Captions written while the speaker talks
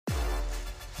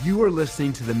You are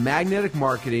listening to the Magnetic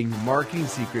Marketing Marketing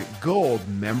Secret Gold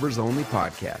Members Only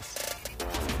Podcast.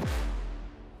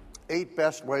 8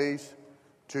 best ways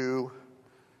to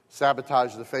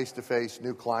sabotage the face-to-face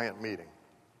new client meeting.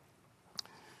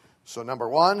 So number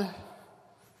 1,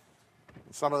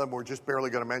 some of them we're just barely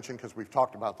going to mention because we've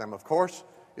talked about them, of course,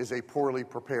 is a poorly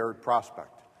prepared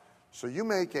prospect. So you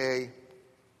make a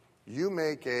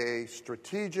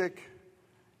strategic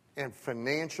and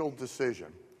financial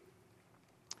decision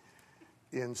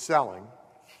in selling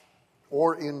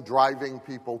or in driving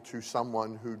people to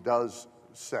someone who does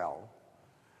sell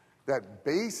that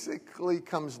basically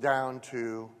comes down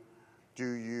to,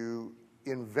 do you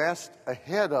invest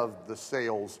ahead of the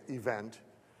sales event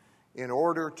in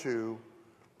order to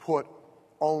put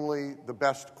only the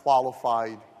best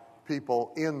qualified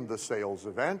people in the sales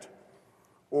event,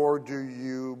 or do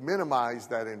you minimize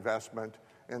that investment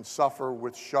and suffer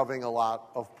with shoving a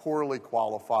lot of poorly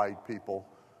qualified people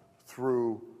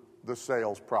through the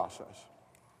sales process?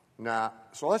 Now,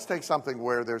 so let's take something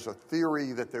where there's a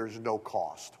theory that there's no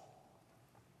cost.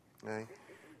 Okay?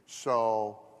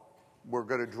 So we're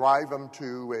going to drive them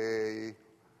to a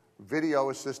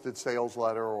video-assisted sales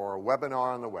letter or a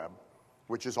webinar on the web,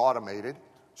 which is automated,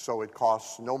 so it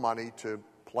costs no money to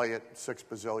play it 6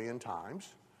 bazillion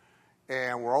times.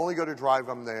 And we're only going to drive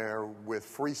them there with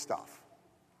free stuff.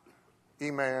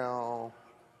 Email,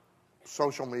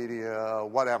 social media,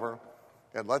 whatever.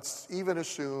 And let's even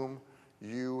assume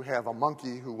you have a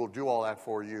monkey who will do all that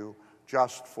for you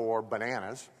just for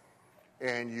bananas.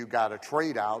 And you got a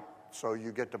trade out, so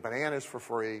you get the bananas for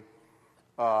free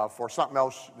for something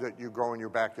else that you grow in your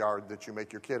backyard that you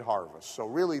make your kid harvest. So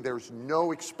really there's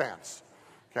no expense,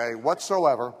 okay,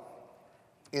 whatsoever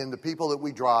in the people that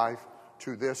we drive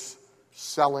to this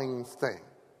selling thing.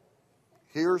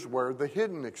 Here's where the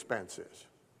hidden expense is,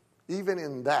 even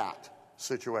in that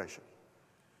situation,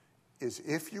 is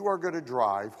if you are going to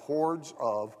drive hordes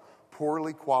of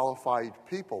poorly qualified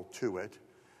people to it,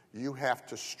 you have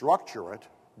to structure it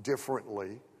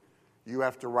differently. You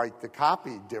have to write the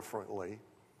copy differently.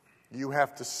 You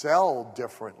have to sell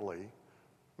differently,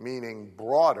 meaning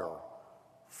broader,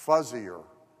 fuzzier,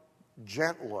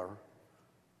 gentler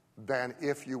than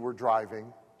if you were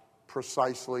driving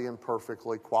precisely and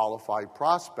perfectly qualified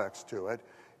prospects to it.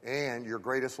 And your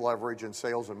greatest leverage in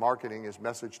sales and marketing is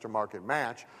message to market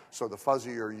match. So the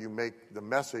fuzzier you make the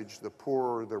message, the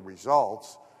poorer the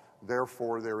results.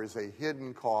 Therefore, there is a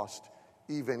hidden cost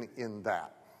even in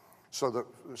that. So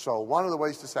one of the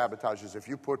ways to sabotage is if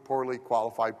you put poorly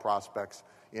qualified prospects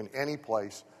in any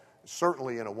place,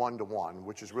 certainly in a one-to-one,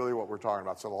 which is really what we're talking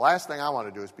about. So the last thing I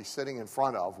want to do is be sitting in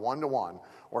front of one-to-one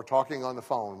or talking on the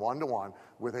phone one-to-one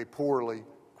with a poorly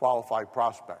qualified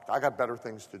prospect. I got better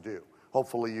things to do.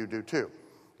 Hopefully you do too.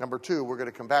 Number 2, we're going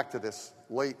to come back to this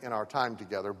late in our time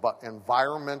together, but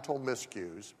environmental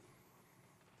miscues,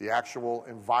 the actual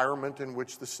environment in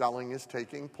which the selling is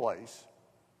taking place,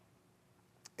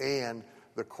 and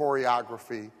the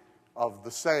choreography of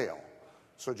the sale.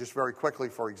 So just very quickly,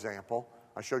 for example,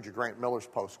 I showed you Grant Miller's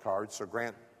postcard. So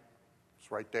Grant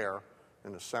is right there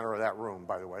in the center of that room,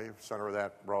 by the way, center of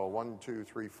that row, 1, 2,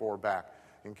 3, 4 back,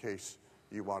 in case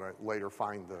you want to later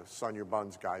find the Son Your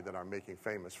Buns guy that I'm making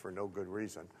famous for no good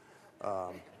reason.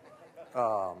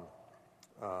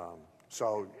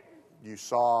 So you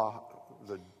saw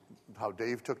how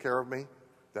Dave took care of me.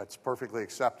 That's perfectly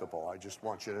acceptable. I just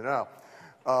want you to know.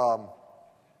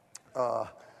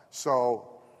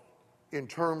 So in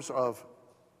terms of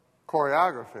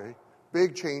choreography,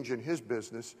 big change in his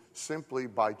business simply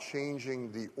by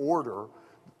changing the order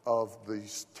of the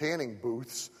tanning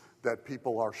booths that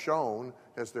people are shown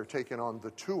as they're taken on the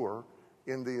tour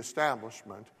in the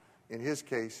establishment. In his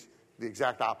case, the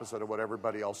exact opposite of what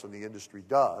everybody else in the industry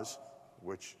does,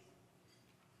 which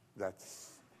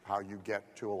that's how you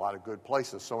get to a lot of good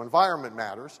places. So environment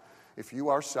matters. If you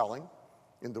are selling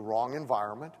in the wrong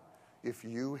environment, if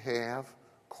you have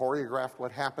choreographed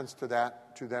what happens to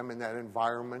them in that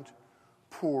environment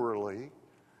poorly,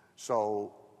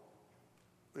 so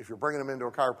if you're bringing them into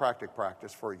a chiropractic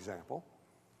practice, for example,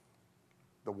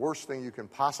 the worst thing you can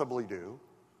possibly do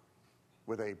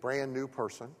with a brand new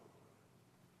person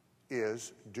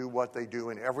is do what they do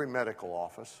in every medical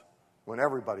office when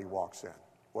everybody walks in.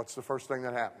 What's the first thing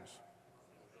that happens?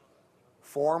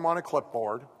 Form on a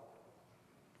clipboard.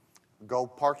 Go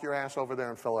park your ass over there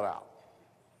and fill it out.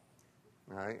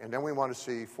 All right? And then we want to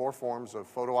see 4 forms of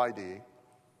photo ID,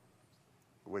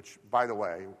 which, by the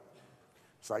way,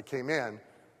 so I came in,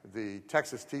 the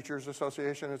Texas Teachers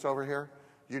Association that's over here,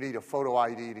 you need a photo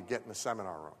ID to get in the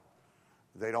seminar room.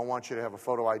 They don't want you to have a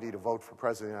photo ID to vote for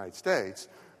President of the United States,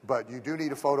 but you do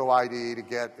need a photo ID to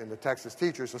get in the Texas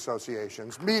Teachers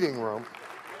Association's meeting room.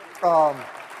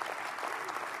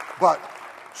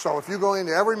 So if you go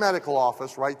into every medical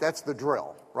office, right, that's the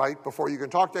drill, right? Before you can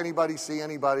talk to anybody, see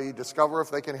anybody, discover if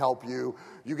they can help you,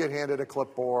 you get handed a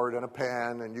clipboard and a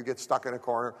pen, and you get stuck in a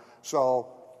corner.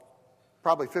 So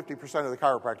probably 50% of the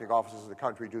chiropractic offices in the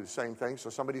country do the same thing.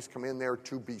 So somebody's come in there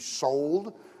to be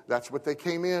sold. That's what they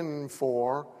came in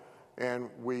for. And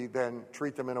we then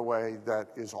treat them in a way that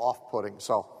is off-putting.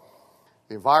 So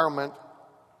the environment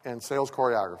and sales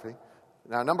choreography.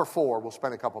 Now, number 4, we'll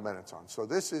spend a couple minutes on. So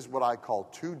this is what I call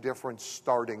 2 different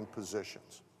starting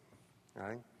positions.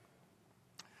 Okay?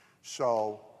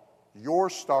 So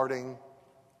you're starting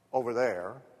over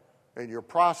there, and your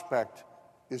prospect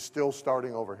is still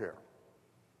starting over here.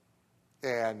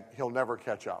 And he'll never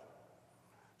catch up.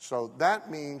 So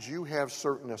that means you have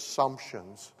certain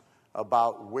assumptions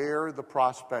about where the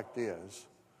prospect is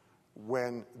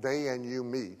when they and you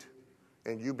meet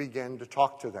and you begin to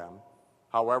talk to them,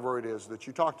 however it is that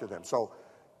you talk to them. So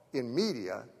in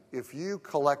media, if you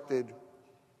collected,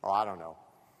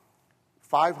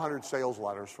 500 sales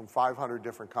letters from 500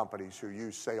 different companies who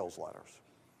use sales letters,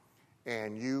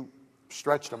 and you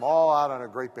stretched them all out on a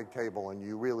great big table and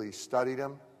you really studied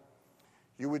them,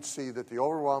 you would see that the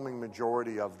overwhelming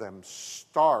majority of them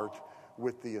start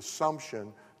with the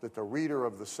assumption that the reader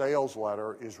of the sales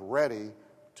letter is ready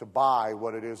to buy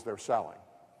what it is they're selling.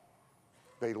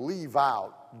 They leave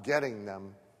out getting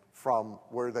them from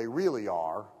where they really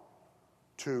are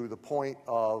to the point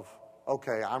of,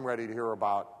 okay, I'm ready to hear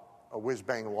about a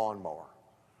whiz-bang lawnmower.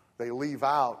 They leave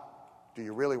out, do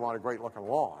you really want a great-looking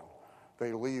lawn?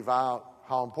 They leave out,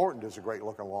 how important is a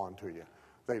great-looking lawn to you?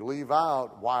 They leave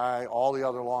out why all the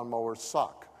other lawnmowers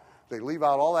suck. They leave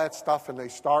out all that stuff and they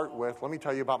start with, let me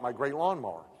tell you about my great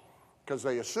lawnmower. Because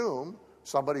they assume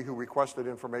somebody who requested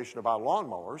information about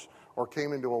lawnmowers or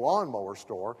came into a lawnmower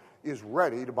store is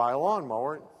ready to buy a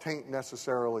lawnmower. Tain't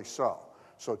necessarily so.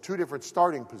 So 2 different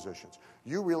starting positions.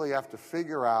 You really have to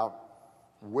figure out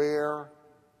where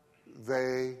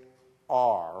they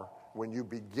are when you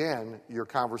begin your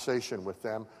conversation with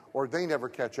them, or they never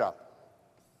catch up.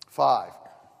 5,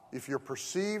 if you're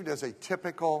perceived as a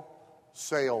typical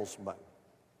salesman.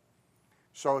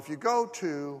 So if you go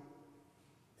to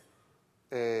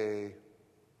a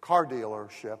car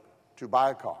dealership to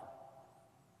buy a car,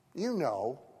 you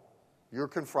know you're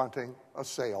confronting a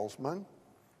salesman,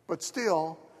 but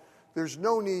still, there's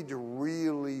no need to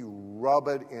really rub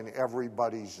it in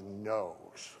everybody's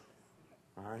nose,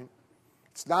 all right?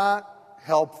 It's not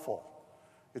helpful.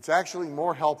 It's actually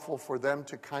more helpful for them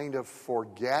to kind of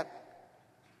forget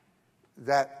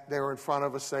that they're in front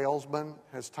of a salesman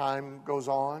as time goes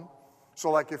on.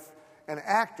 So like if an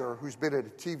actor who's been in a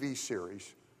TV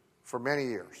series for many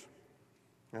years,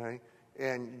 okay,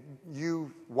 and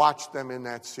you watch them in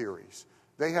that series,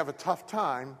 they have a tough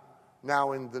time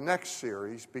now in the next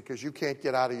series because you can't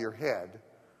get out of your head,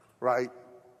 right,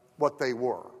 what they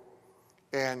were.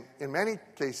 And in many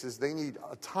cases, they need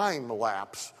a time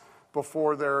lapse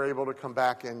before they're able to come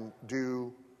back and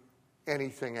do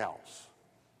anything else,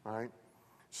 right?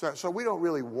 So we don't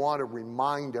really want to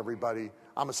remind everybody,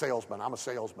 I'm a salesman, I'm a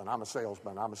salesman, I'm a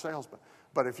salesman, I'm a salesman.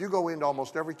 But if you go into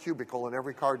almost every cubicle in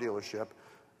every car dealership,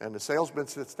 and the salesman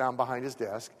sits down behind his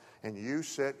desk, and you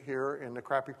sit here in the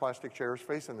crappy plastic chairs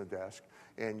facing the desk,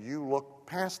 and you look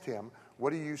past him, what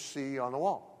do you see on the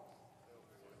wall?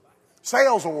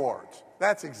 Sales awards.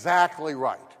 That's exactly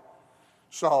right.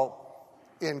 So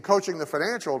in coaching the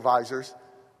financial advisors,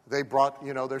 they brought,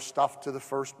 their stuff to the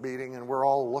first meeting, and we're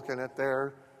all looking at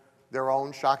their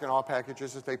own shock and awe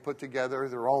packages that they put together,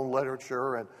 their own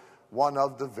literature, and one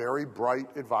of the very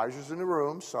bright advisors in the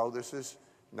room, so this is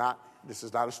not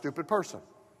a stupid person.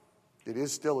 It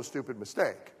is still a stupid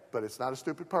mistake, but it's not a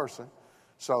stupid person.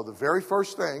 So the very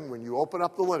first thing when you open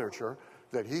up the literature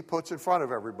that he puts in front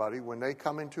of everybody when they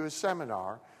come into his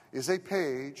seminar is a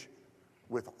page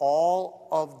with all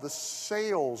of the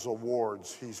sales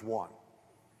awards he's won.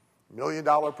 $1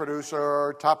 Million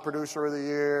producer, top producer of the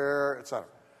year, etc.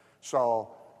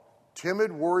 So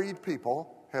timid, worried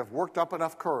people have worked up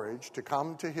enough courage to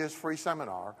come to his free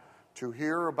seminar to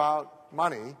hear about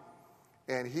money,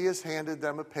 and he has handed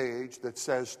them a page that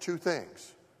says 2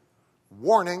 things.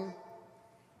 Warning,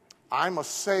 I'm a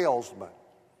salesman.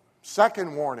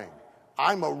 Second warning,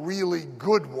 I'm a really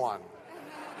good one.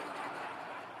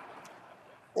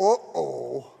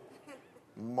 Uh-oh,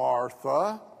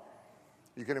 Martha.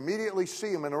 You can immediately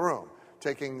see him in a room,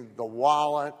 taking the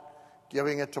wallet,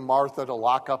 giving it to Martha to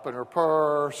lock up in her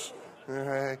purse,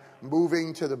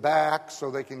 moving to the back so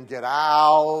they can get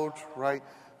out, right?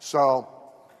 So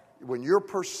when you're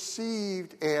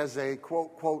perceived as a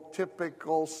quote, quote,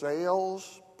 typical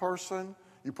salesperson,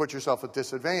 you put yourself at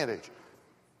disadvantage.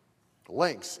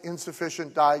 Links,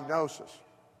 insufficient diagnosis.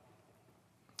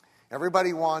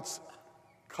 Everybody wants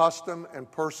custom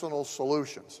and personal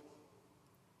solutions.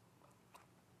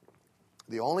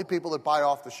 The only people that buy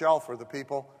off the shelf are the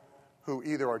people who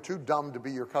either are too dumb to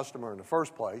be your customer in the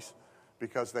first place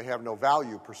because they have no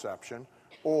value perception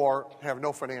or have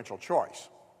no financial choice.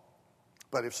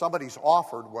 But if somebody's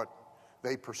offered what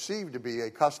they perceive to be a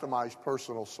customized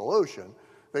personal solution,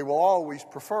 they will always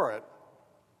prefer it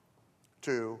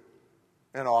to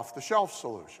an off-the-shelf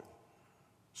solution.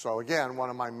 So again, one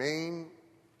of my main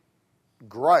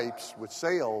gripes with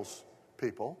sales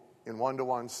people in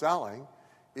one-to-one selling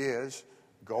is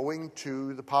going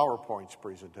to the PowerPoints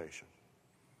presentation.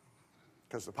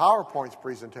 Because the PowerPoints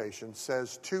presentation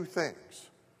says two things.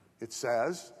 It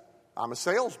says, I'm a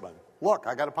salesman. Look,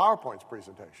 I got a PowerPoints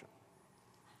presentation.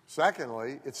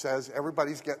 Secondly, it says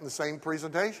everybody's getting the same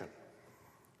presentation,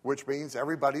 which means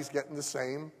everybody's getting the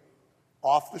same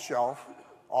off-the-shelf,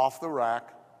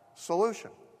 off-the-rack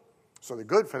solution. So the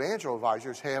good financial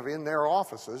advisors have in their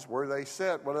offices where they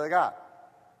sit, what do they got?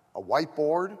 A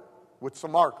whiteboard with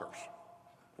some markers.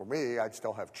 For me, I'd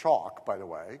still have chalk, by the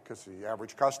way, because the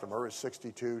average customer is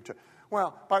 62 to...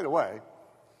 Well, by the way,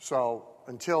 so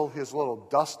until his little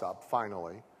dust-up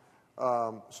finally,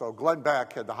 so Glenn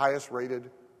Beck had the highest-rated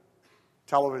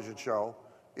television show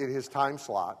in his time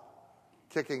slot,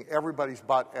 kicking everybody's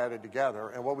butt added together,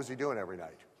 and what was he doing every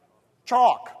night?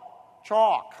 Chalk.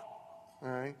 All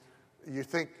right? You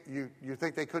think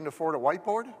they couldn't afford a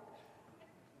whiteboard?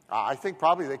 I think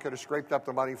probably they could have scraped up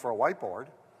the money for a whiteboard.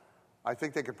 I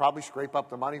think they could probably scrape up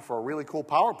the money for a really cool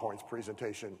PowerPoint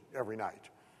presentation every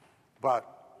night.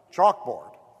 But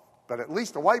chalkboard. But at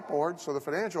least a whiteboard so the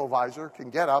financial advisor can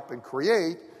get up and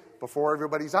create, before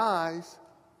everybody's eyes,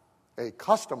 a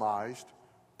customized,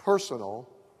 personal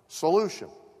solution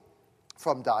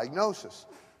from diagnosis.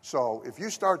 So if you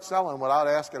start selling without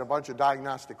asking a bunch of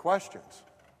diagnostic questions,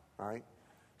 right?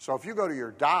 So if you go to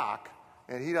your doc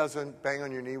and he doesn't bang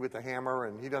on your knee with a hammer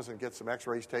and he doesn't get some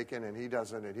x-rays taken and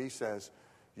he says,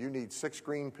 you need 6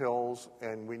 green pills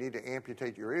and we need to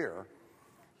amputate your ear,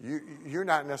 you're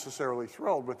not necessarily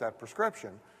thrilled with that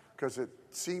prescription because it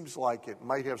seems like it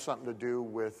might have something to do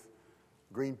with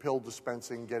green pill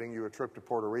dispensing, getting you a trip to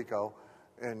Puerto Rico,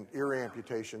 and ear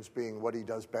amputations being what he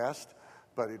does best,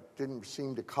 but it didn't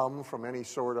seem to come from any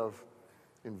sort of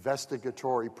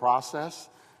investigatory process.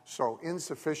 So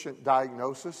insufficient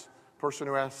diagnosis, person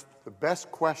who asks the best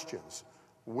questions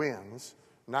wins,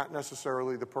 not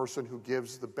necessarily the person who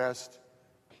gives the best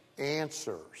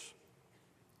answers.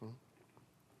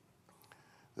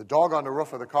 The dog on the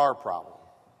roof of the car problem.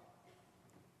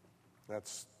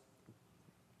 That's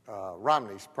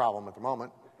Romney's problem at the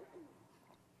moment.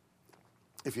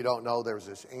 If you don't know, there's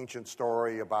this ancient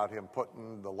story about him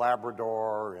putting the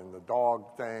Labrador in the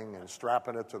dog thing and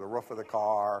strapping it to the roof of the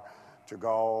car to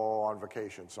go on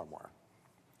vacation somewhere.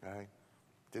 Okay?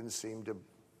 Didn't seem to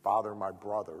bother my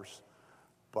brothers,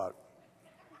 but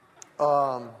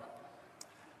so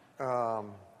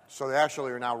they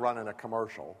actually are now running a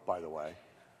commercial, by the way,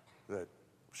 that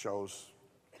shows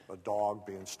a dog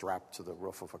being strapped to the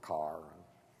roof of a car.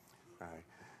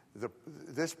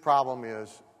 This problem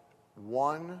is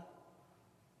one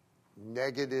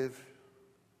negative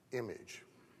image,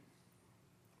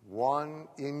 one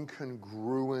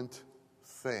incongruent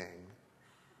thing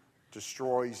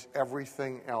destroys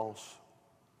everything else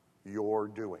you're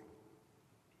doing.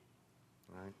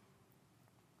 Right?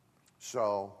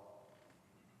 So,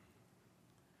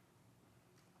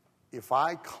 if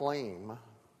I claim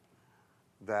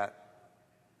that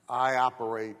I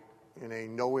operate in a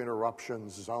no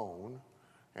interruptions zone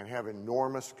and have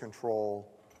enormous control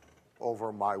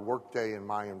over my workday and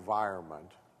my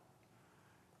environment,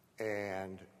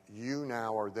 and you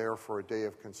now are there for a day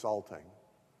of consulting,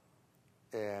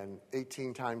 and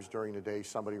 18 times during the day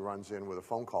somebody runs in with a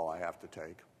phone call I have to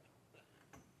take,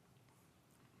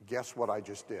 guess what I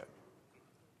just did?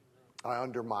 I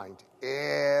undermined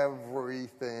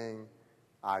everything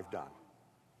I've done.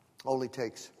 Only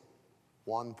takes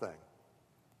one thing.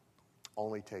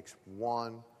 Only takes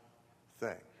one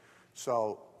thing.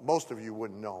 So most of you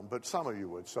wouldn't know him, but some of you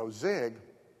would. So Zig,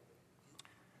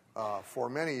 for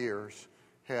many years,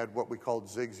 had what we called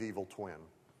Zig's evil twin.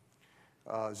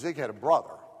 Zig had a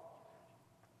brother,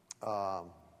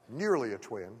 nearly a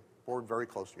twin, born very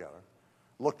close together,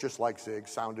 looked just like Zig,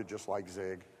 sounded just like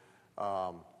Zig,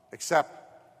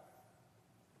 except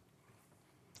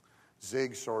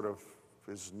Zig sort of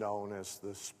is known as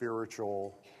the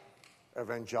spiritual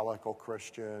evangelical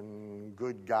Christian,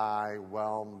 good guy.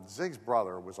 Well, Zig's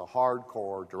brother was a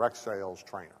hardcore direct sales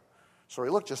trainer. So he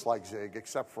looked just like Zig,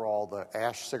 except for all the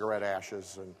cigarette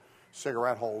ashes and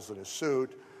cigarette holes in his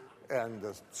suit and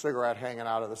the cigarette hanging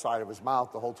out of the side of his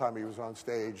mouth the whole time he was on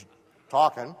stage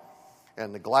talking,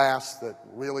 and the glass that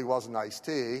really wasn't iced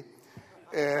tea.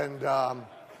 And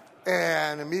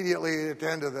immediately at the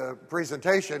end of the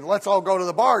presentation, let's all go to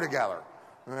the bar together.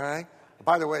 All right?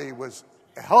 By the way, he was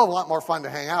a hell of a lot more fun to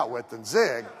hang out with than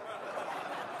Zig.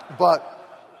 But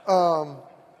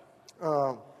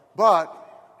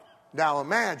now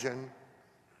imagine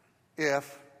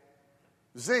if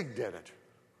Zig did it.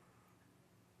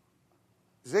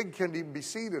 Zig couldn't even be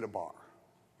seen at a bar.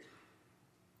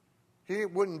 He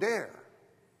wouldn't dare.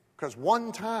 Because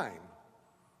one time,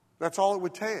 that's all it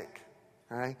would take.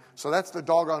 Right? So that's the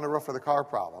dog on the roof of the car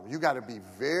problem. You got to be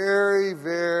very,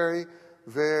 very,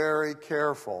 very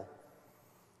careful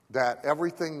that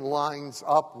everything lines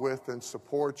up with and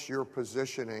supports your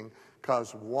positioning,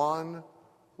 because one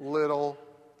little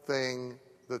thing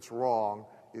that's wrong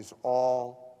is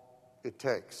all it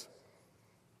takes.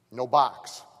 No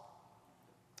box.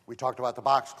 We talked about the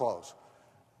box close.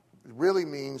 It really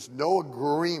means no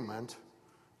agreement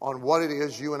on what it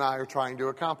is you and I are trying to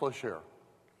accomplish here.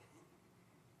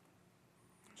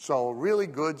 So a really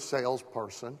good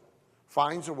salesperson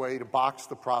finds a way to box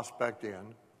the prospect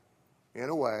in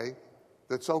a way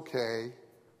that's okay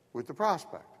with the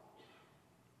prospect.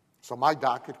 So my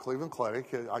doc at Cleveland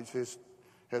Clinic,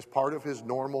 as part of his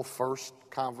normal first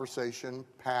conversation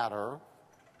pattern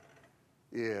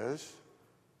is,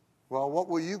 well, what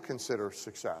will you consider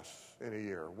success in a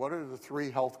year? What are the 3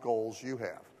 health goals you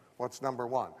have? What's number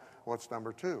 1? What's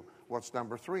number 2? What's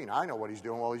number 3? And I know what he's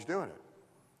doing while he's doing it.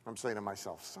 I'm saying to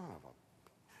myself, son of a...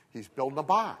 He's building a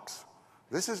box.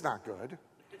 This is not good,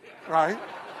 right?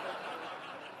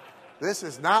 This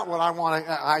is not what I want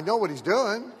to... I know what he's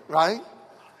doing, right?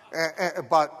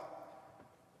 But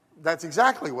that's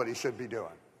exactly what he should be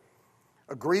doing.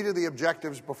 Agree to the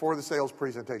objectives before the sales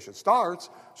presentation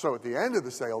starts, so at the end of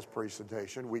the sales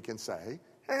presentation, we can say,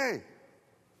 hey,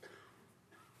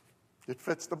 it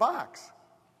fits the box.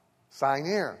 Sign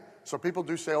here. So people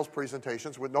do sales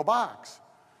presentations with no box.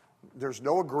 There's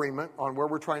no agreement on where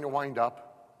we're trying to wind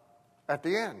up at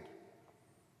the end.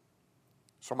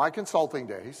 So my consulting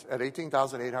days at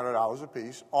 $18,800 a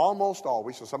piece, almost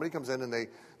always, so somebody comes in and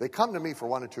they come to me for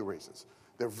 1 of 2 reasons.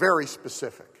 They're very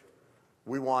specific.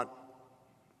 We want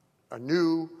a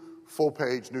new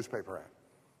full-page newspaper ad.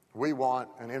 We want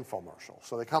an infomercial.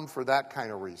 So they come for that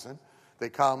kind of reason. They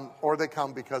come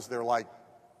because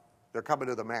they're coming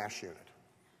to the MASH unit.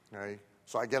 Okay?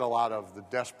 So I get a lot of the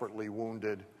desperately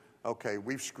wounded, okay,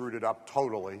 we've screwed it up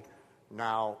totally.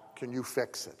 Now, can you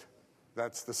fix it?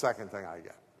 That's the second thing I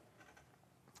get.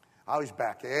 I always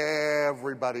back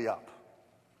everybody up.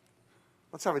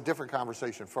 Let's have a different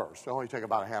conversation first. It'll only take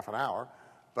about a half an hour,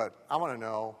 but I want to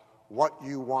know what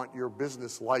you want your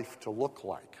business life to look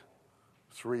like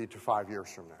 3 to 5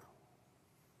 years from now.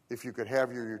 If you could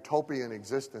have your utopian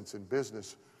existence in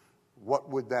business, what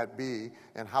would that be,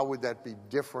 and how would that be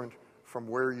different from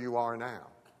where you are now?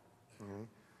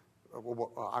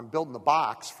 I'm building the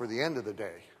box for the end of the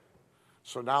day.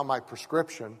 So now my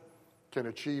prescription can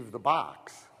achieve the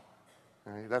box.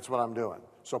 Okay? That's what I'm doing.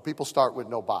 So people start with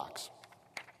no box.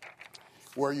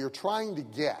 Where you're trying to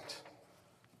get,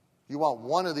 you want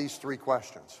one of these 3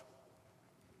 questions.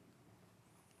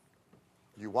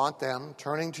 You want them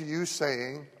turning to you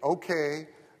saying, okay,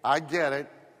 I get it.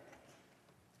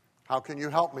 How can you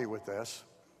help me with this?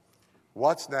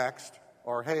 What's next?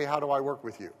 Or, hey, how do I work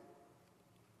with you?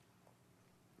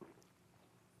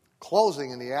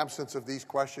 Closing in the absence of these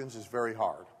questions is very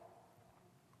hard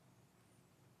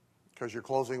because you're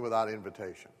closing without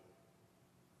invitation.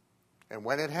 And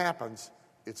when it happens,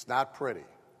 it's not pretty.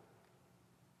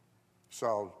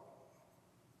 So,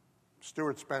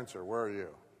 Stuart Spencer, where are you?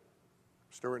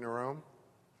 Stuart in the room?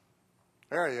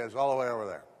 There he is, all the way over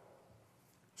there.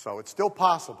 So it's still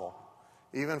possible,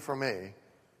 even for me,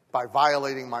 by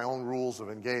violating my own rules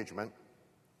of engagement,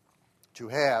 to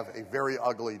have a very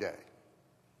ugly day.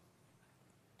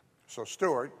 So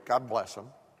Stuart, God bless him,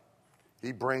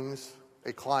 he brings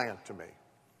a client to me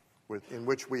in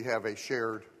which we have a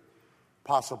shared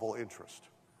possible interest.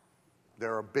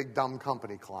 They're a big, dumb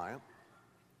company client,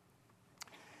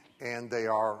 and they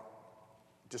are,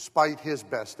 despite his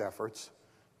best efforts,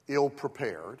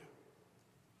 ill-prepared.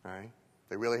 Okay?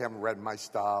 They really haven't read my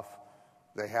stuff.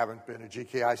 They haven't been a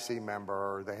GKIC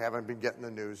member. They haven't been getting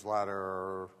the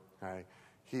newsletter. Okay?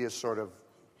 He has sort of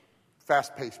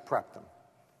fast-paced prepped them,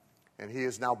 and he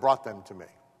has now brought them to me.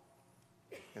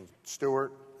 And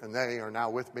Stuart and they are now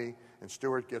with me, and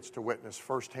Stuart gets to witness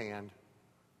firsthand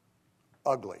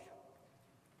ugly.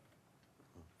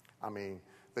 I mean,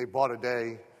 they bought a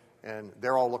day, and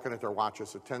they're all looking at their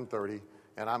watches at 10:30,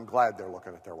 and I'm glad they're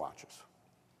looking at their watches.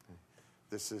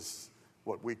 This is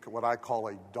what I call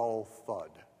a dull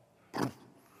thud.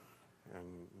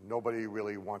 And nobody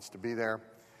really wants to be there.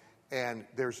 And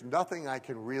there's nothing I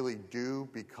can really do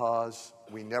because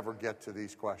we never get to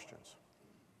these questions.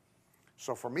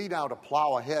 So for me now to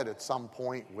plow ahead at some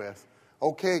point with,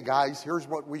 okay, guys, here's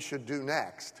what we should do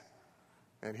next.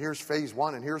 And here's phase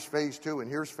 1, and here's phase 2,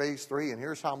 and here's phase 3, and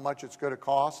here's how much it's going to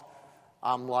cost.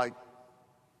 I'm like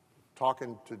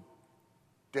talking to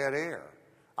dead air.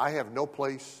 I have no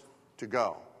place to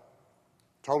go.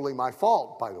 Totally my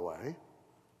fault, by the way,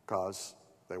 because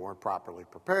they weren't properly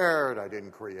prepared. I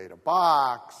didn't create a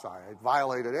box. I had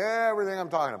violated everything I'm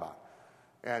talking about.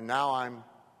 And now I'm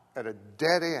at a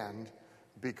dead end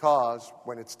because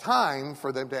when it's time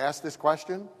for them to ask this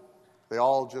question, they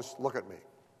all just look at me.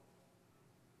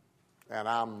 And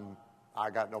I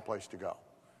got no place to go.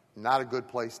 Not a good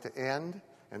place to end,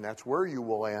 and that's where you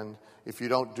will end if you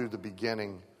don't do the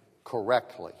beginning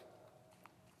correctly.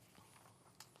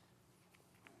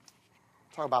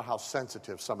 Talk about how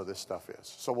sensitive some of this stuff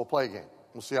is. So we'll play a game.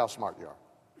 We'll see how smart you are.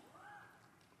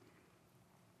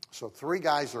 So 3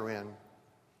 guys are in,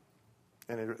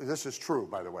 and this is true,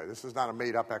 by the way. This is not a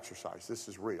made-up exercise. This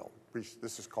is real.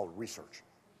 This is called research.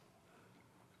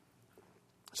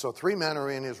 So 3 men are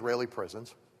in Israeli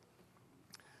prisons.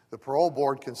 The parole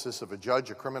board consists of a judge,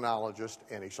 a criminologist,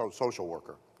 and a social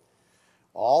worker.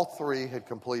 All 3 had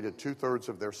completed 2/3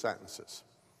 of their sentences.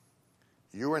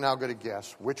 You are now going to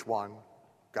guess which one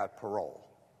got parole.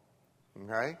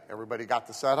 Okay? Everybody got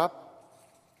the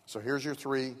setup? So here's your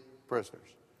 3 prisoners.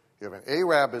 You have an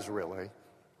Arab Israeli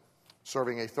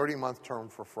serving a 30-month term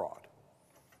for fraud.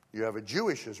 You have a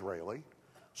Jewish Israeli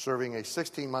serving a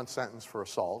 16-month sentence for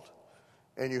assault.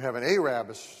 And you have an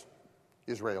Arab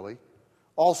Israeli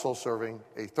also serving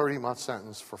a 30-month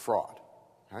sentence for fraud.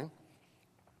 Okay?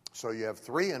 So you have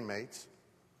 3 inmates.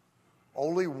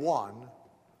 Only 1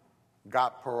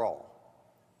 got parole.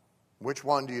 Which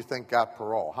one do you think got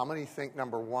parole? How many think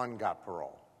number 1 got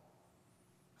parole?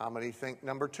 How many think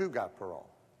number 2 got parole?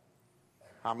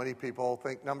 How many people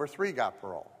think number 3 got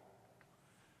parole?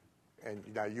 And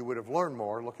now you would have learned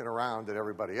more looking around at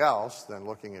everybody else than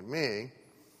looking at me.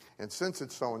 And since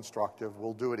it's so instructive,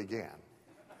 we'll do it again.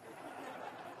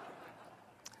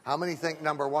 How many think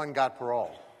number 1 got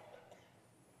parole?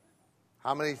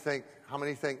 How many think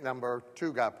number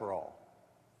 2 got parole?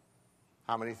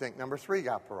 How many think number 3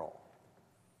 got parole?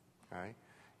 Okay?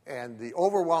 And the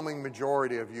overwhelming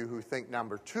majority of you who think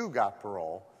number 2 got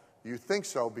parole, you think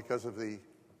so because of the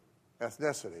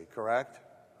ethnicity, correct?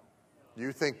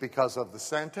 You think because of the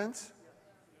sentence?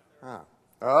 Huh.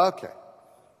 Okay.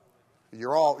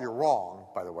 You're wrong,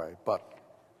 by the way, but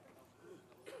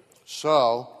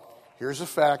so here's a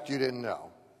fact you didn't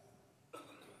know.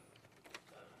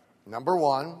 Number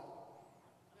 1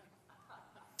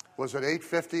 was at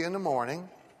 8:50 in the morning.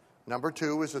 Number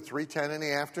 2 was at 3:10 in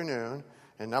the afternoon.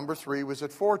 And number 3 was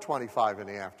at 4:25 in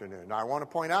the afternoon. Now, I want to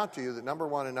point out to you that number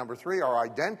 1 and number 3 are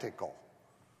identical.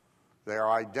 They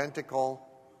are identical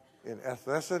in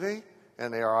ethnicity,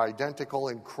 and they are identical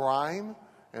in crime,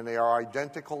 and they are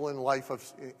identical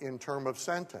in term of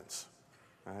sentence.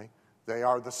 Right? They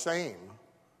are the same,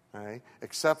 right?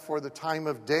 Except for the time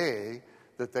of day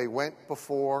that they went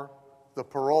before the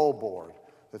parole board.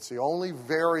 That's the only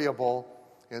variable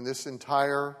in this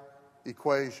entire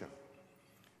equation.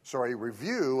 So a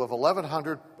review of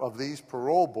 1,100 of these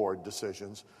parole board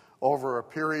decisions over a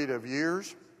period of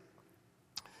years,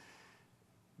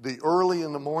 the early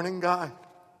in the morning guy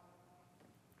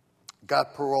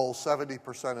got parole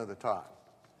 70% of the time.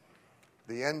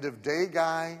 The end of day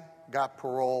guy got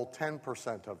parole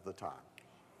 10% of the time.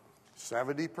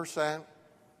 70%,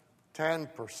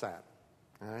 10%.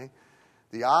 Okay?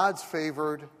 The odds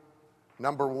favored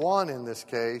number 1 in this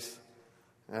case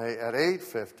at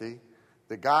 8:50.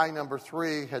 The guy number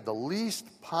 3 had the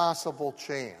least possible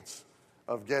chance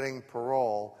of getting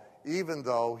parole, even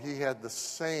though he had the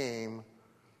same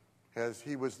as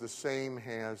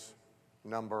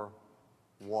number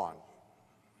 1.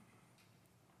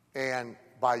 And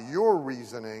by your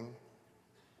reasoning,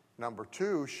 number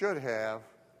 2 should have,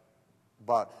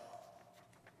 but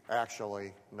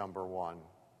actually number 1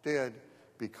 did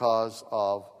because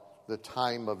of the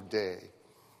time of day.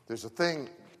 There's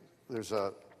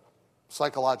a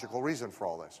psychological reason for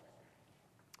all this.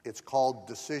 It's called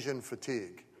decision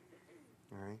fatigue.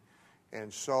 Right?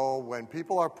 And so when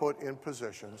people are put in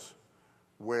positions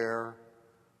where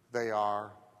they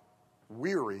are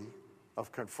weary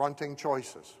of confronting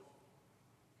choices.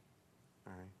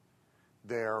 All right?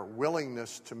 Their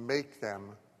willingness to make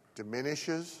them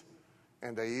diminishes,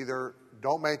 and they either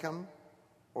don't make them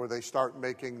or they start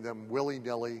making them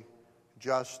willy-nilly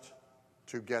just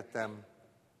to get them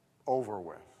over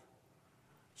with.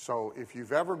 So if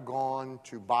you've ever gone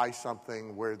to buy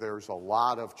something where there's a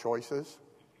lot of choices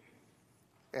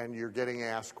and you're getting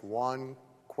asked one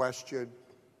question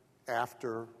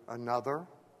after another,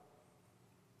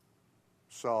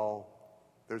 so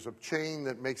there's a chain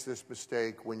that makes this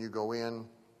mistake when you go in.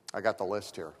 I got the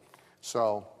list here.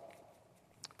 So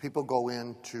people go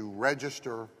in to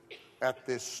register at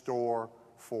this store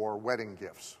for wedding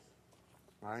gifts,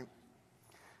 right?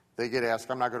 They get asked,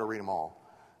 I'm not going to read them all.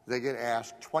 They get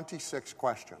asked 26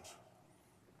 questions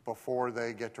before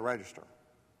they get to register,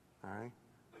 all right?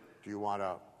 Do you want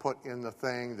to put in the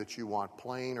thing that you want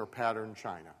plain or patterned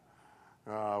china?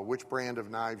 Which brand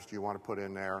of knives do you want to put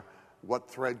in there? What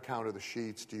thread count of the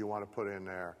sheets do you want to put in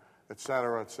there? Et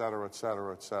cetera, et cetera, et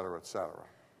cetera, et cetera, et cetera,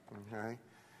 okay?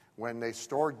 When the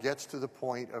store gets to the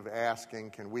point of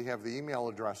asking, can we have the email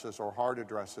addresses or hard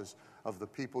addresses of the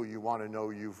people you want to know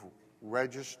you've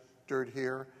registered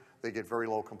here, they get very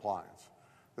low compliance.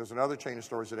 There's another chain of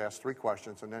stores that asks 3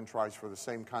 questions and then tries for the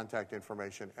same contact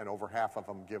information, and over half of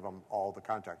them give them all the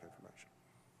contact information.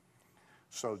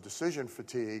 So decision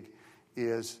fatigue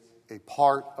is a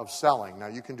part of selling. Now,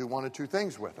 you can do one of 2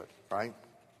 things with it, right?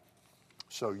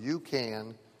 So you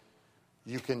can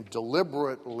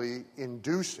deliberately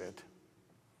induce it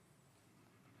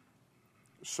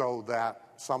so that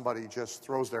somebody just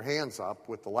throws their hands up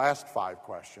with the last 5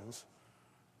 questions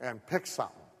and picks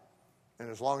something. And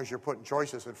as long as you're putting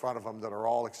choices in front of them that are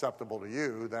all acceptable to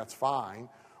you, that's fine.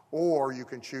 Or you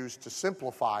can choose to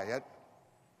simplify it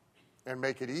and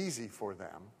make it easy for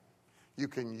them. You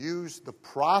can use the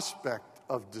prospect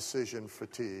of decision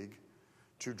fatigue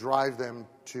to drive them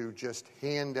to just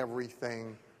hand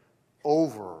everything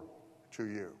over to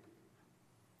you.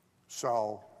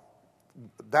 So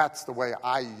that's the way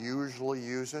I usually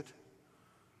use it.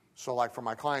 So like for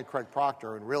my client Craig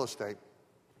Proctor in real estate,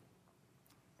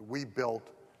 we built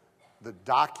the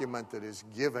document that is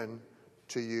given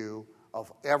to you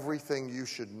of everything you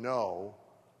should know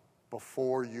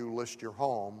before you list your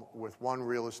home with one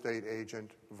real estate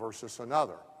agent versus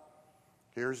another.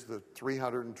 Here's the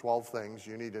 312 things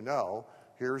you need to know.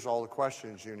 Here's all the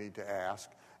questions you need to ask.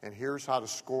 And here's how to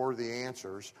score the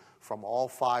answers from all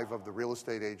 5 of the real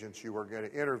estate agents you are going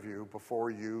to interview before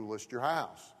you list your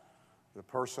house. The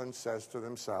person says to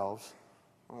themselves,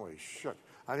 holy shit,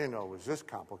 I didn't know it was this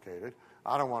complicated.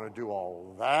 I don't want to do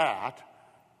all that.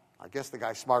 I guess the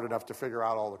guy smart enough to figure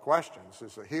out all the questions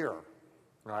is here,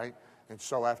 right? And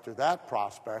so after that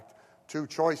prospect, 2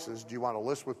 choices. Do you want to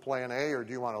list with plan A or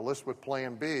do you want to list with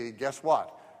plan B? Guess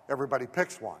what? Everybody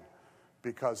picks one,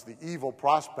 because the evil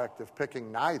prospect of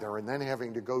picking neither and then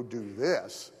having to go do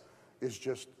this is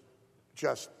just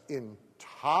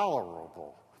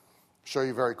intolerable. Show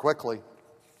you very quickly.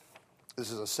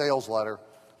 This is a sales letter.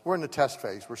 We're in the test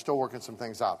phase. We're still working some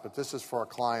things out, but this is for a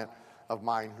client of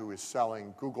mine who is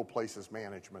selling Google Places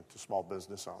management to small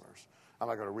business owners. I'm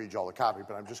not going to read you all the copy,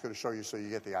 but I'm just going to show you so you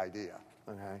get the idea,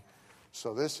 okay?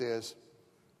 So this is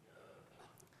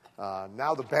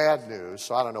now the bad news.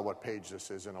 So I don't know what page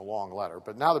this is in a long letter,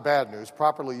 but now the bad news.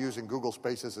 Properly using Google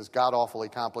Spaces is god-awfully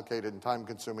complicated and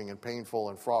time-consuming and painful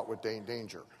and fraught with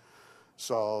danger.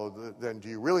 So then do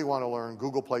you really want to learn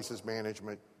Google Places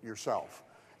management yourself?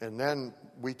 And then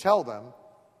we tell them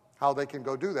how they can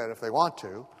go do that if they want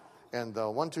to. And the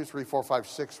 1, 2, 3, 4, 5,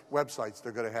 6 websites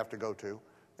they're going to have to go to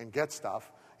and get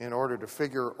stuff in order to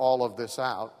figure all of this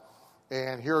out.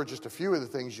 And here are just a few of the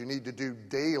things you need to do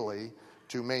daily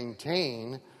to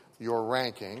maintain your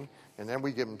ranking. And then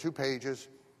we give them 2 pages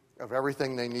of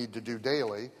everything they need to do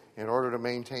daily in order to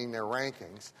maintain their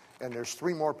rankings. And there's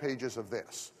 3 more pages of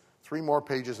this, 3 more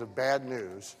pages of bad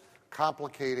news,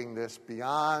 complicating this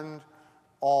beyond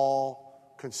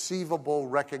all conceivable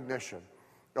recognition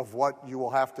of what you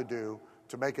will have to do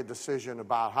to make a decision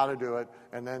about how to do it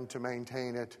and then to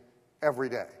maintain it every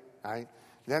day, right?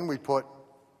 Then we put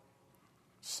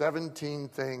 17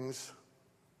 things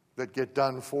that get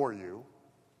done for you,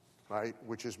 right,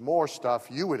 which is more stuff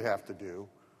you would have to do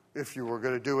if you were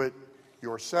going to do it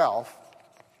yourself.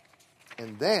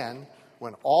 And then,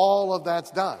 when all of that's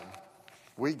done,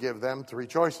 we give them 3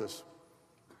 choices.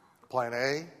 Plan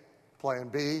A, Plan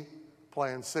B,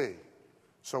 Plan C.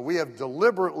 So we have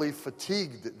deliberately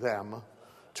fatigued them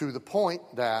to the point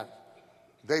that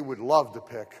they would love to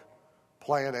pick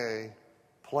Plan A,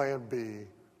 Plan B,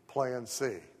 Plan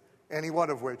C, any one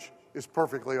of which is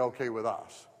perfectly okay with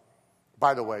us.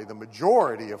 By the way, the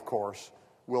majority, of course,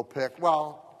 will pick,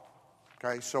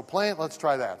 okay, so let's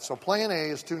try that. So plan A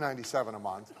is $297 a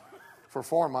month for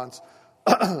 4 months.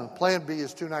 Plan B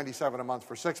is $297 a month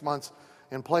for 6 months.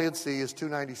 And plan C is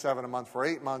 $297 a month for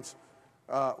 8 months.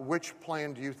 Which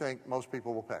plan do you think most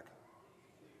people will pick?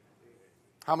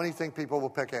 How many think people will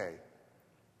pick A?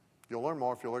 You'll learn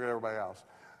more if you look at everybody else.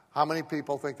 How many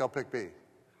people think they'll pick B?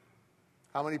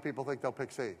 How many people think they'll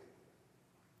pick C?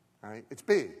 All right, it's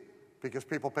B, because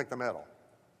people pick the middle.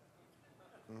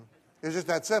 It's just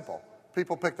that simple.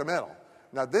 People pick the middle.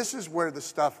 Now, this is where the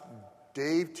stuff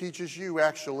Dave teaches you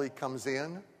actually comes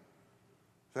in,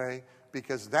 okay?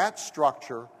 Because that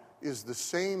structure is the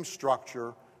same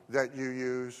structure that you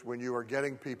use when you are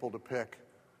getting people to pick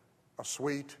a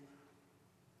suite,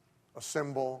 a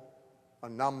symbol, a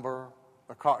number,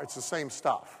 a car. It's the same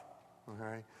stuff,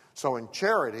 okay? So in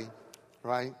charity,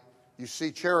 right, you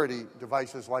see charity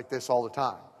devices like this all the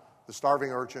time. The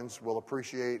starving urchins will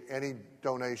appreciate any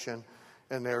donation,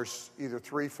 and there's either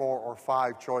 3, 4, or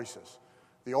 5 choices.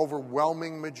 The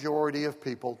overwhelming majority of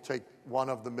people take one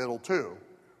of the middle two,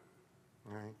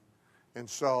 right? And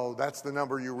so that's the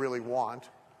number you really want.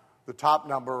 The top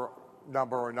number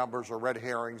or numbers are red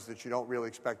herrings that you don't really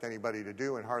expect anybody to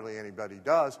do, and hardly anybody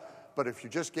does. But if you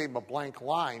just gave them a blank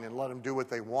line and let them do what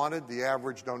they wanted, the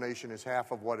average donation is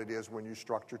half of what it is when you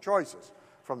structure choices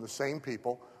from the same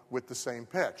people with the same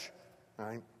pitch,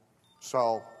 right?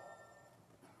 So,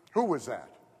 who was that?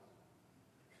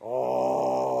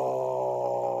 Oh,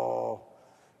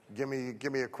 give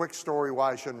me a quick story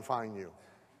why I shouldn't fine you.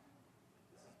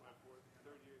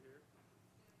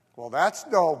 Well, that's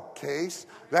no case.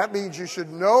 That means you should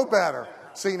know better.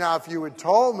 See, now, if you had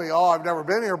told me, I've never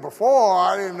been here before,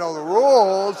 I didn't know the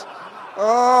rules.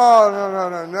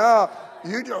 Oh, no.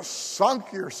 You just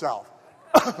sunk yourself.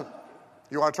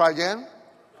 You want to try again?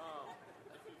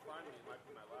 If you find me, it might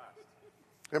be my last.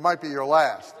 It might be your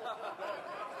last.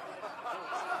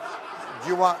 Do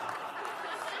you want...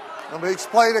 Let me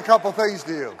explain a couple things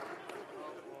to you.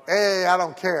 A, I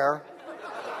don't care.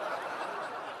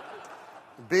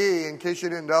 B, in case you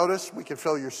didn't notice, we can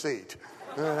fill your seat.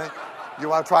 You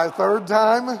want to try a third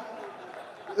time? I've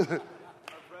read all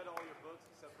your books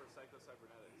except for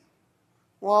Psycho-Cybernetics.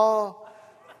 Well,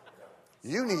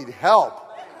 you need help.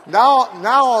 Now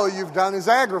all you've done is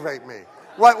aggravate me.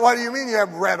 What do you mean you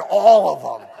haven't read all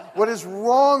of them? What is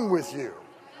wrong with you?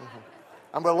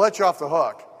 I'm going to let you off the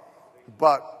hook,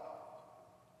 but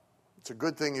it's a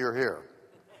good thing you're here.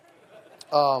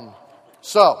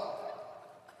 So,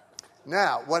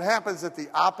 now, what happens at the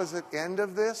opposite end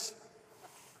of this,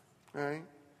 right,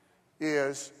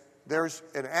 is there's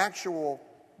an actual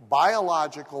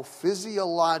biological,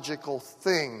 physiological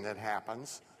thing that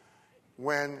happens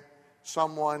when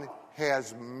someone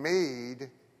has made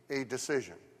a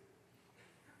decision.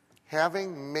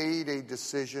 Having made a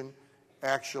decision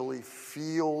actually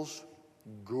feels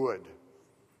good.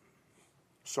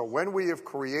 So when we have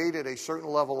created a certain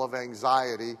level of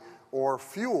anxiety or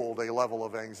fueled a level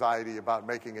of anxiety about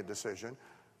making a decision,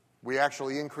 we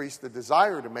actually increase the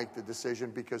desire to make the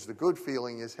decision because the good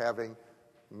feeling is having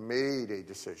made a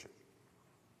decision.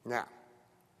 Now,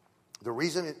 the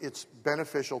reason it's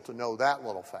beneficial to know that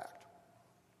little fact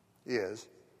is,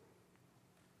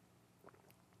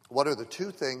 what are the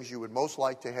 2 things you would most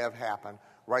like to have happen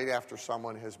right after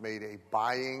someone has made a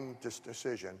buying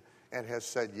decision and has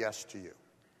said yes to you?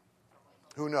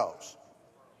 Who knows?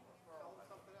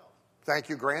 Thank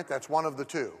you, Grant. That's one of the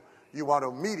 2. You want to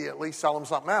immediately sell them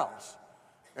something else.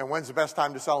 And when's the best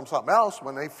time to sell them something else?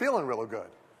 When they're feeling really good.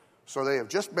 So they have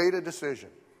just made a decision.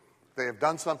 They have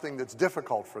done something that's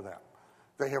difficult for them.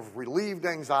 They have relieved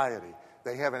anxiety.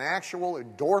 They have an actual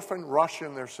endorphin rush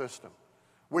in their system,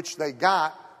 which they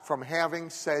got from having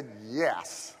said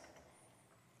yes.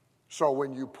 So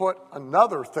when you put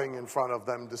another thing in front of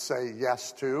them to say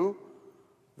yes to,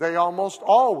 they almost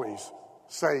always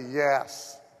say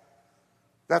yes.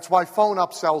 That's why phone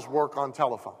upsells work on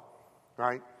telephone,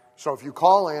 right? So if you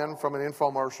call in from an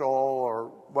infomercial or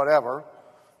whatever,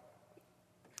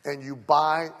 and you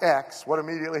buy X, what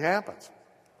immediately happens?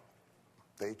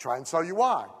 They try and sell you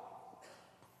Y.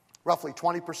 Roughly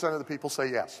 20% of the people say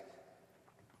yes.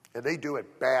 And they do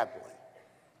it badly.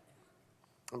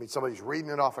 I mean, somebody's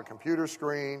reading it off a computer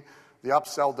screen. The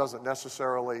upsell doesn't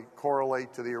necessarily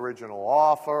correlate to the original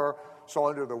offer. So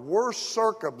under the worst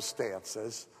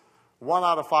circumstances, 1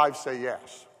 out of 5 say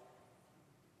yes.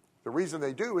 The reason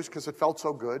they do is because it felt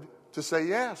so good to say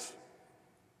yes.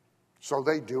 So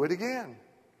they do it again.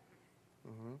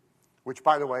 Which,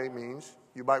 by the way, means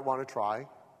you might want to try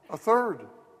a third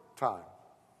time.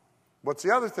 What's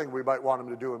the other thing we might want them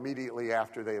to do immediately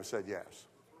after they have said yes?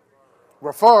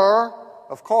 Refer,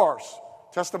 of course,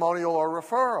 testimonial or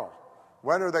referral.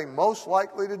 When are they most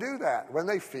likely to do that? When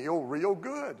they feel real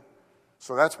good.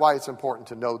 So that's why it's important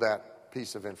to know that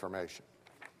piece of information.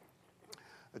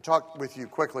 I'll talk with you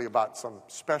quickly about some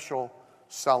special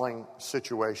selling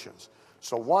situations.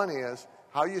 So one is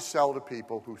how you sell to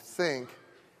people who think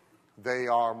they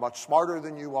are much smarter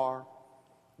than you are,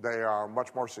 they are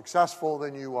much more successful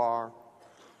than you are,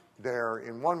 they're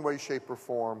in one way, shape, or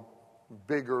form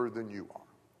bigger than you are.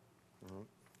 Mm-hmm.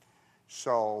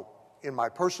 So in my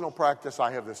personal practice,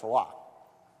 I have this a lot.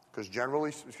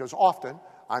 Because often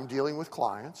I'm dealing with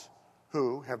clients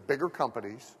who have bigger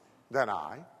companies than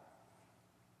I.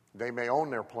 They may own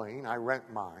their plane, I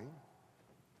rent mine.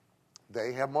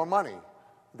 They have more money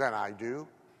than I do,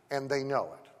 and they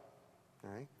know it.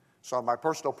 Okay? So in my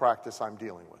personal practice, I'm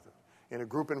dealing with it. In a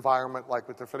group environment like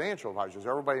with the financial advisors,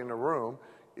 everybody in the room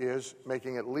is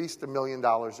making at least $1 million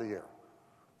a year.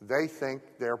 They think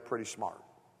they're pretty smart.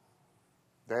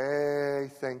 They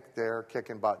think they're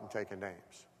kicking butt and taking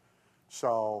names.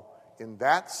 So in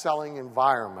that selling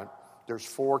environment, there's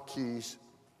 4 keys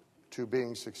to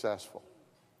being successful.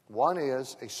 One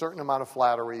is a certain amount of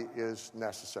flattery is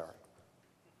necessary.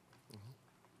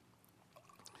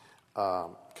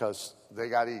 Because they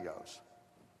got egos.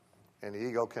 And the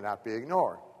ego cannot be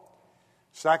ignored.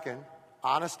 Second,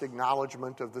 honest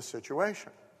acknowledgement of the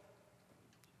situation.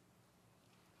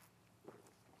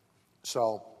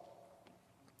 So,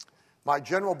 my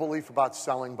general belief about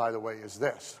selling, by the way, is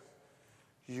this.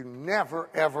 You never,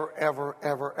 ever, ever,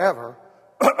 ever, ever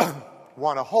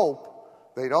want to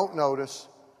hope they don't notice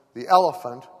the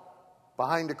elephant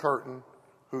behind the curtain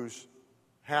whose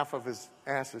half of his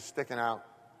ass is sticking out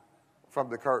from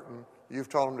the curtain. You've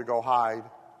told him to go hide,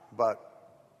 but,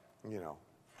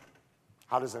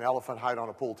 how does an elephant hide on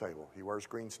a pool table? He wears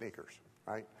green sneakers,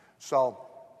 right? So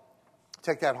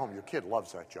take that home. Your kid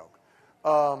loves that joke.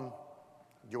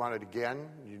 You want it again?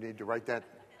 You need to write that.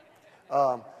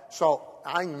 So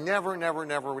I never, never,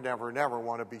 never, never, never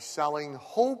want to be selling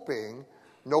hoping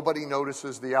nobody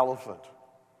notices the elephant.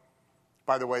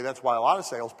 By the way, that's why a lot of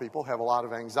salespeople have a lot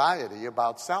of anxiety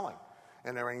about selling.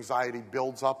 And their anxiety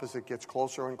builds up as it gets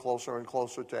closer and closer and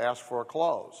closer to ask for a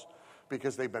close.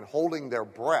 Because they've been holding their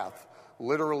breath,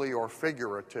 literally or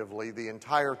figuratively, the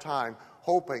entire time,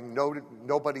 hoping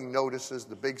nobody notices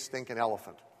the big stinking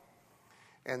elephant.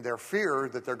 And their fear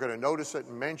that they're going to notice it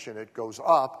and mention it goes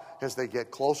up as they get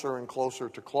closer and closer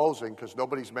to closing because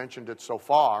nobody's mentioned it so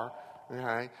far.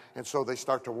 Okay? And so they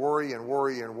start to worry and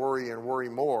worry and worry and worry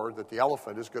more that the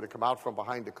elephant is going to come out from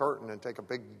behind the curtain and take a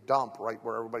big dump right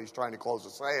where everybody's trying to close a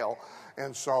sale.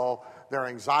 And so their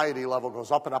anxiety level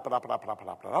goes up and up and up and up and up and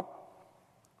up and up.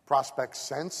 Prospects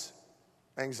sense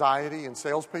anxiety in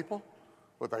salespeople.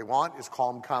 What they want is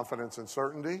calm confidence and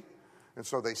certainty. And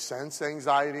so they sense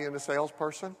anxiety in the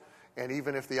salesperson. And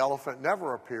even if the elephant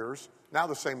never appears, now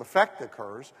the same effect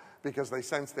occurs because they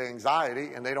sense the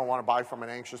anxiety and they don't want to buy from an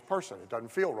anxious person. It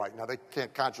doesn't feel right. Now, they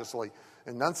can't consciously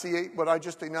enunciate what I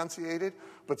just enunciated,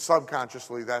 but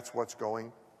subconsciously that's what's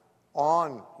going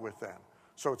on with them.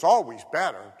 So it's always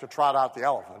better to trot out the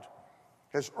elephant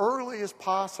as early as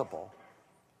possible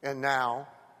and now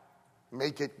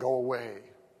make it go away.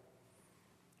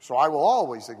 So I will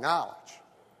always acknowledge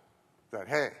that,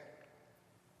 hey,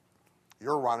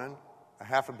 you're running a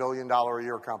 $500 million a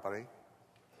year company,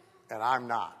 and I'm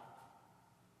not.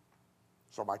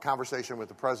 So my conversation with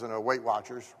the president of Weight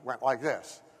Watchers went like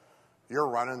this. You're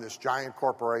running this giant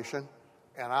corporation,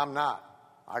 and I'm not.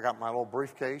 I got my little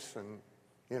briefcase, and,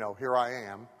 here I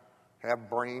am. Have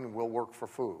brain, will work for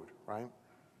food, right?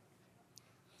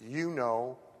 You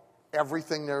know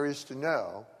everything there is to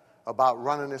know about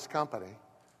running this company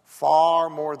far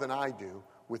more than I do,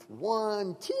 with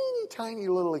one teeny tiny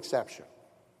little exception.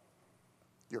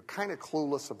 You're kind of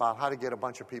clueless about how to get a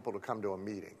bunch of people to come to a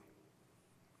meeting.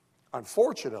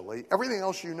 Unfortunately, everything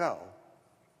else you know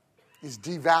is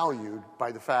devalued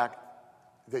by the fact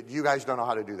that you guys don't know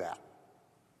how to do that.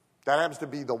 That happens to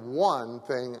be the one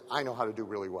thing I know how to do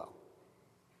really well.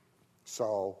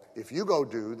 So if you go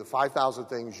do the 5,000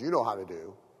 things you know how to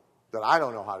do that I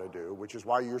don't know how to do, which is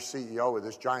why you're CEO of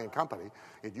this giant company,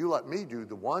 if you let me do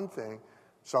the one thing.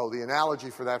 So the analogy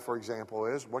for that, for example,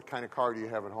 is what kind of car do you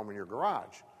have at home in your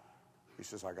garage? He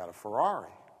says, I got a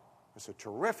Ferrari. I said,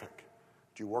 terrific.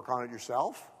 Do you work on it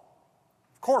yourself?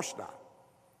 Of course not.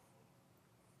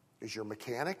 Is your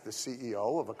mechanic the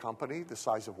CEO of a company the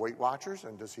size of Weight Watchers,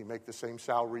 and does he make the same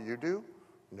salary you do?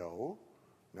 No,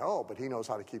 but he knows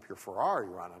how to keep your Ferrari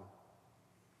running.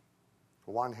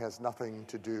 One has nothing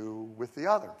to do with the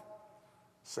other.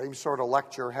 Same sort of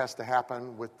lecture has to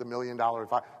happen with the $1 million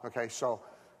advice. Okay, so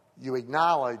you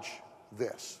acknowledge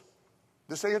this.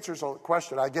 This answers a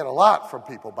question I get a lot from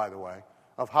people, by the way,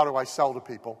 of how do I sell to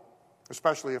people,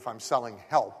 especially if I'm selling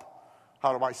help.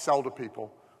 How do I sell to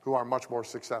people who are much more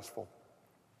successful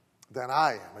than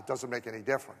I am? It doesn't make any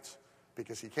difference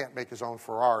because he can't make his own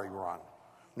Ferrari run,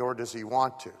 nor does he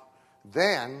want to.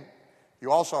 Then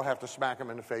you also have to smack him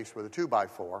in the face with a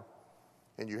 2x4,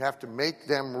 and you have to make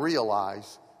them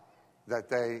realize that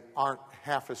they aren't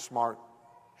half as smart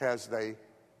as they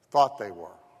thought they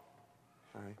were.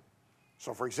 Right?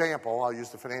 So, for example, I'll use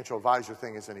the financial advisor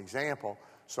thing as an example.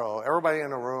 So everybody in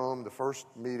the room, the first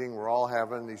meeting we're all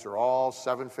having, these are all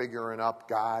 7-figure and up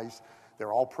guys.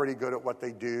 They're all pretty good at what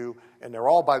they do, and they're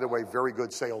all, by the way, very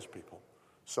good salespeople.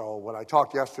 So when I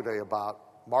talked yesterday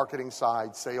about marketing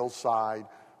side, sales side,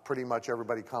 pretty much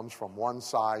everybody comes from one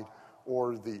side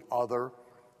or the other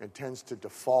and tends to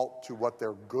default to what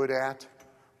they're good at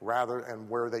and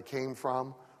where they came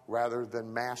from, rather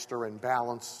than master and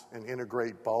balance and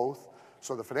integrate both.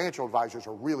 So the financial advisors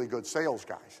are really good sales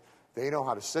guys. They know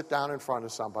how to sit down in front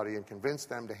of somebody and convince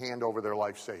them to hand over their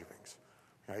life savings.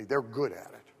 Okay? They're good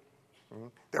at it.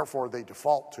 Therefore, they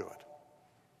default to it.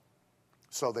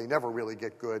 So they never really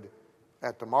get good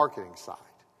at the marketing side.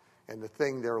 And the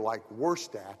thing they're like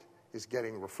worst at is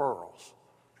getting referrals.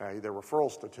 Okay? Their referral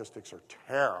statistics are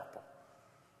terrible.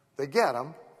 They get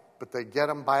them, but they get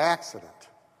them by accident.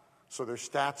 So their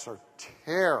stats are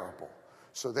terrible.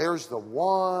 So there's the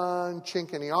one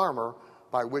chink in the armor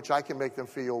by which I can make them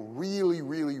feel really,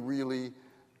 really, really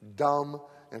dumb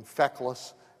and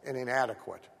feckless and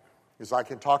inadequate, is I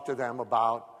can talk to them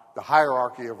about the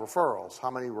hierarchy of referrals. How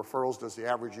many referrals does the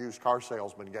average used car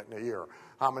salesman get in a year?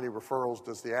 How many referrals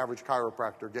does the average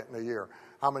chiropractor get in a year?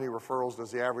 How many referrals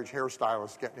does the average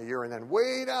hairstylist get in a year? And then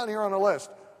way down here on the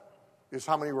list is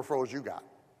how many referrals you got,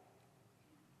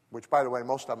 which, by the way,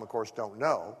 most of them, of course, don't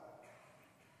know.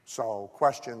 So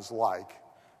questions like,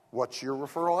 what's your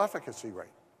referral efficacy rate?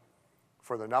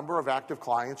 For the number of active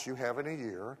clients you have in a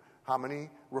year, how many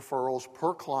referrals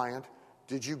per client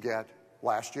did you get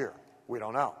last year? We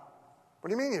don't know. What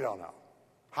do you mean you don't know?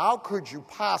 How could you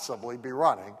possibly be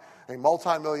running a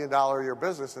multi-million-dollar a year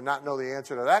business and not know the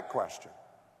answer to that question?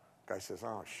 Guy says,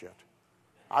 oh, shit.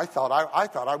 I thought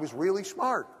I was really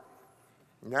smart.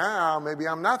 Now, maybe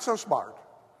I'm not so smart.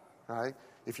 Right?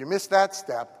 If you miss that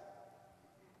step,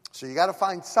 so you got to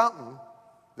find something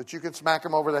that you can smack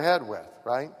them over the head with,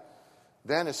 right?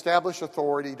 Then establish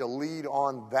authority to lead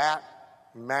on that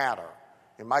matter.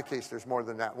 In my case, there's more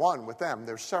than that one. With them,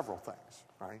 there's several things,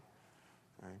 right?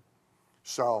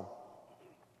 So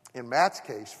in Matt's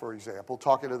case, for example,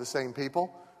 talking to the same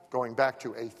people, going back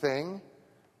to a thing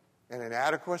and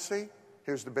inadequacy,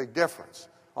 here's the big difference.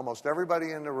 Almost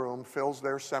everybody in the room fills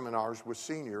their seminars with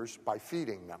seniors by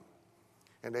feeding them.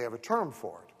 And they have a term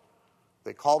for it.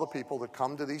 They call the people that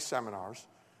come to these seminars.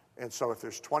 And so if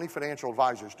there's 20 financial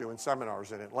advisors doing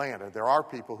seminars in Atlanta, there are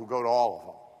people who go to all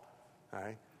of them.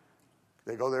 Okay?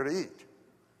 They go there to eat.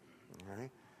 Okay?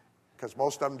 Because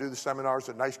most of them do the seminars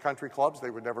at nice country clubs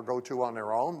they would never go to on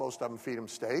their own. Most of them feed them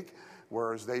steak,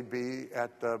 whereas they'd be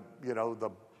at the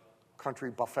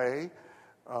country buffet.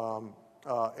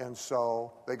 And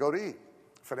so they go to eat.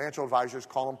 Financial advisors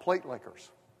call them plate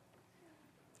lickers.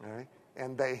 Okay?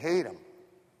 And they hate them.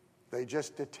 They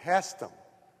just detest them.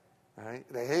 Right?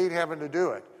 They hate having to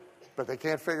do it, but they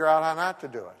can't figure out how not to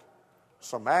do it.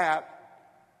 So Matt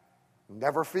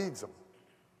never feeds them.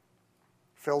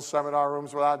 Fills seminar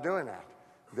rooms without doing that.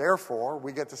 Therefore,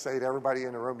 we get to say to everybody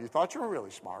in the room, you thought you were really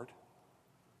smart,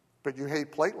 but you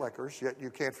hate plate lickers, yet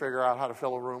you can't figure out how to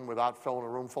fill a room without filling a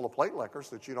room full of plate lickers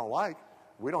that you don't like.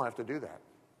 We don't have to do that.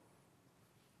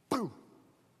 Boom.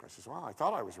 I says, well, I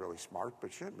thought I was really smart,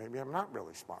 but shit, maybe I'm not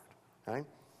really smart. Okay?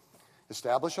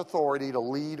 Establish authority to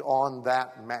lead on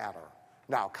that matter.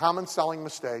 Now, common selling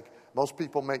mistake, most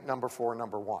people make number 4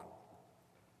 number 1.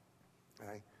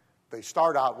 Okay? They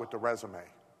start out with the resume.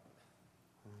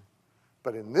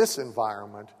 But in this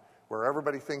environment, where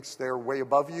everybody thinks they're way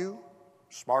above you,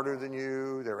 smarter than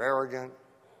you, they're arrogant,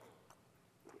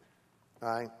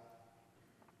 right?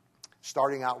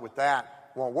 Starting out with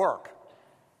that won't work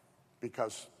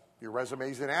because your resume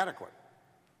is inadequate.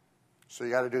 So you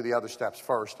got to do the other steps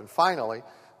first. And finally,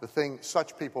 the thing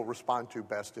such people respond to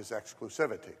best is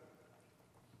exclusivity.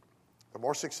 The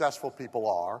more successful people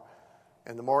are,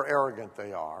 and the more arrogant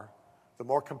they are, the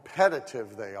more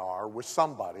competitive they are with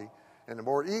somebody, and the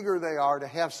more eager they are to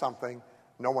have something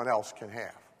no one else can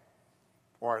have,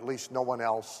 or at least no one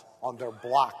else on their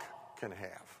block can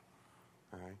have.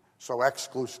 All right? So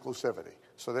exclusivity.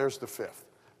 So there's the 5th.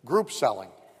 Group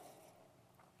selling.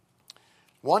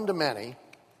 One to many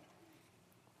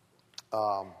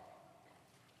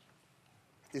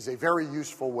is a very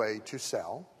useful way to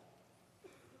sell.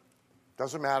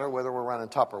 Doesn't matter whether we're running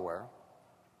Tupperware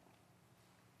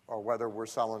or whether we're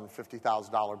selling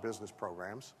 $50,000 business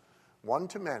programs.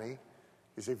 One-to-many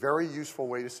is a very useful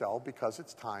way to sell because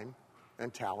it's time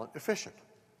and talent efficient.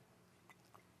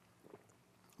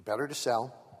 Better to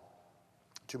sell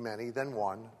to many than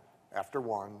one after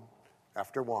one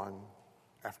after one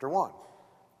after one.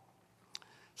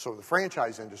 So the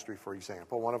franchise industry, for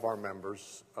example, one of our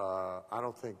members, I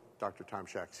don't think Dr.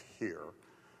 Tomczak's here,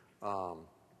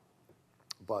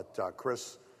 but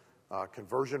Chris,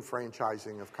 conversion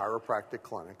franchising of chiropractic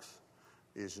clinics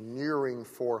is nearing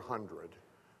 400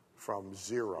 from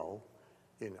zero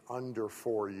in under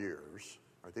 4 years.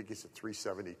 I think he's at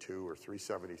 372 or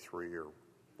 373 or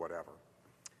whatever.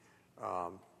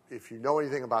 If you know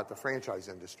anything about the franchise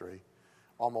industry,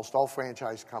 almost all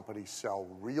franchise companies sell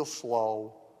real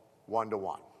slow,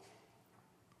 one-to-one.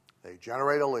 They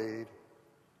generate a lead.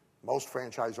 Most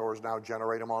franchisors now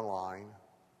generate them online.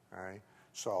 All right?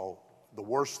 So the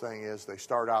worst thing is they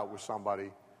start out with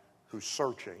somebody who's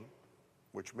searching,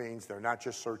 which means they're not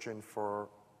just searching for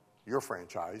your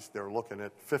franchise, they're looking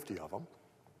at 50 of them.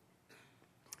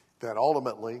 Then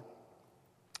ultimately,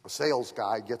 a sales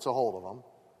guy gets a hold of them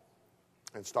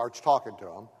and starts talking to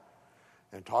them,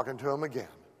 and talking to them again,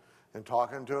 and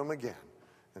talking to them again,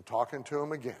 and talking to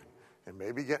them again, and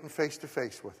maybe getting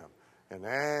face-to-face with them, and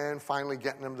then finally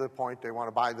getting them to the point they want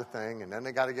to buy the thing, and then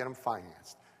they got to get them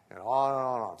financed, and on and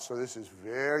on and on. So this is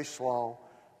very slow,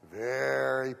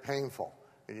 very painful,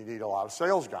 and you need a lot of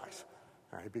sales guys,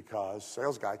 right? Because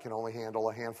sales guy can only handle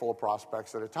a handful of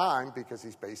prospects at a time because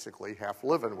he's basically half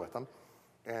living with them,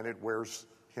 and it wears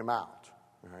him out,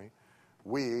 right?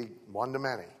 We,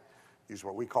 one-to-many, use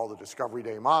what we call the Discovery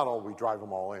Day model. We drive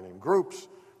them all in groups.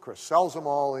 Chris sells them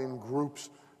all in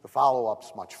groups. The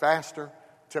follow-up's much faster.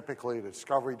 Typically, the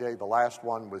Discovery Day, the last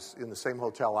one was in the same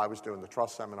hotel I was doing the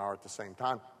trust seminar at the same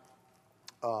time.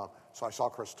 So I saw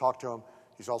Chris talk to him.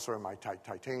 He's also in my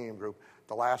titanium group.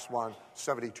 The last one,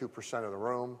 72% of the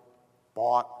room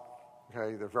bought.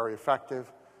 Okay, they're very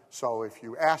effective. So if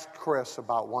you asked Chris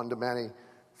about one-to-many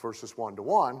versus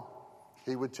one-to-one,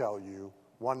 he would tell you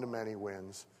one-to-many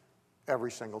wins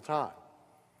every single time.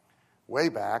 Way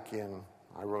back in,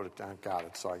 I wrote it down, got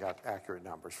it, so I got accurate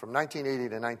numbers. From 1980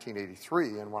 to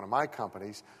 1983, in one of my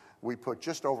companies, we put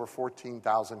just over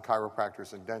 14,000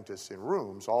 chiropractors and dentists in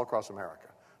rooms all across America,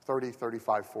 30,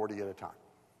 35, 40 at a time,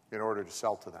 in order to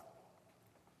sell to them.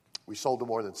 We sold to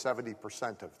more than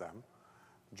 70% of them,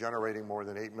 generating more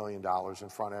than $8 million in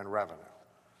front-end revenue.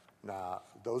 Now,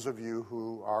 those of you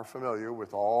who are familiar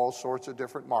with all sorts of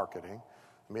different marketing,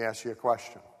 let me ask you a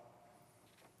question.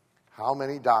 How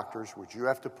many doctors would you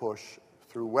have to push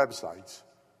through websites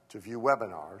to view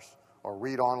webinars or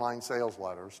read online sales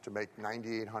letters to make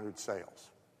 9,800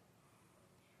 sales?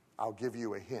 I'll give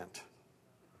you a hint.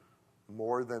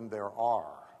 More than there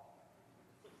are.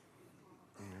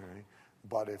 Okay.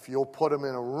 But if you'll put them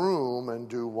in a room and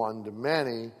do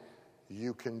one-to-many,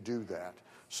 you can do that.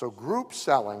 So group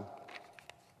selling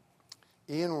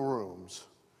in rooms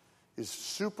is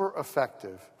super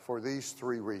effective for these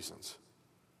three reasons.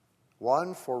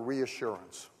 One, for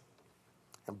reassurance.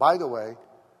 And by the way,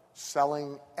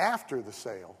 selling after the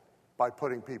sale by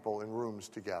putting people in rooms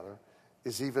together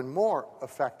is even more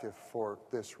effective for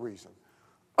this reason.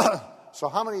 So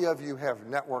how many of you have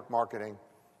network marketing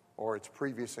or its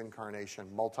previous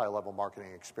incarnation, multi-level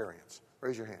marketing experience?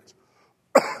 Raise your hands.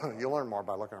 You'll learn more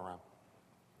by looking around.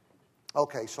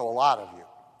 Okay, so a lot of you.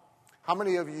 How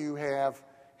many of you have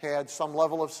had some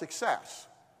level of success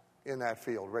in that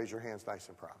field? Raise your hands nice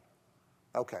and proud.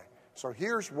 Okay, so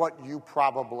here's what you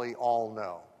probably all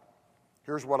know.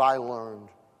 Here's what I learned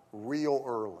real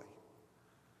early.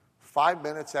 5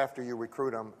 minutes after you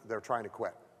recruit them, they're trying to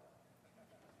quit.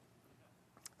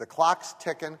 The clock's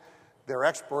ticking. Their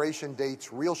expiration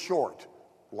date's real short.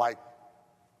 Like,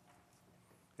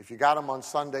 if you got them on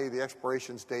Sunday, the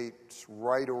expiration date's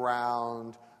right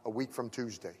around a week from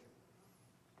Tuesday.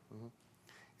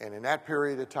 And in that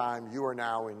period of time, you are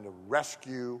now in the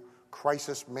rescue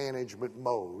crisis management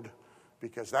mode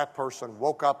because that person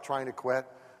woke up trying to quit,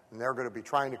 and they're going to be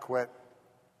trying to quit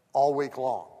all week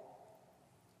long.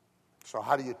 So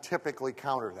how do you typically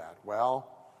counter that? Well,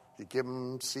 you give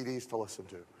them CDs to listen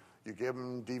to. You give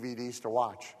them DVDs to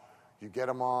watch. You get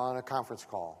them on a conference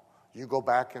call. You go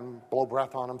back and blow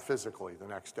breath on them physically the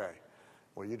next day.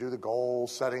 Well, you do the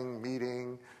goal-setting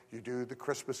meeting. You do the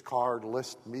Christmas card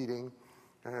list meeting.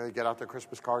 You get out the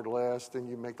Christmas card list, and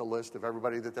you make a list of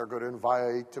everybody that they're going to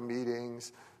invite to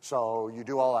meetings. So you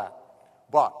do all that.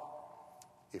 But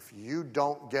if you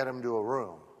don't get them to a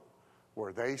room,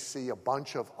 where they see a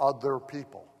bunch of other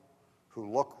people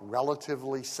who look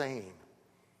relatively sane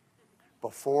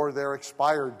before their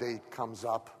expired date comes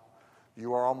up,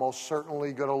 you are almost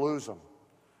certainly going to lose them,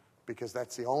 because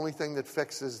that's the only thing that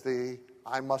fixes the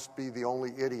I must be the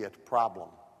only idiot problem.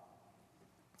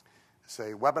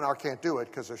 Say, webinar can't do it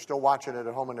because they're still watching it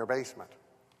at home in their basement,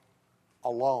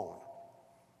 alone.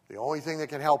 The only thing that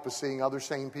can help is seeing other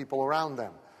sane people around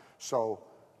them. So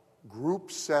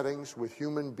group settings with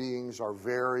human beings are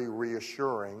very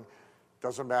reassuring.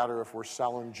 Doesn't matter if we're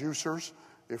selling juicers,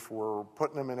 if we're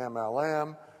putting them in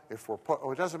MLM,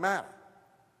 it doesn't matter.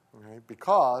 Okay?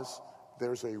 Because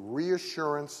there's a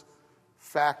reassurance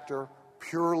factor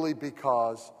purely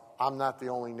because I'm not the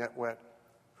only nitwit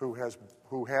who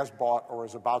has bought or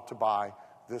is about to buy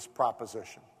this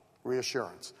proposition.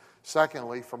 Reassurance.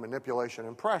 Secondly, for manipulation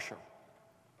and pressure.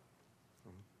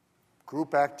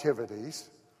 Group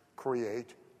activities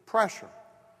create pressure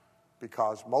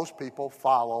because most people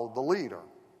follow the leader.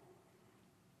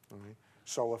 Okay?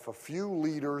 So if a few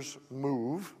leaders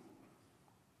move,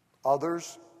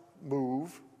 others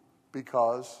move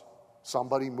because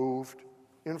somebody moved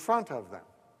in front of them.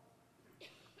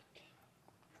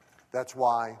 That's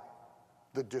why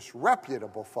the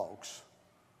disreputable folks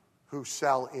who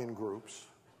sell in groups.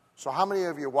 So how many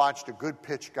of you watched a good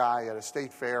pitch guy at a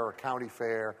state fair, a county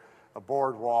fair, a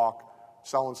boardwalk,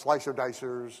 selling slicer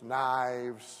dicers,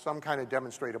 knives, some kind of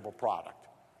demonstratable product?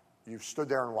 You've stood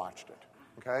there and watched it,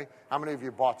 okay? How many of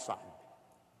you bought something?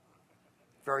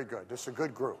 Very good. This is a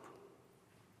good group.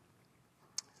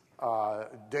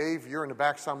 Dave, you're in the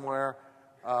back somewhere.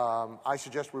 I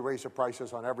suggest we raise the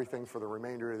prices on everything for the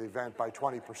remainder of the event by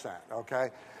 20%, okay?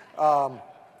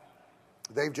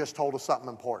 They've just told us something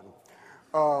important.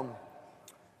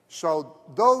 So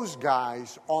those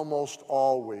guys almost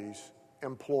always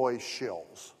employ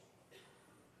shills.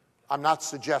 I'm not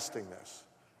suggesting this.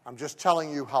 I'm just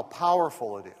telling you how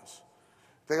powerful it is.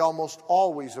 They almost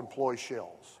always employ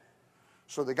shills.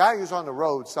 So the guy who's on the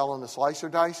road selling the slicer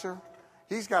dicer,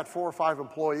 he's got 4 or 5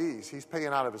 employees. He's paying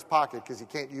out of his pocket because he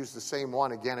can't use the same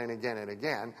one again and again and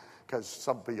again because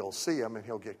somebody will see him and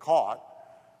he'll get caught.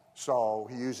 So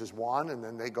he uses one, and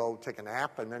then they go take a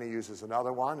nap, and then he uses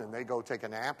another one, and they go take a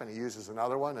nap, and he uses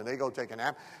another one, and they go take a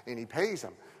nap, and he pays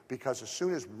them. Because as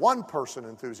soon as one person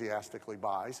enthusiastically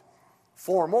buys,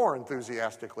 4 more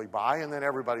enthusiastically buy, and then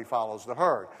everybody follows the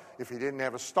herd. If he didn't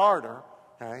have a starter,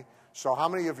 okay, so how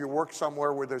many of you work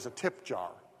somewhere where there's a tip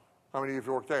jar? How many of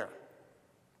you work there?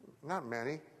 Not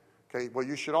many. Okay, well,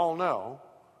 you should all know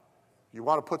you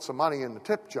want to put some money in the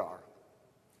tip jar,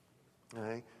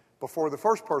 okay, before the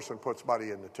first person puts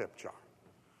money in the tip jar.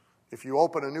 If you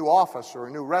open a new office or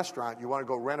a new restaurant, you want to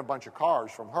go rent a bunch of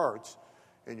cars from Hertz,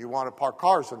 and you want to park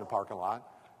cars in the parking lot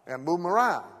and move them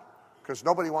around because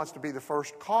nobody wants to be the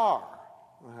first car.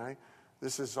 Okay?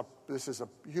 This is a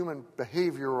human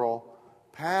behavioral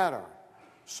pattern.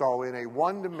 So in a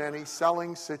one-to-many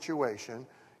selling situation,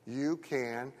 you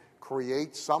can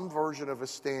create some version of a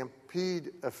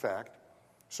stampede effect.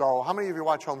 So how many of you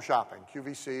watch Home Shopping,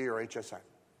 QVC or HSN?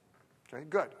 Okay,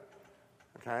 good.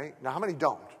 Okay, now how many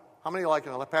don't? How many, like,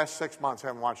 in the past 6 months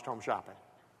haven't watched Home Shopping?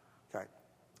 Okay,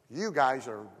 you guys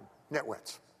are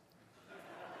nitwits.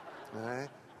 Okay,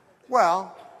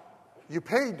 well, you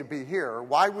paid to be here.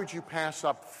 Why would you pass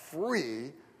up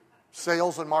free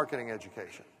sales and marketing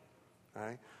education?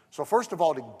 Okay, so first of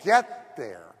all, to get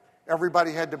there,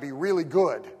 everybody had to be really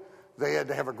good. They had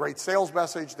to have a great sales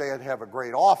message. They had to have a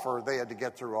great offer. They had to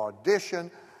get through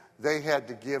audition. They had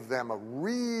to give them a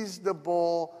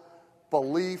reasonable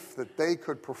belief that they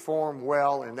could perform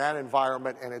well in that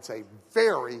environment, and it's a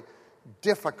very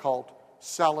difficult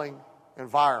selling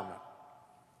environment.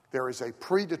 There is a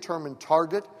predetermined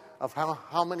target of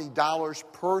how many dollars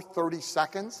per 30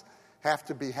 seconds have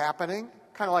to be happening,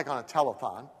 kind of like on a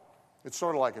telethon. It's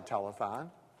sort of like a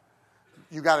telethon.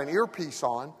 You got an earpiece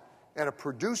on, and a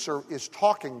producer is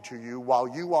talking to you while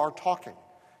you are talking,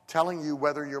 telling you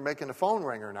whether you're making the phone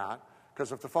ring or not,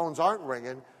 because if the phones aren't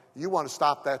ringing, you want to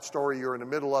stop that story you're in the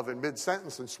middle of in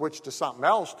mid-sentence and switch to something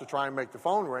else to try and make the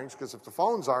phone rings, because if the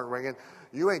phones aren't ringing,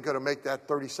 you ain't going to make that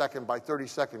 30-second by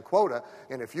 30-second quota,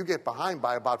 and if you get behind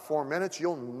by about 4 minutes,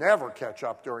 you'll never catch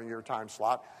up during your time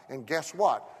slot, and guess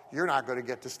what? You're not going to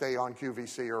get to stay on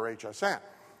QVC or HSN.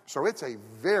 So it's a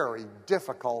very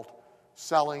difficult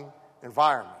selling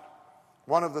environment.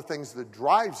 One of the things that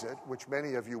drives it, which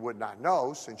many of you would not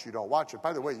know since you don't watch it.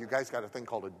 By the way, you guys got a thing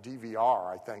called a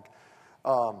DVR, I think.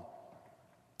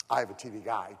 I have a TV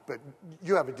guide, but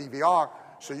you have a DVR,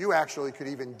 so you actually could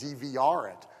even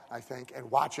DVR it, I think, and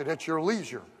watch it at your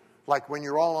leisure, like when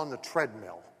you're all on the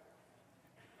treadmill.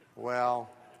 Well,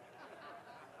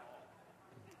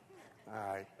 All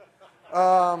right.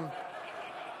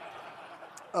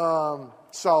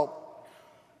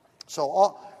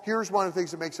 Here's one of the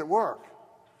things that makes it work.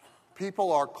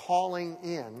 People are calling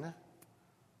in,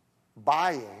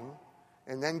 buying,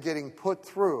 and then getting put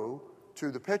through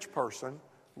to the pitch person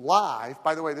live.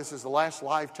 By the way, this is the last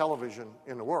live television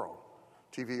in the world.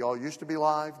 TV all used to be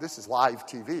live. This is live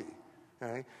TV.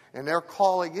 Okay? And they're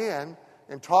calling in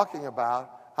and talking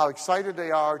about how excited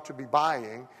they are to be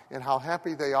buying and how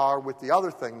happy they are with the other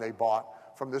thing they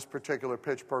bought from this particular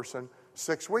pitch person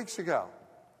 6 weeks ago.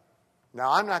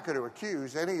 Now, I'm not going to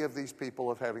accuse any of these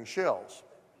people of having shills,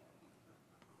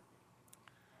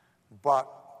 but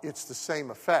it's the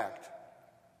same effect,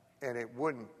 and it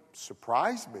wouldn't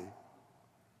surprise me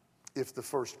if the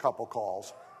first couple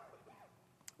calls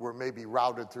were maybe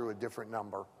routed through a different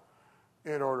number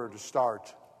in order to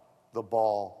start the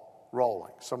ball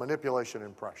rolling. So manipulation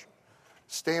impression.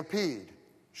 Stampede,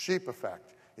 sheep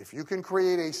effect. If you can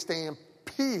create a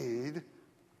stampede,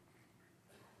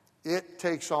 it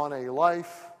takes on a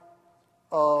life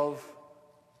of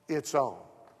its own.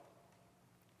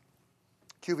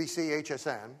 QVC,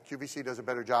 HSN. QVC does a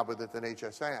better job with it than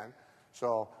HSN.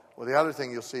 So, well, the other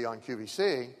thing you'll see on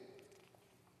QVC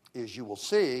is you will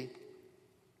see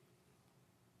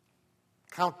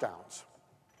countdowns,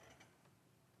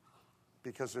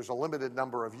 because there's a limited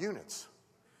number of units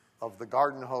of the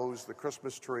garden hose, the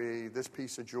Christmas tree, this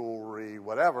piece of jewelry,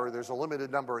 whatever. There's a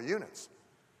limited number of units.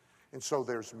 And so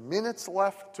there's minutes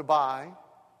left to buy,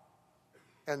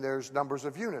 and there's numbers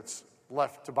of units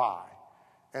left to buy.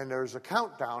 And there's a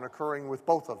countdown occurring with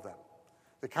both of them.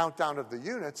 The countdown of the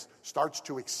units starts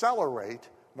to accelerate.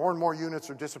 More and more units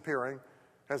are disappearing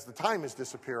as the time is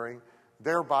disappearing,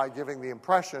 thereby giving the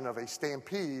impression of a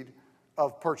stampede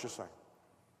of purchasing.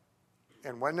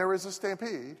 And when there is a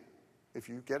stampede, if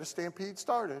you get a stampede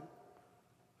started,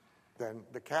 then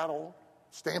the cattle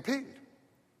stampede.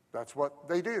 That's what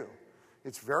they do.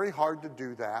 It's very hard to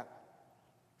do that.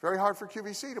 Very hard for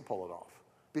QVC to pull it off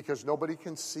because nobody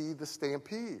can see the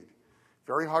stampede.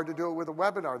 Very hard to do it with a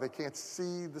webinar. They can't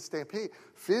see the stampede.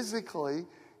 Physically,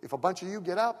 if a bunch of you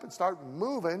get up and start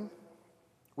moving,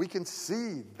 we can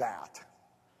see that.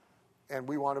 And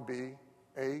we want to be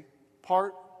a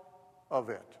part of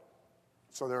it.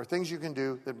 So there are things you can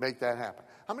do that make that happen.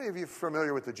 How many of you are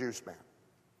familiar with the Juice Man?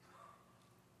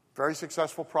 Very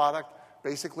successful product,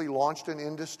 basically launched an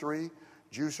industry.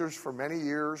 Juicers for many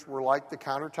years were like the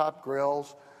countertop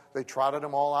grills. They trotted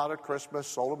them all out at Christmas,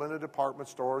 sold them in the department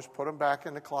stores, put them back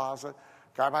in the closet.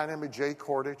 A guy by the name of Jay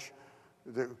Kordich,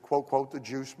 the quote, the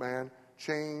Juice Man,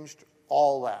 changed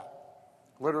all that.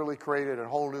 Literally created a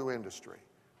whole new industry.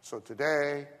 So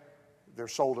today, they're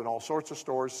sold in all sorts of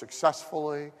stores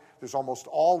successfully. There's almost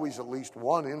always at least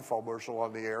one infomercial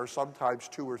on the air, sometimes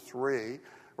 2 or 3.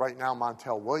 Right now,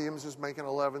 Montel Williams is making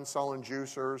 11 selling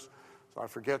juicers. So I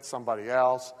forget somebody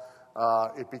else.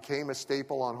 It became a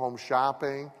staple on home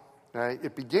shopping.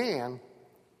 It began,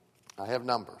 I have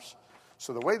numbers.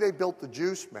 So the way they built the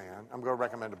Juice Man, I'm going to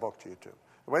recommend a book to you too.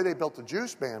 The way they built the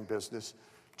Juice Man business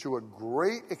to a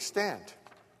great extent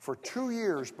for 2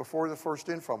 years before the first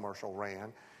infomercial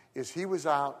ran is he was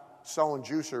out selling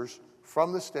juicers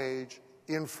from the stage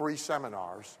in free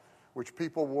seminars, which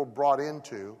people were brought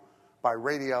into by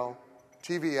radio,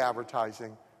 TV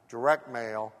advertising, direct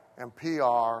mail, and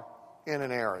PR in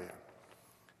an area.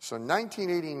 So in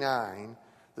 1989,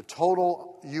 the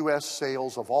total U.S.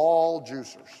 sales of all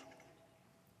juicers,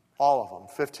 all of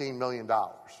them, $15 million.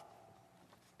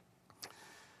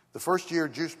 The first year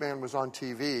Juice Man was on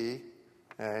TV,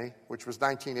 which was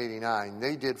 1989,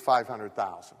 they did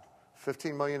 $500,000.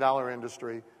 $15 million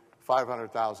industry,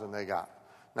 $500,000 they got.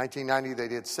 1990, they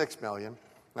did $6 million.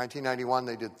 1991,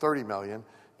 they did $30 million.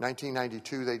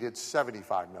 1992, they did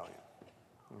 $75 million.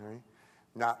 Okay?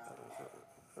 Now,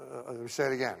 let me say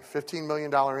it again. $15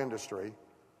 million industry.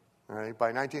 Right?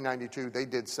 By 1992, they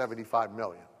did $75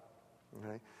 million.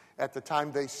 Okay? At the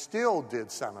time, they still did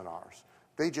seminars.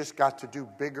 They just got to do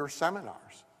bigger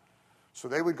seminars. So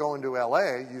they would go into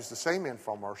L.A., use the same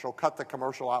infomercial, cut the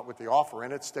commercial out with the offer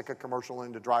in it, stick a commercial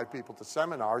in to drive people to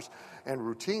seminars, and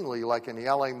routinely, like in the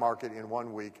L.A. market in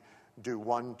 1 week, do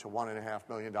 $1 to $1.5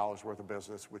 million worth of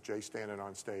business with Jay standing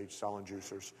on stage selling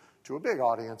juicers to a big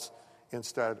audience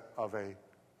instead of a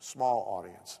small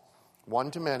audience.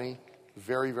 One to many,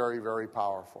 very, very, very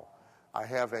powerful. I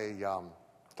have a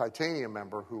Titanium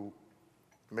member who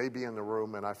may be in the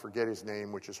room, and I forget his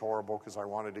name, which is horrible because I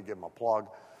wanted to give him a plug.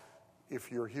 If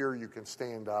you're here, you can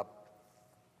stand up.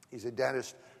 He's a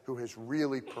dentist who has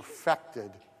really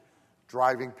perfected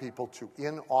driving people to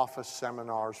in-office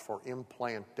seminars for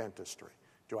implant dentistry.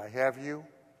 Do I have you?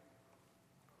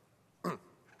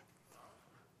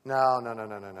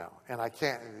 No. And I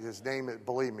can't, his name,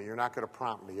 believe me, you're not going to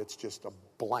prompt me. It's just a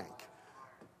blank.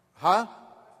 Huh?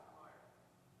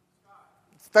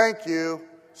 Thank you.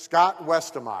 Scott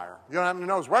Westemeyer. You don't happen to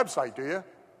know his website, do you?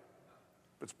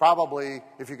 It's probably,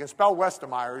 if you can spell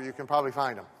Westemeyer, you can probably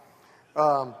find him.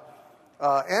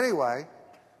 Anyway,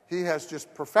 he has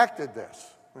just perfected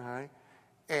this. Okay?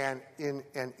 And in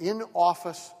an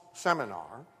in-office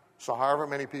seminar, so however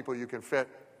many people you can fit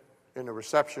in the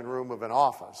reception room of an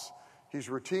office, he's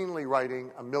routinely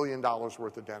writing $1 million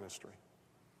worth of dentistry.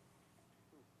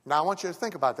 Now, I want you to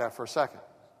think about that for a second.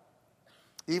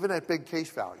 Even at big case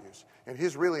values, and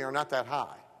his really are not that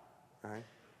high, right?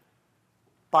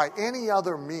 By any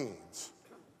other means,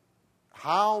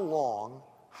 how long,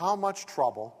 how much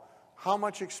trouble, how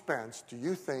much expense do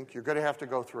you think you're going to have to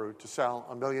go through to sell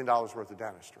 $1 million worth of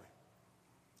dentistry?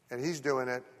 And he's doing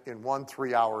it in 1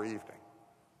 3-hour evening.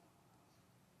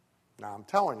 Now, I'm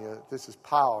telling you, this is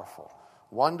powerful.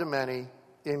 One to many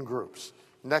in groups.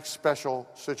 Next special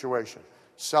situation,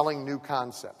 selling new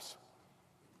concepts.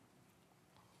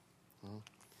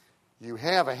 You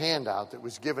have a handout that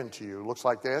was given to you. Looks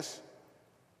like this.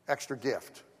 Extra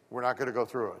gift. We're not going to go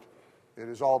through it. It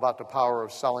is all about the power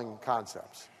of selling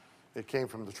concepts. It came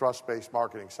from the Trust-Based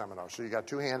Marketing Seminar. So you got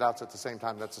 2 handouts at the same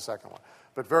time. That's the second one.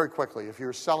 But very quickly, if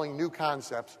you're selling new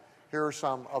concepts, here are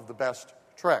some of the best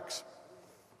tricks.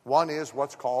 One is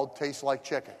what's called taste like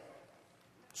chicken.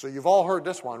 So you've all heard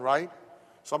this one, right?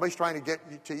 Somebody's trying to get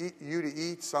you to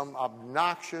eat some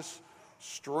obnoxious,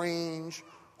 strange,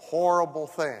 horrible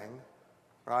thing,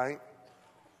 right?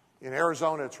 In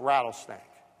Arizona, it's rattlesnake.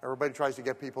 Everybody tries to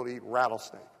get people to eat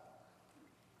rattlesnake.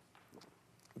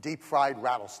 Deep fried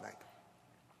rattlesnake.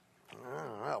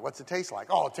 What's it taste like?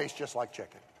 Oh, it tastes just like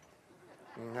chicken.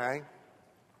 Okay?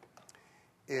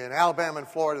 In Alabama and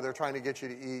Florida, they're trying to get you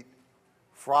to eat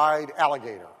fried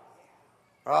alligator.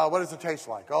 What does it taste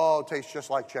like? Oh, it tastes just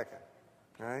like chicken.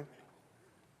 Okay?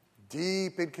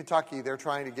 Deep in Kentucky, they're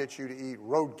trying to get you to eat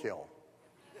roadkill.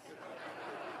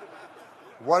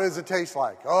 What does it taste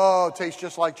like? Oh, it tastes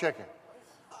just like chicken.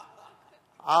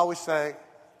 I always say,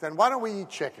 then why don't we eat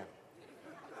chicken?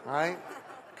 Right?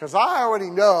 Because I already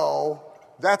know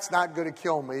that's not going to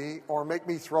kill me or make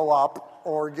me throw up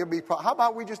or give me... How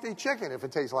about we just eat chicken if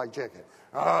it tastes like chicken?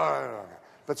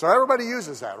 But so everybody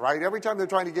uses that, right? Every time they're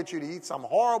trying to get you to eat some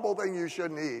horrible thing you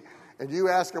shouldn't eat, and you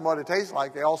ask them what it tastes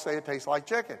like, they all say it tastes like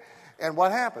chicken. And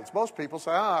what happens? Most people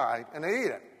say, all right, and they eat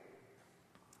it.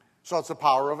 So it's the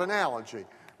power of analogy.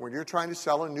 When you're trying to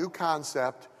sell a new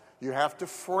concept, you have to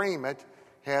frame it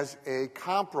as a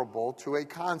comparable to a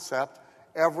concept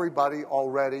everybody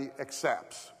already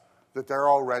accepts, that they're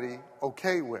already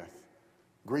okay with.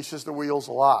 Greases the wheels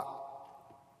a lot.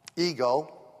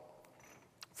 Ego,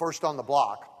 first on the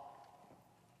block.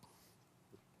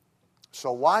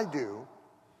 So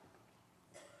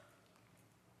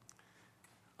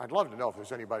I'd love to know if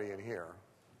there's anybody in here,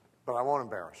 but I won't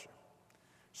embarrass you.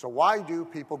 So why do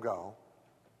people go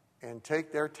and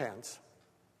take their tents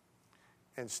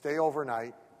and stay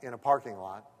overnight in a parking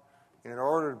lot in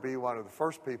order to be one of the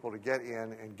first people to get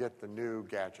in and get the new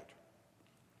gadget?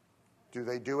 Do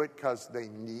they do it because they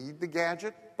need the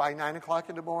gadget by 9 o'clock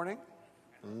in the morning?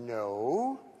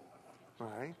 No.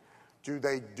 Right? Do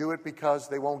they do it because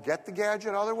they won't get the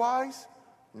gadget otherwise?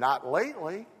 Not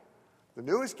lately. The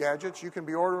newest gadgets you can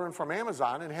be ordering from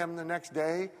Amazon and have them the next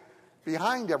day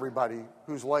behind everybody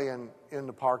who's laying in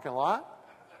the parking lot.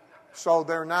 So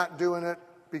they're not doing it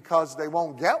because they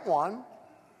won't get one.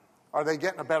 Are they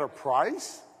getting a better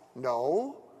price?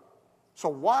 No. So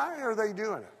why are they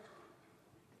doing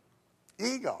it?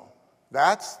 Ego.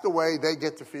 That's the way they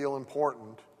get to feel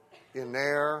important in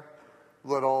their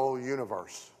little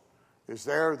universe. Is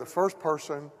they're the first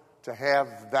person to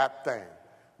have that thing.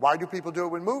 Why do people do it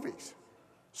with movies?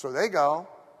 So they go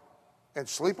and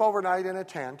sleep overnight in a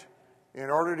tent in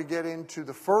order to get into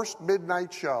the first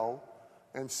midnight show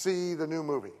and see the new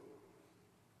movie.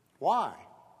 Why?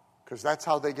 Because that's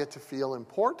how they get to feel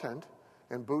important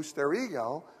and boost their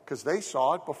ego, because they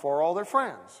saw it before all their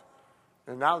friends.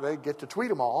 And now they get to tweet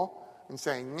them all and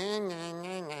say, nah, nah,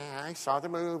 nah, nah, I saw the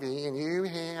movie and you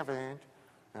haven't.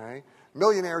 Right?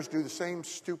 Millionaires do the same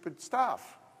stupid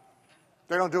stuff.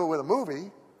 They don't do it with a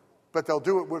movie, but they'll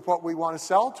do it with what we want to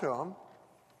sell to them.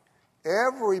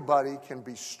 Everybody can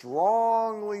be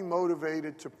strongly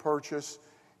motivated to purchase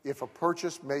if a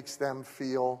purchase makes them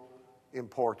feel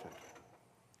important.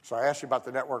 So I asked you about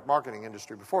the network marketing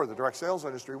industry before, the direct sales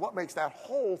industry. What makes that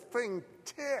whole thing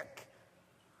tick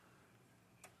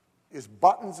is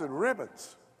buttons and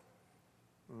ribbons.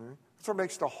 That's what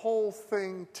makes the whole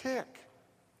thing tick.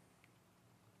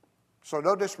 So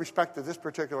no disrespect to this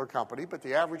particular company, but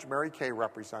the average Mary Kay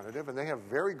representative, and they have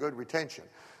very good retention,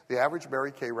 the average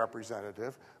Mary Kay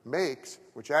representative makes,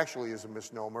 which actually is a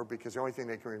misnomer because the only thing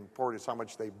they can report is how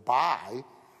much they buy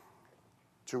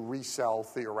to resell,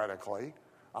 theoretically,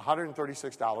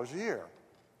 $136 a year.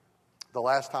 The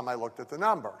last time I looked at the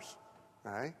numbers.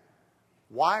 Right?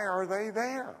 Why are they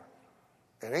there?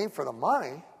 It ain't for the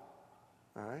money.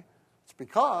 Right? It's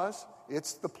because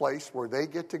it's the place where they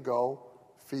get to go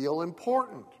feel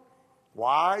important.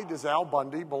 Why does Al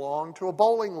Bundy belong to a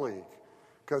bowling league?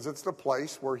 Because it's the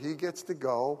place where he gets to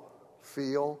go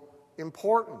feel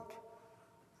important.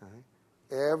 Right?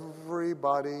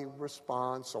 Everybody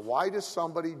responds. So why does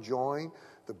somebody join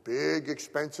the big,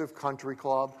 expensive country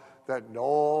club that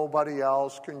nobody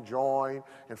else can join,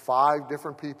 and 5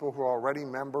 different people who are already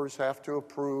members have to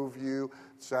approve you,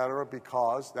 etc.,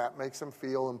 because that makes them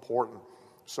feel important.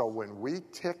 So when we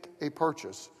tick a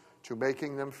purchase to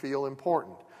making them feel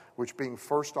important, which being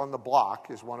first on the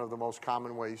block is one of the most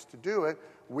common ways to do it,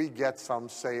 we get some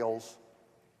sales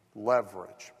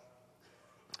leverage.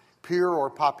 Peer or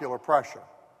popular pressure.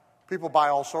 People buy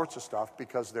all sorts of stuff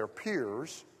because their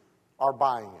peers are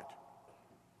buying it.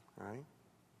 Right?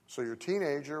 So your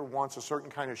teenager wants a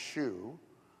certain kind of shoe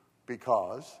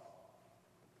because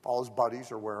all his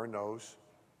buddies are wearing those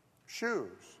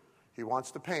shoes. He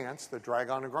wants the pants that drag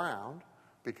on the ground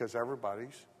because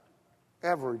everybody's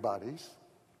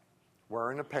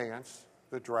wearing the pants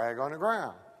that drag on the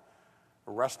ground.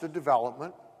 Arrested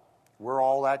Development, we're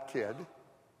all that kid.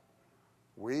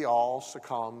 We all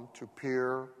succumb to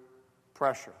peer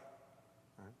pressure.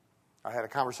 Right? I had a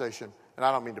conversation, and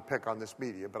I don't mean to pick on this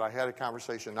media, but I had a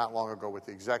conversation not long ago with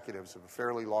the executives of a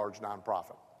fairly large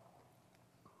nonprofit.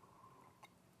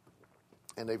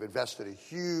 And they've invested a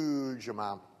huge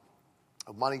amount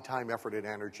of money, time, effort, and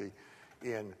energy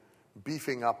in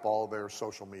beefing up all their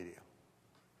social media.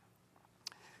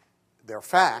 Their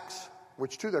fax,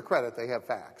 which to their credit, they have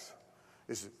fax,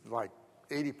 is like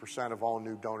 80% of all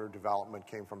new donor development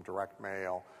came from direct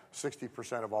mail,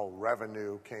 60% of all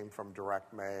revenue came from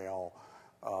direct mail,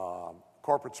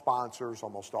 corporate sponsors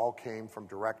almost all came from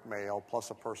direct mail,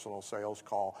 plus a personal sales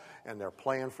call, and their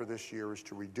plan for this year is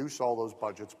to reduce all those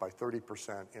budgets by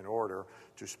 30% in order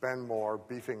to spend more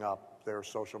beefing up their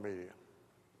social media.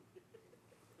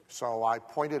 So I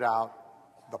pointed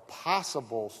out the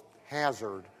possible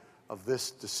hazard of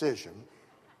this decision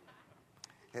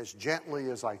as gently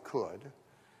as I could,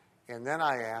 and then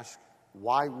I asked,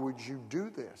 why would you do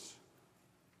this?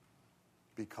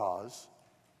 Because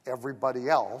everybody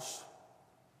else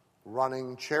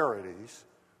running charities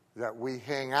that we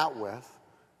hang out with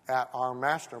at our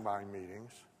mastermind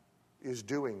meetings is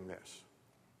doing this.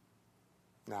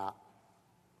 Now,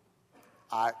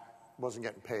 I wasn't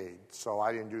getting paid, so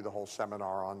I didn't do the whole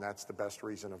seminar on that's the best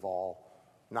reason of all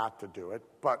not to do it.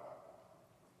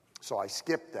 So I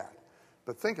skipped that.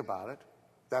 But think about it.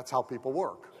 That's how people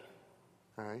work.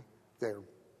 Okay? They're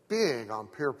big on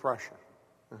peer pressure.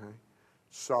 Okay?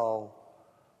 So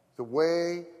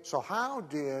Warren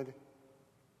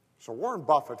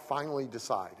Buffett finally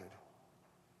decided,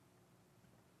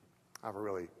 I have a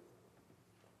really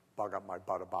bug up my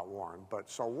butt about Warren,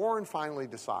 so Warren finally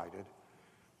decided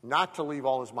not to leave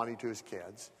all his money to his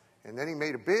kids, and then he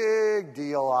made a big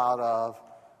deal out of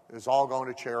it's all going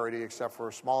to charity except for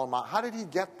a small amount. How did he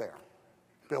get there?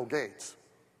 Bill Gates.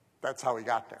 That's how he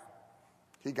got there.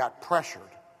 He got pressured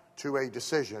to a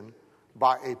decision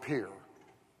by a peer.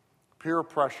 Peer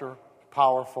pressure,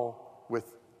 powerful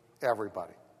with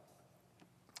everybody.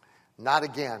 Not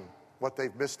again what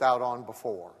they've missed out on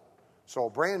before. So a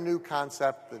brand new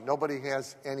concept that nobody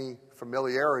has any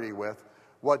familiarity with.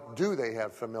 What do they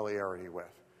have familiarity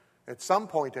with? At some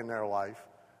point in their life,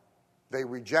 they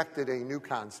rejected a new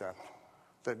concept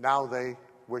that now they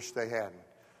wish they hadn't.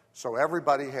 So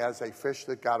everybody has a fish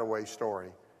that got away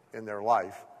story in their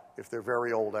life if they're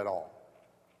very old at all.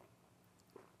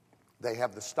 They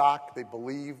have the stock they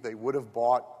believe they would have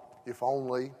bought if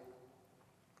only.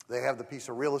 They have the piece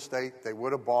of real estate they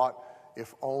would have bought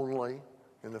if only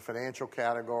in the financial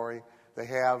category. They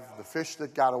have the fish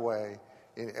that got away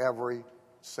in every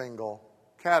single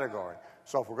category.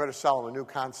 So if we're going to sell them a new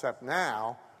concept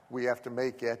now, we have to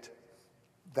make it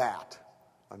that.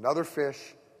 Another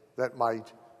fish that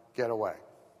might get away.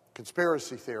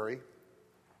 Conspiracy theory,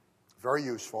 very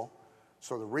useful.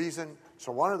 So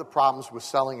one of the problems with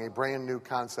selling a brand new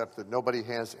concept that nobody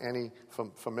has any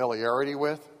familiarity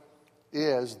with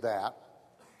is that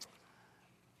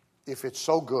if it's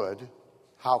so good,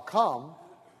 how come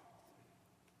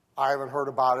I haven't heard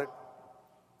about it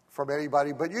from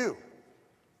anybody but you?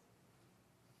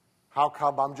 How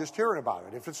come I'm just hearing about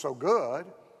it? If it's so good,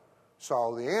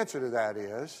 So the answer to that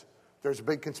is there's a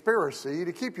big conspiracy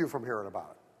to keep you from hearing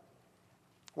about it.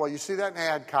 Well, you see that in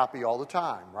ad copy all the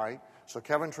time, right? So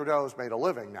Kevin Trudeau's made a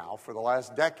living now for the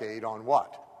last decade on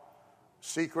what?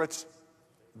 Secrets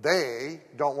they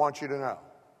don't want you to know.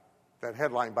 That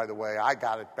headline, by the way, I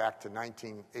got it back to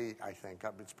 1908, I think.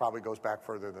 It probably goes back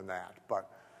further than that. But,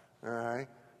 all right?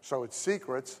 So it's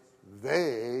secrets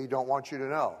they don't want you to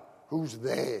know. Who's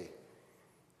they?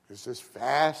 It's this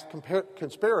vast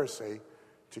conspiracy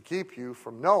to keep you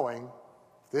from knowing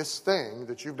this thing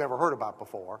that you've never heard about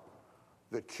before,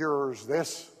 that cures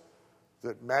this,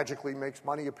 that magically makes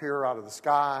money appear out of the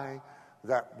sky,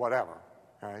 that whatever.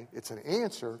 Right? It's an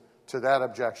answer to that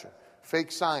objection.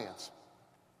 Fake science.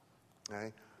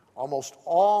 Okay? Almost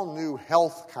all new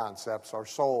health concepts are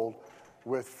sold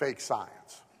with fake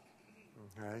science.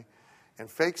 Okay?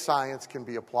 And fake science can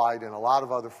be applied in a lot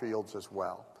of other fields as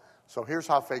well. So here's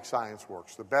how fake science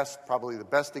works. Probably the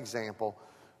best example,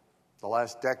 the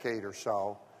last decade or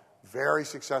so, very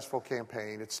successful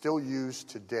campaign. It's still used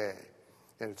today.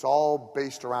 And it's all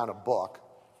based around a book.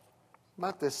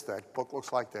 Not this thick. Book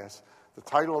looks like this. The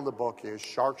title of the book is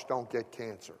Sharks Don't Get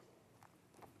Cancer.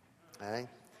 Okay?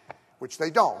 Which they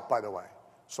don't, by the way.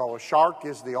 So a shark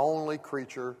is the only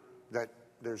creature that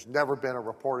there's never been a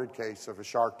reported case of a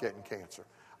shark getting cancer.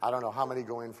 I don't know how many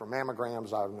go in for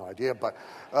mammograms. I have no idea. But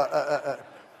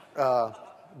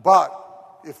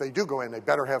if they do go in, they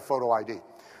better have photo ID.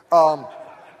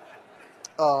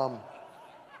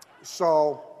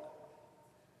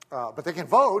 But they can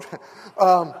vote.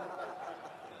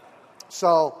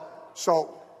 So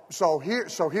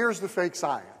here's the fake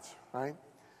science, right?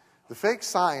 The fake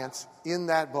science in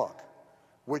that book,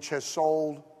 which has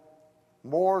sold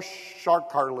more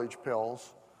shark cartilage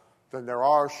pills than there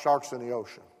are sharks in the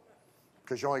ocean,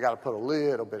 because you only got to put a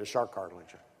little bit of shark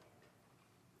cartilage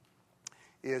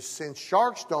in, is since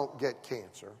sharks don't get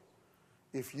cancer,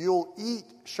 if you'll eat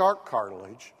shark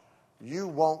cartilage, you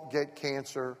won't get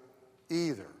cancer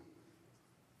either.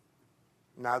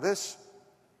 Now, this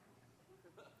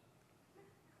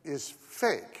is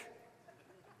fake,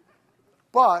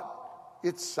 but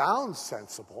it sounds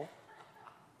sensible.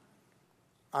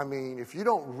 I mean, if you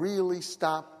don't really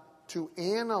stop to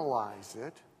analyze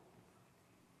it.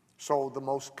 So the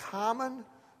most common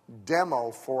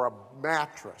demo for a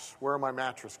mattress, where are my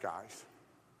mattress guys?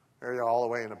 They're all the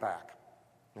way in the back.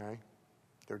 Okay?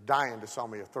 They're dying to sell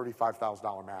me a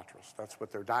 $35,000 mattress. That's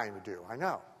what they're dying to do. I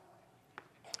know.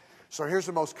 So here's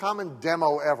the most common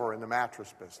demo ever in the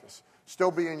mattress business.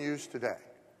 Still being used today.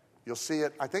 You'll see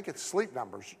it, I think it's Sleep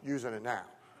Numbers using it now.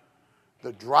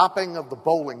 The dropping of the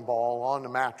bowling ball on the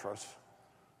mattress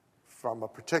from a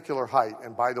particular height,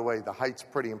 and by the way, the height's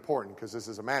pretty important because this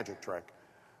is a magic trick.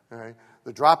 Okay?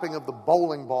 The dropping of the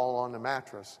bowling ball on the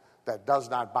mattress that does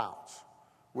not bounce,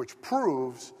 which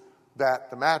proves that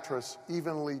the mattress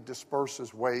evenly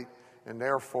disperses weight, and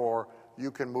therefore you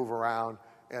can move around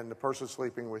and the person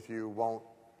sleeping with you won't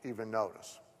even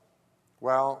notice.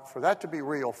 Well, for that to be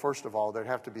real, first of all, there'd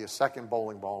have to be a second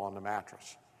bowling ball on the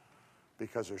mattress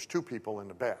because there's two people in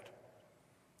the bed.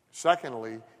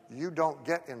 Secondly, you don't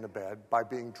get in the bed by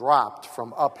being dropped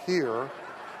from up here,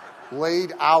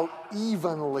 laid out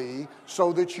evenly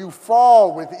so that you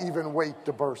fall with even weight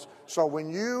to burst. So when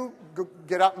you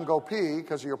get up and go pee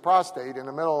because of your prostate in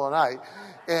the middle of the night,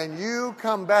 and you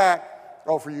come back,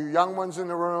 oh, for you young ones in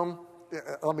the room,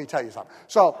 let me tell you something.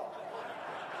 So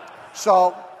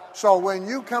when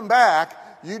you come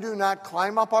back, you do not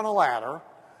climb up on a ladder,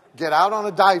 get out on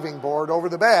a diving board over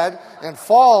the bed, and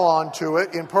fall onto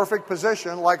it in perfect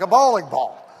position like a bowling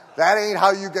ball. That ain't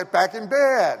how you get back in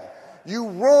bed. You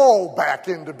roll back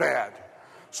into bed.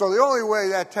 So the only way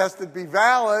that test would be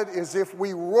valid is if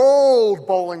we rolled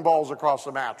bowling balls across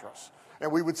the mattress. And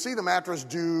we would see the mattress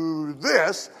do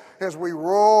this as we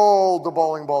rolled the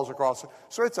bowling balls across it.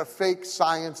 So it's a fake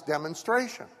science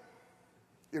demonstration.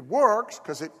 It works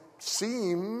because it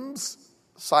seems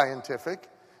scientific.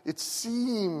 It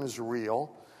seems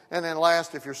real. And then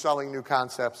last, if you're selling new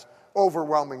concepts,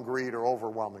 overwhelming greed or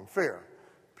overwhelming fear.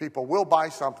 People will buy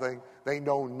something they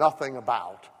know nothing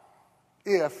about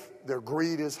if their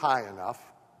greed is high enough.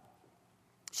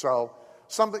 So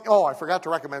I forgot to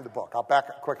recommend the book. I'll back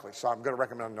up quickly, so I'm going to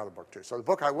recommend another book too. So the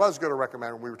book I was going to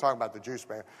recommend when we were talking about the Juice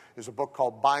Man is a book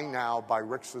called Buy Now by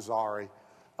Rick Cesari.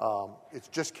 It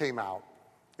just came out.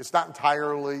 It's not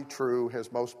entirely true,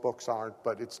 as most books aren't,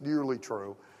 but it's nearly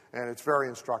true. And it's very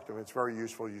instructive. It's very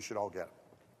useful. You should all get it.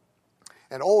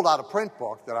 An old out-of-print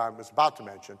book that I was about to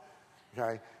mention,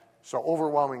 okay, so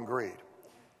Overwhelming Greed.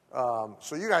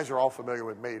 So you guys are all familiar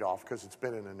with Madoff because it's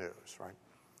been in the news, right?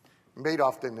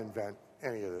 Madoff didn't invent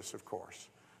any of this, of course.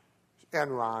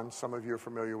 Enron. Some of you are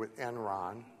familiar with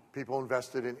Enron. People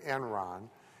invested in Enron.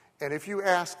 And if you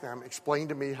ask them, explain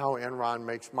to me how Enron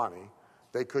makes money,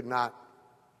 they could not,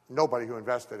 nobody who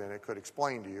invested in it could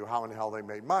explain to you how in the hell they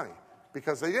made money.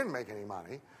 Because they didn't make any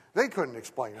money. They couldn't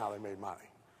explain how they made money.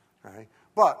 Right?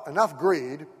 But enough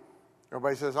greed,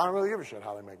 everybody says, I don't really give a shit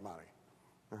how they make money.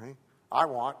 Right? I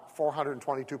want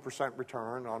 422%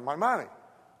 return on my money.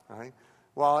 Right?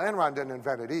 Well, Enron didn't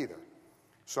invent it either.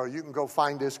 So you can go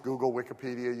find this, Google,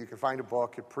 Wikipedia. You can find a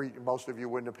book. Most of you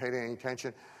wouldn't have paid any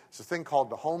attention. It's a thing called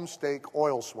the Homestake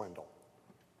Oil Swindle.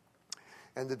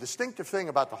 And the distinctive thing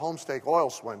about the Homestake Oil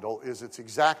Swindle is it's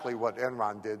exactly what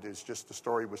Enron did. It's just the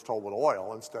story was told with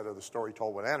oil instead of the story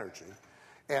told with energy.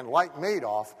 And like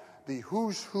Madoff, the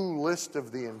who's who list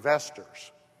of the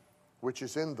investors, which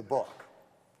is in the book,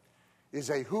 is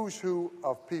a who's who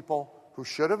of people who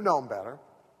should have known better,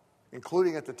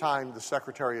 including at the time the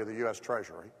Secretary of the U.S.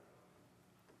 Treasury,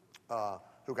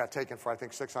 who got taken for, I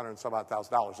think, $600,000 and some odd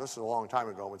thousand dollars. This is a long time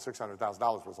ago when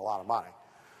 $600,000 was a lot of money.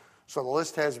 So the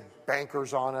list has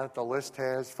bankers on it. The list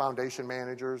has foundation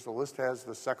managers. The list has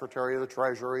the Secretary of the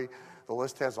Treasury. The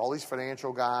list has all these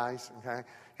financial guys. Okay, it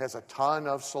has a ton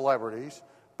of celebrities.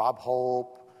 Bob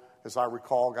Hope, as I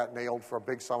recall, got nailed for a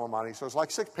big sum of money. So it's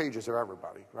like 6 pages of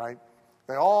everybody, right?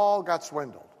 They all got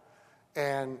swindled.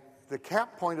 And the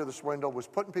cap point of the swindle was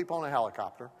putting people in a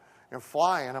helicopter and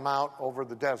flying them out over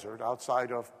the desert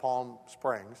outside of Palm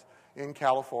Springs in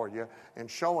California and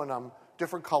showing them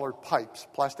different colored pipes,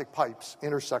 plastic pipes,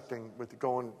 intersecting with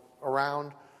going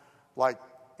around like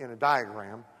in a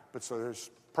diagram. But so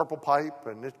there's purple pipe,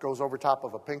 and it goes over top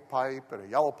of a pink pipe, and a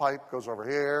yellow pipe goes over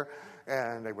here,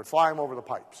 and they would fly them over the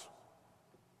pipes.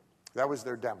 That was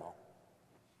their demo.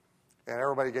 And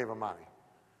everybody gave them money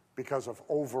because of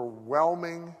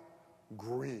overwhelming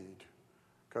greed,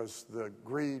 because the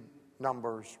greed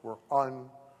numbers were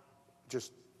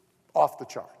just off the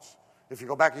charts. If you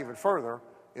go back even further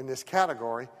in this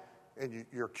category, and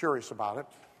you're curious about it,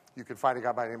 you can find a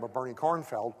guy by the name of Bernie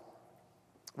Kornfeld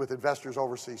with Investors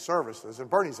Overseas Services. And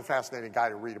Bernie's a fascinating guy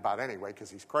to read about anyway because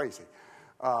he's crazy.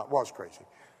 Was crazy.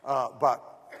 But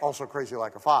also crazy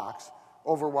like a fox.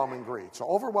 Overwhelming greed. So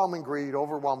overwhelming greed,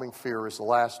 overwhelming fear is the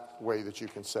last way that you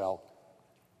can sell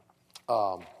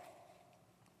the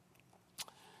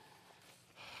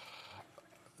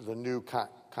new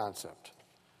concept.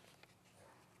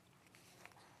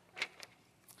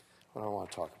 What do I want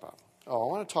to talk about? Oh,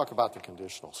 I want to talk about the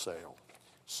conditional sale.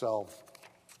 So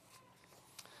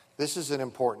this is an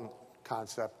important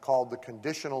concept called the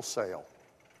conditional sale.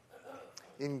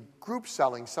 In group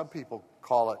selling, some people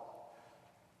call it,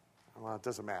 well, it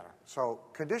doesn't matter. So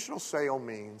conditional sale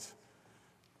means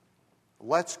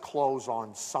let's close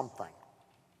on something.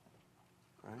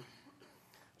 Right?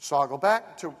 So I'll go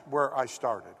back to where I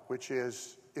started, which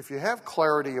is if you have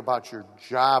clarity about your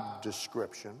job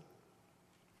description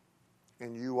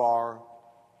and you are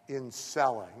in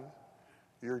selling,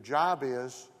 your job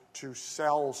is to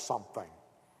sell something.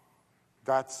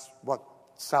 That's what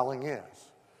selling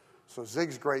is. So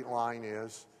Zig's great line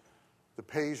is, the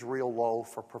pay's real low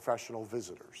for professional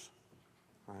visitors.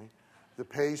 Right? The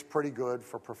pay's pretty good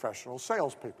for professional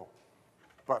salespeople.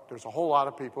 But there's a whole lot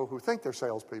of people who think they're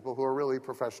salespeople who are really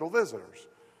professional visitors.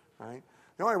 Right?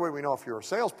 The only way we know if you're a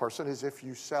salesperson is if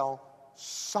you sell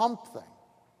something.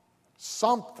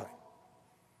 Something.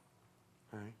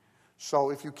 Right? So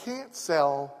if you can't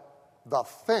sell the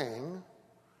thing,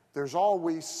 there's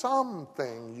always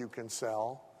something you can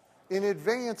sell in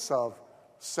advance of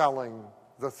selling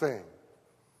the thing.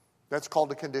 That's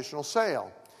called a conditional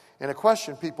sale. And a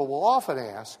question people will often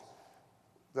ask,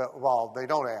 well, they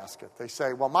don't ask it. They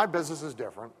say, well, my business is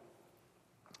different.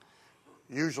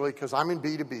 Usually because I'm in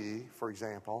B2B, for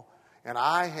example, and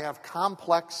I have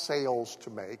complex sales to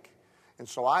make, and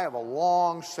so I have a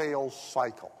long sales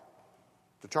cycle.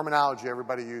 The terminology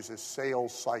everybody uses,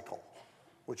 sales cycle,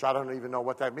 which I don't even know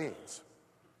what that means.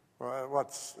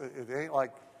 It ain't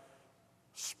like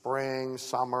spring,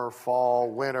 summer,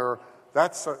 fall, winter.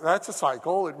 That's a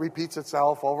cycle. It repeats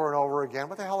itself over and over again.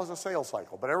 What the hell is a sales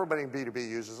cycle? But everybody in B2B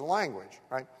uses a language,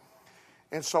 right?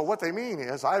 And so what they mean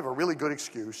is I have a really good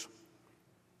excuse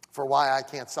for why I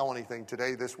can't sell anything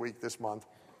today, this week, this month,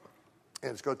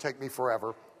 and it's going to take me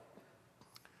forever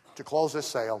to close this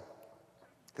sale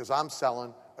because I'm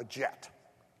selling a jet.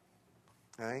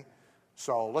 Okay?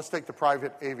 So let's take the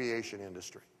private aviation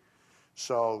industry.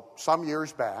 So some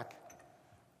years back,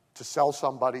 to sell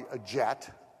somebody a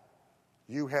jet,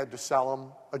 you had to sell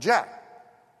them a jet.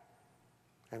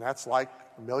 And that's like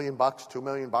 $1 million, $2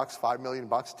 million, $5 million,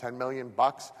 $10 million.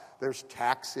 There's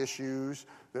tax issues.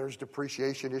 There's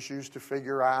depreciation issues to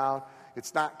figure out.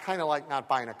 it's not kind of like not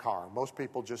buying a car. Most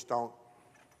people just don't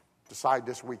decide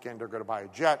this weekend they're going to buy a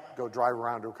jet, go drive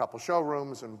around to a couple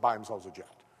showrooms and buy themselves a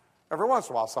jet. Every once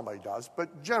in a while somebody does,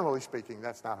 but generally speaking,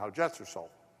 that's not how jets are sold.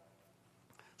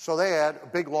 So they had a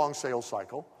big, long sales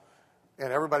cycle,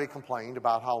 and everybody complained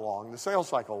about how long the sales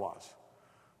cycle was.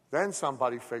 Then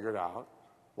somebody figured out,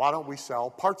 why don't we sell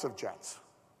parts of jets?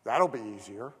 That'll be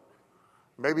easier.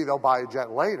 Maybe they'll buy a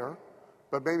jet later,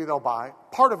 but maybe they'll buy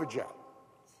part of a jet.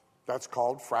 That's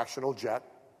called fractional jet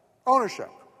ownership.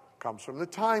 Comes from the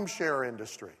timeshare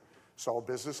industry. So a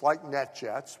business like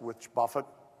NetJets, which Buffett,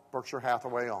 Berkshire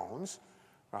Hathaway owns,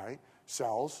 right,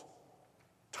 sells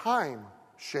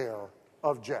timeshare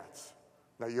of jets.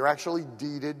 Now, you're actually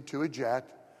deeded to a jet,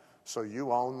 so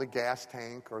you own the gas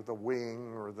tank or the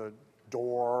wing or the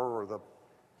door or the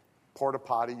porta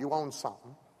potty. You own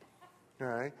something,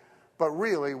 okay? But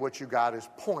really, what you got is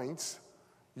points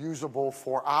usable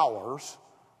for hours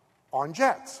on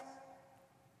jets.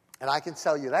 And I can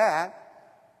sell you that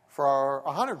for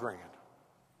 $100,000.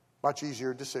 Much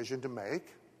easier decision to make,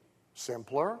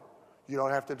 simpler. You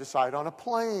don't have to decide on a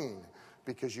plane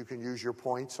because you can use your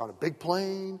points on a big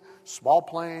plane, small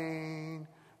plane,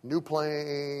 new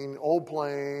plane, old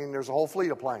plane. There's a whole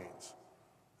fleet of planes.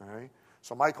 All right?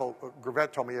 So Michael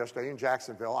Gravett told me yesterday in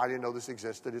Jacksonville, I didn't know this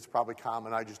existed. It's probably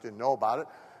common. I just didn't know about it.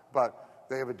 But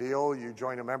they have a deal. You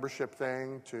join a membership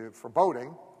thing for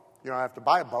boating. You don't have to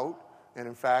buy a boat. And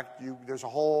in fact, there's a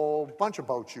whole bunch of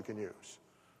boats you can use.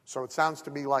 So it sounds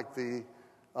to me like the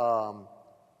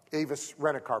Avis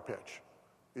rent-a-car pitch,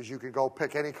 is you can go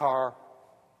pick any car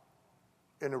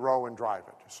in a row and drive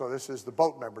it. So this is the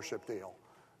boat membership deal.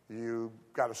 You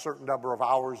got a certain number of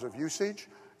hours of usage,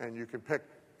 and you can pick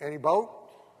any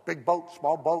boat, big boat,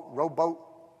 small boat, rowboat,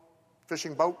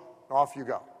 fishing boat, off you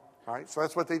go. All right? So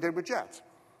that's what they did with jets.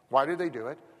 Why did they do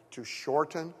it? To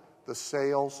shorten the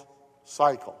sales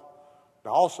cycle.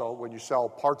 Now also, when you sell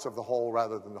parts of the whole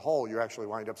rather than the whole, you actually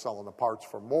wind up selling the parts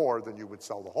for more than you would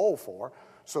sell the whole for.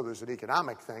 So there's an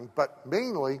economic thing. But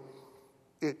mainly,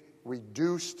 it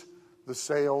reduced the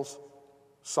sales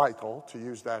cycle, to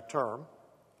use that term,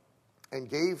 and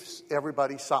gave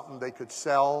everybody something they could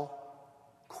sell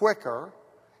quicker.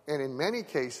 And in many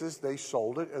cases, they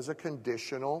sold it as a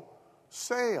conditional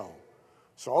sale.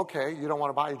 So, okay, you don't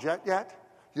want to buy a jet yet?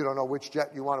 You don't know which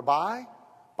jet you want to buy?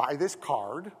 Buy this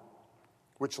card,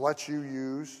 which lets you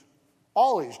use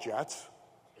all these jets,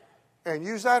 and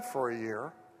use that for a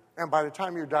year. And by the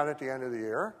time you're done at the end of the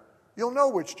year, you'll know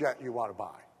which jet you want to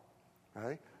buy.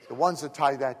 Okay? The ones that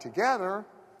tie that together,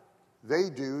 they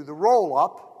do the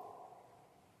roll-up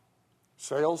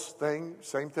sales thing,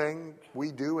 same thing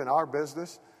we do in our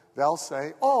business. They'll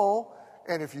say, oh,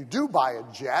 and if you do buy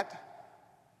a jet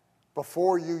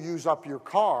before you use up your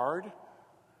card,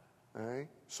 okay,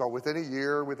 so within a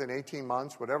year, within 18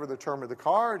 months, whatever the term of the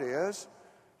card is,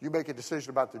 you make a decision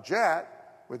about the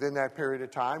jet within that period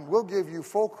of time. We'll give you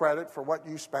full credit for what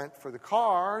you spent for the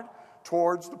card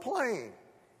towards the plane.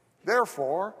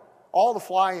 Therefore, all the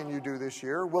flying you do this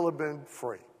year will have been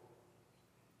free.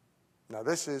 Now,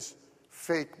 this is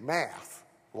fake math,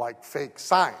 like fake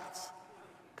science,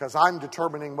 because I'm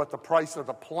determining what the price of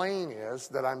the plane is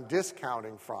that I'm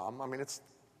discounting from. I mean, it's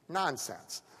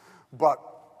nonsense, but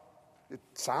it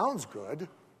sounds good,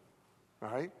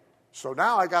 right? So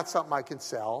now I got something I can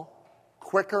sell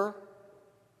quicker,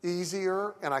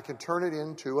 easier, and I can turn it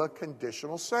into a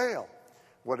conditional sale.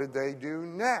 What did they do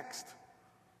next?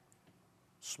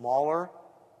 Smaller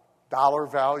dollar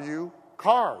value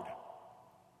card.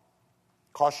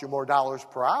 Costs you more dollars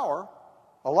per hour,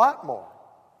 a lot more.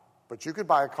 But you could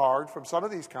buy a card from some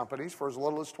of these companies for as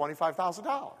little as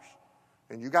 $25,000.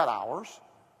 And you got hours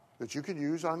that you could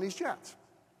use on these jets.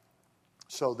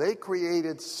 So they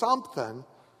created something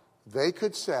they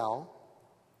could sell.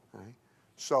 Okay?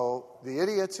 So the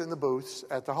idiots in the booths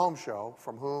at the home show,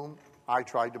 from whom I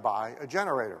tried to buy a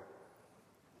generator.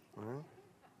 Right?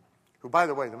 Who, by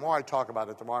the way, the more I talk about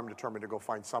it, the more I'm determined to go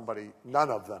find somebody, none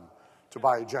of them, to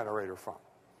buy a generator from.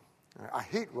 I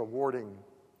hate rewarding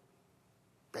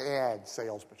bad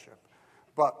salesmanship,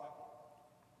 but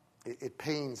it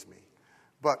pains me.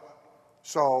 But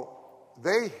so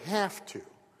they have to.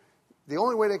 The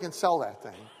only way they can sell that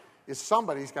thing is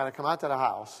somebody's got to come out to the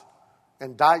house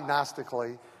and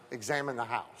diagnostically examine the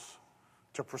house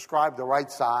to prescribe the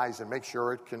right size and make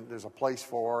sure there's a place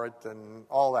for it and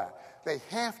all that. They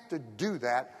have to do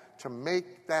that to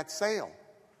make that sale.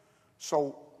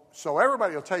 So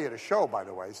everybody will tell you at a show, by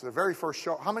the way. So the very first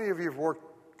show, how many of you have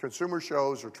worked consumer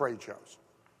shows or trade shows?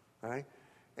 Okay?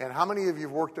 And how many of you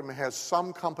have worked them as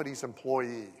some company's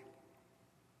employee?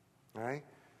 Okay?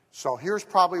 So here's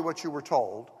probably what you were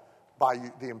told by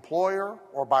the employer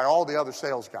or by all the other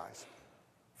sales guys.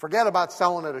 Forget about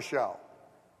selling at a show.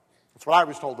 That's what I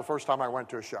was told the first time I went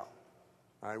to a show,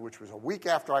 right, which was a week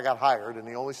after I got hired, and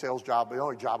the only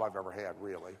job I've ever had,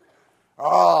 really.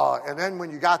 Oh, and then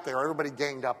when you got there, everybody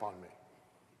ganged up on me.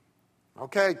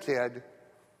 Okay, kid,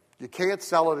 you can't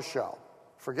sell at a show.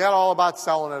 Forget all about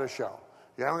selling at a show.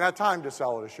 You haven't got time to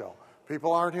sell at a show.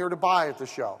 People aren't here to buy at the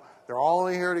show. They're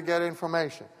only here to get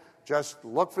information. Just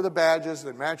look for the badges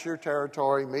that match your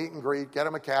territory, meet and greet, get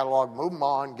them a catalog, move them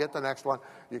on, get the next one.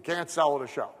 You can't sell at a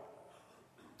show.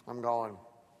 I'm going,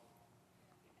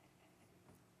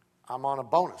 I'm on a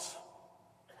bonus.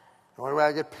 The only way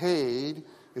I get paid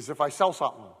is if I sell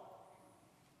something.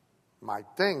 My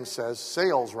thing says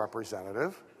sales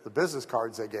representative, the business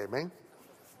cards they gave me.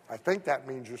 I think that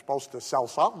means you're supposed to sell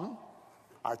something.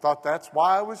 I thought that's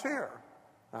why I was here,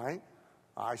 right?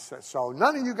 I said, so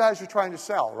none of you guys are trying to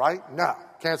sell, right? No,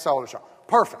 can't sell at a show.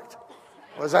 Perfect.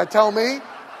 What does that tell me?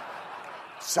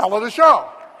 Sell at a show,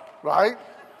 right?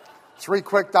 3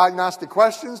 quick diagnostic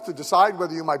questions to decide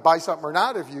whether you might buy something or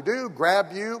not. If you do, grab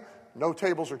you. No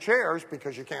tables or chairs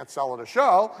because you can't sell at a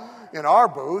show. In our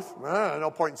booth,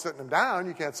 no point in sitting them down.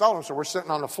 You can't sell them, so we're sitting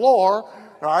on the floor,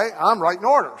 right? I'm writing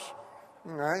orders,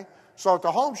 right? So at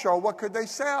the home show, what could they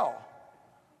sell?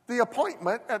 The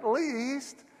appointment, at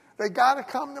least. They got to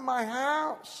come to my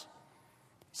house.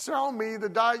 Sell me the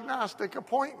diagnostic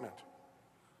appointment.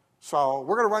 So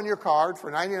we're going to run your card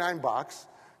for $99.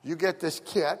 You get this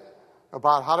kit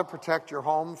about how to protect your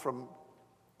home from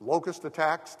locust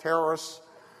attacks, terrorists,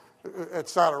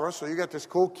 etc. So you get this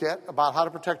cool kit about how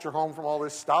to protect your home from all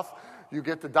this stuff. You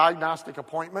get the diagnostic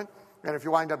appointment, and if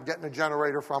you wind up getting a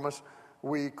generator from us,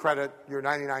 we credit your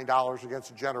 $99 against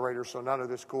a generator, so none of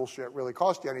this cool shit really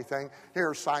cost you anything.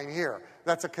 Here, sign here.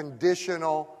 That's a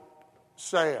conditional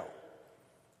sale.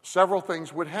 Several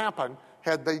things would happen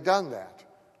had they done that.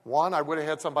 1, I would have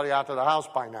had somebody out to the house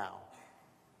by now,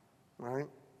 right?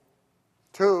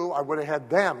 2, I would have had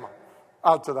them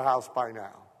out to the house by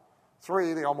now.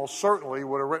 3, they almost certainly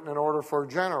would have written an order for a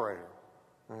generator.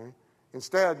 Right?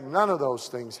 Instead, none of those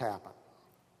things happen.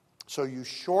 So you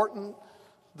shorten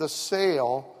the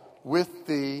sale with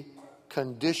the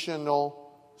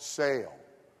conditional sale.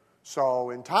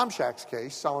 So in Tom Shack's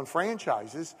case, selling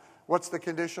franchises, what's the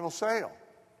conditional sale?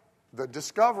 The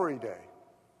discovery day.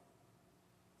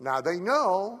 Now they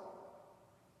know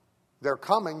they're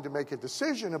coming to make a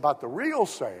decision about the real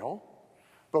sale,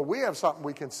 but we have something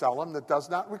we can sell them that does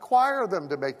not require them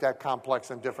to make that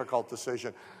complex and difficult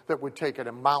decision that would take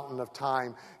a mountain of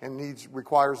time and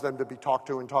requires them to be talked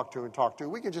to and talked to and talked to.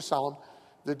 We can just sell them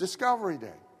the discovery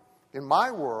day. In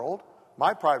my world,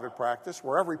 my private practice,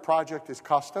 where every project is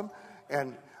custom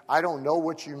and I don't know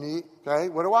what you need, okay,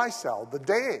 what do I sell? The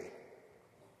day.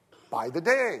 By the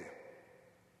day.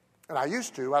 And I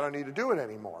used to, I don't need to do it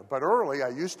anymore. But early I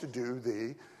used to do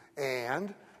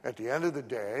and at the end of the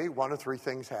day, 1 of 3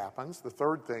 things happens. The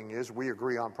third thing is we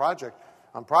agree on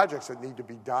projects that need to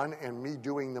be done and me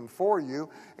doing them for you.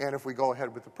 And if we go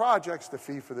ahead with the projects, the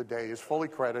fee for the day is fully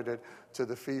credited to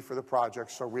the fee for the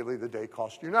project, so really the day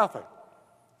costs you nothing.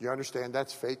 You understand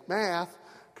that's fake math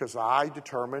because I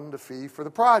determined the fee for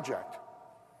the project.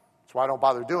 That's why I don't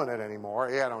bother doing it anymore.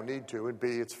 A, I don't need to, and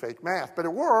B, it's fake math. But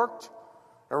it worked.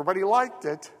 Everybody liked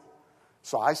it.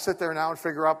 So I sit there now and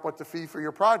figure out what the fee for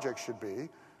your project should be,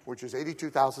 which is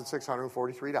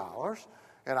 $82,643,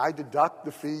 and I deduct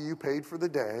the fee you paid for the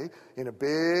day in a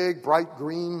big, bright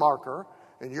green marker,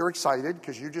 and you're excited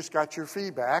because you just got your fee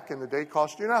back and the day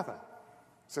cost you nothing.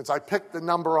 Since I picked the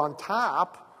number on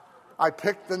top, I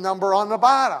picked the number on the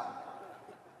bottom.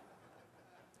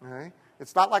 Okay?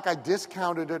 It's not like I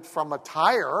discounted it from a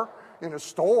tire in a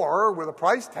store with a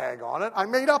price tag on it. I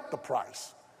made up the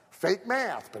price. Fake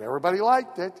math, but everybody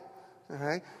liked it.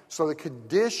 Okay? So the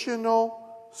conditional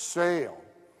sale,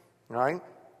 right?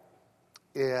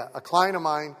 A client of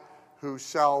mine who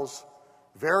sells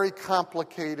very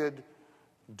complicated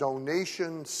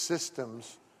donation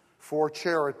systems for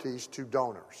charities to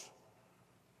donors.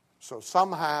 So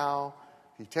somehow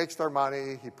he takes their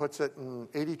money, he puts it in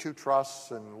 82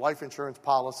 trusts and life insurance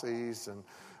policies, and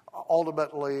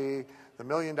ultimately the $1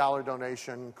 million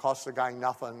donation costs the guy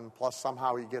nothing, plus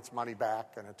somehow he gets money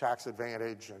back and a tax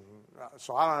advantage. And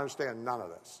so I don't understand none of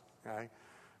this. Okay?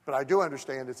 But I do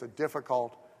understand it's a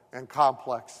difficult and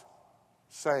complex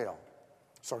sale.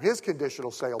 So his conditional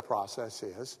sale process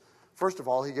is, first of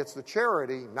all, he gets the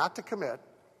charity not to commit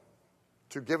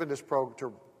to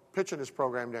pitching this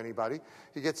program to anybody.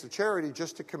 He gets the charity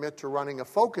just to commit to running a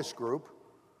focus group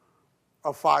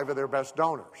of 5 of their best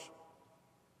donors.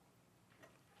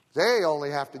 They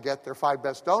only have to get their 5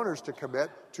 best donors to commit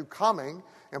to coming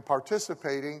and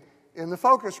participating in the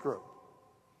focus group.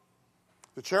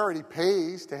 The charity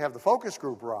pays to have the focus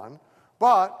group run,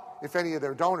 but if any of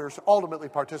their donors ultimately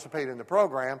participate in the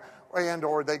program and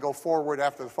or they go forward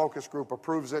after the focus group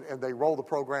approves it and they roll the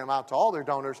program out to all their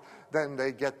donors, then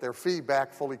they get their fee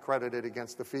back fully credited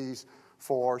against the fees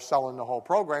for selling the whole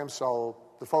program, so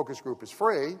the focus group is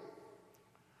free.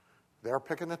 They're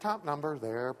picking the top number,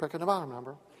 they're picking the bottom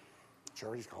number.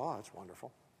 Charities go, oh, that's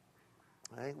wonderful.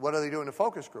 Right? What do they do in the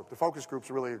focus group? The focus group's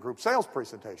really a group sales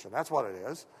presentation. That's what it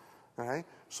is. Right?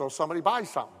 So somebody buys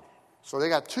something. So they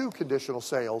got 2 conditional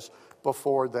sales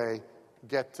before they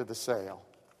get to the sale.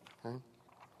 Okay?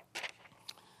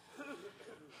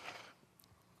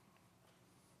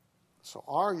 So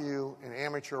are you an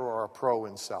amateur or a pro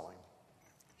in selling?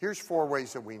 Here's 4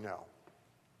 ways that we know.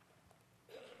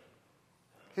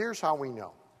 Here's how we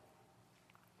know.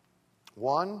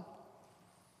 1,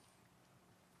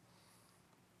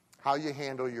 how you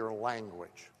handle your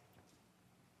language.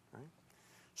 Right?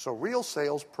 So real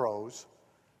sales pros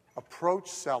approach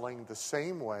selling the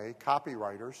same way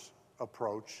copywriters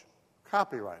approach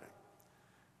copywriting.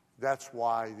 That's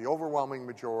why the overwhelming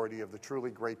majority of the truly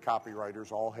great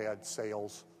copywriters all had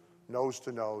sales,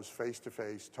 nose-to-nose,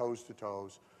 face-to-face,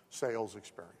 toes-to-toes sales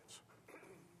experience.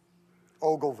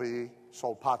 Ogilvy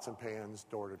sold pots and pans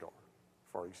door-to-door,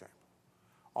 for example.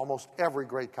 Almost every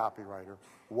great copywriter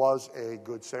was a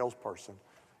good salesperson,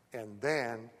 and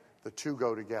then the 2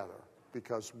 go together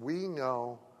because we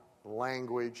know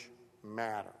language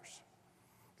matters.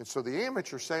 And so the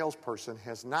amateur salesperson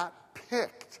has not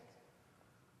picked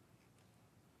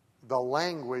the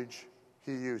language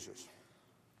he uses.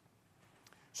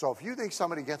 So if you think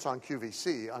somebody gets on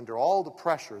QVC under all the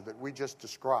pressure that we just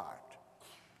described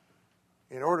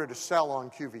in order to sell on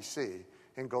QVC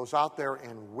and goes out there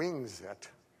and wings it,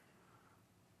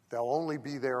 they'll only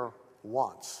be there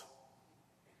once.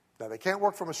 Now, they can't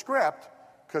work from a script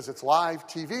because it's live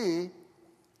TV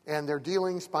and they're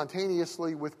dealing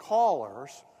spontaneously with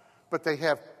callers, but they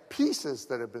have pieces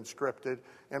that have been scripted,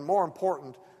 and more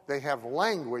important, they have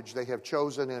language they have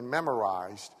chosen and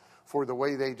memorized for the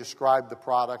way they describe the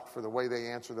product, for the way they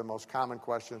answer the most common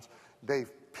questions.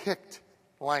 They've picked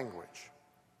language.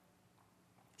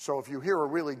 So if you hear a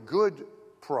really good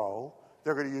pro,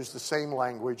 they're going to use the same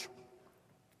language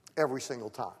every single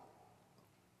time.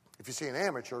 If you see an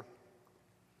amateur,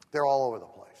 they're all over the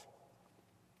place.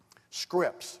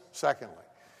 Scripts, secondly.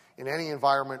 In any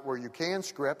environment where you can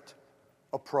script,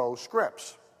 a pro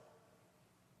scripts.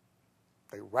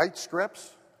 They write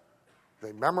scripts,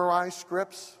 they memorize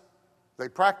scripts, they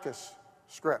practice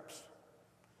scripts.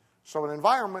 So in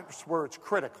environments where it's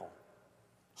critical,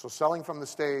 so selling from the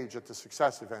stage at the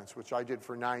success events, which I did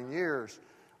for 9 years,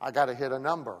 I got to hit a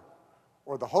number,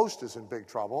 or the host is in big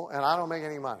trouble, and I don't make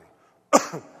any money.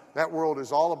 That world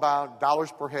is all about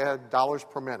dollars per head, dollars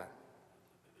per minute.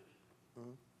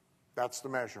 That's the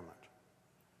measurement.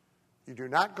 You do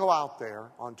not go out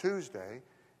there on Tuesday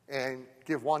and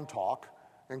give one talk,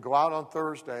 and go out on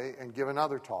Thursday and give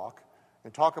another talk,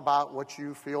 and talk about what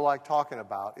you feel like talking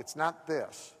about. It's not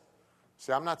this.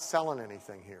 See, I'm not selling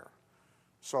anything here.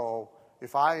 So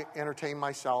if I entertain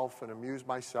myself and amuse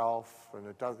myself, and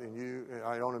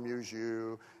I don't amuse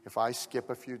you, if I skip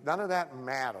a few, none of that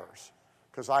matters,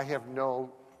 because I have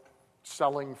no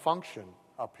selling function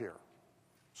up here.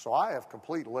 So I have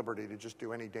complete liberty to just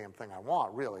do any damn thing I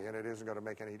want, really, and it isn't going to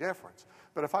make any difference.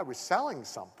 But if I was selling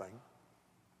something,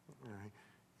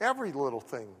 every little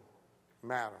thing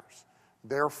matters.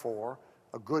 Therefore,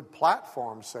 a good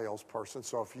platform salesperson,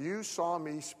 so if you saw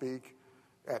me speak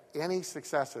at any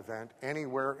success event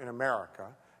anywhere in America,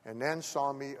 and then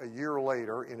saw me a year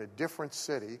later in a different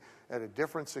city at a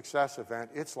different success event,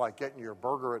 it's like getting your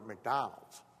burger at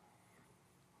McDonald's.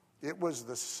 It was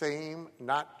the same,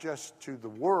 not just to the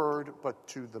word, but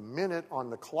to the minute on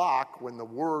the clock when the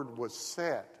word was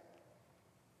said.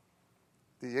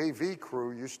 The AV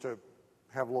crew used to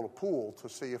have a little pool to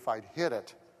see if I'd hit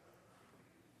it,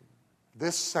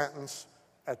 this sentence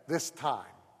at this time.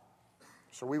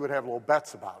 So we would have little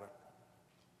bets about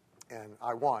it. And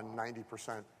I won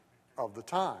 90% of the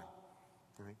time.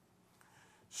 Okay?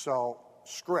 So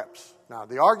scripts. Now,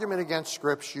 the argument against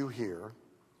scripts you hear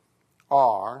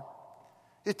are,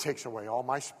 it takes away all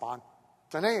my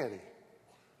spontaneity.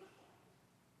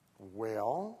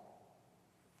 Well,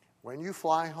 when you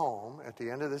fly home at the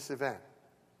end of this event,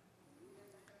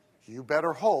 you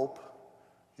better hope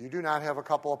you do not have a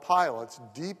couple of pilots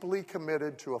deeply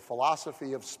committed to a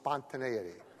philosophy of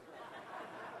spontaneity.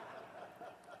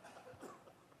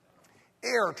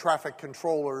 Air traffic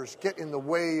controllers get in the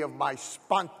way of my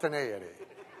spontaneity.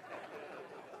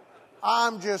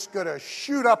 I'm just going to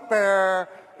shoot up there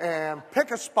and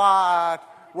pick a spot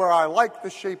where I like the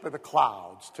shape of the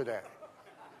clouds today.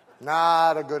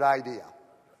 Not a good idea.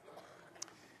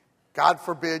 God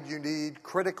forbid you need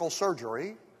critical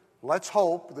surgery. Let's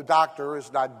hope the doctor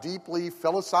is not deeply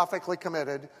philosophically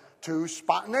committed to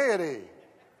spontaneity.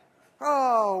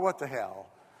 Oh, what the hell.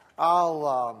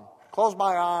 I'll close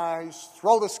my eyes,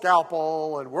 throw the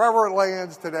scalpel, and wherever it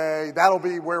lands today, that'll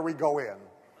be where we go in.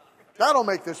 That'll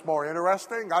make this more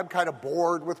interesting. I'm kind of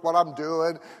bored with what I'm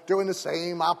doing the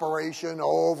same operation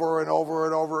over and over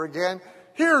and over again.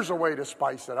 Here's a way to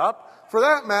spice it up. For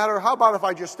that matter, how about if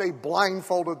I just stay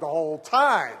blindfolded the whole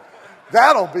time?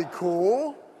 That'll be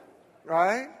cool,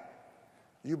 right?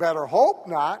 You better hope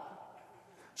not.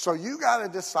 So you got to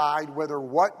decide whether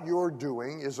what you're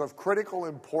doing is of critical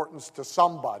importance to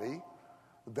somebody,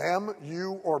 them,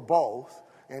 you, or both.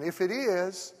 And if it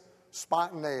is,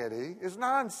 spontaneity is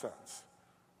nonsense.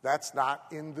 That's not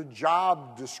in the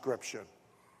job description.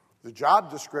 The job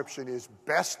description is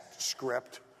best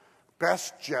script,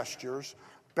 best gestures,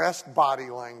 best body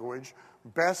language,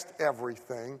 best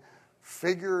everything,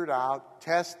 figured out,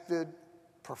 tested,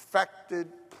 perfected,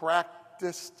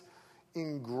 practiced,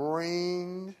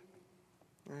 ingrained.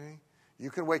 Okay? You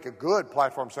can wake a good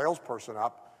platform salesperson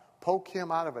up, poke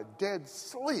him out of a dead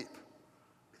sleep,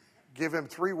 give him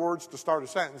 3 words to start a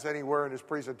sentence anywhere in his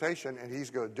presentation, and he's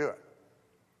going to do it.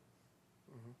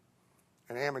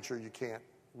 An amateur you can't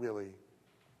really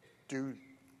do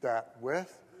that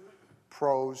with.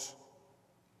 Pros,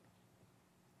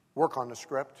 work on the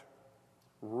script,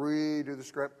 redo the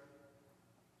script.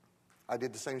 I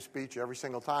did the same speech every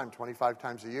single time, 25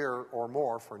 times a year or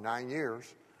more for 9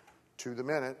 years, to the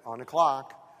minute, on the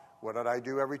clock. What did I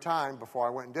do every time before I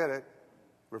went and did it?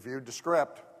 Reviewed the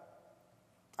script.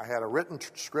 I had a written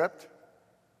script,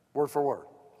 word for word.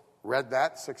 Read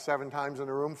that 6, 7 times in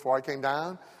the room before I came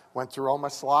down, went through all my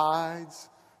slides,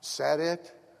 said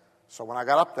it. So when I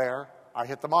got up there, I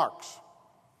hit the marks.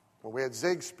 When we had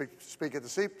Zig speak at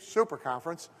the Super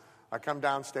Conference, I come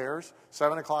downstairs,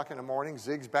 7 o'clock in the morning,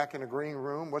 Zig's back in the green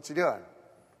room. What's he doing?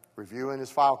 Reviewing his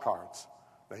file cards.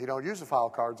 Now, he don't use the file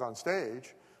cards on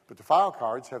stage, but the file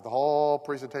cards have the whole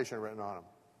presentation written on them.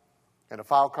 And the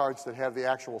file cards that have the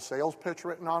actual sales pitch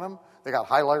written on them, they got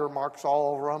highlighter marks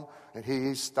all over them, and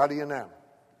he's studying them.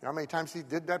 You know how many times he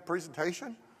did that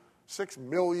presentation? 6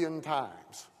 million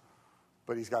times.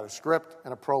 But he's got a script,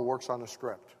 and a pro works on the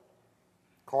script.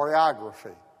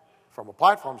 Choreography. From a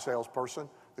platform salesperson,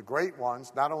 the great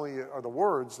ones, not only are the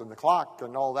words and the clock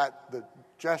and all that, the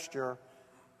gesture.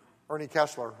 Ernie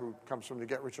Kessler, who comes from the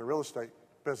Get Rich in Real Estate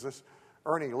business,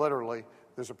 Ernie literally,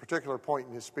 there's a particular point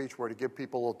in his speech where to give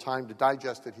people a little time to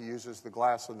digest it, he uses the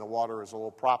glass and the water as a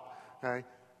little prop. Okay?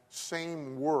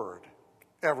 Same word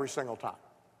every single time.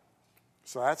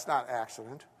 So that's not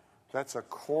accident. That's a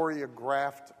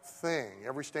choreographed thing.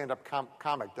 Every stand-up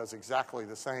comic does exactly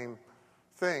the same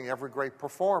thing, every great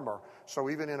performer. So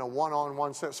even in a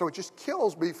one-on-one set, so it just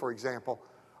kills me, for example,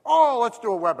 oh, let's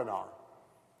do a webinar.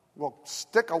 We'll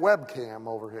stick a webcam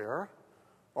over here,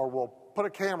 or we'll put a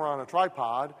camera on a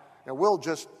tripod, and we'll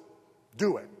just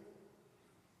do it.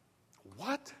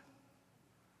 What?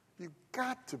 You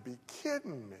got to be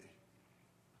kidding me.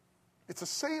 It's a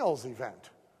sales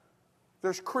event.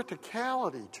 There's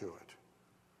criticality to it.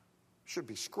 Should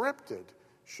be scripted,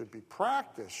 should be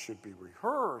practiced, should be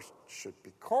rehearsed, should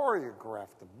be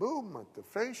choreographed, the movement, the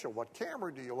facial, what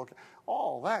camera do you look at,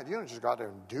 all that. You don't just go out there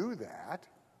and do that.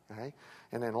 Okay?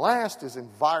 And then last is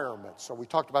environment. So we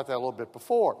talked about that a little bit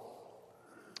before.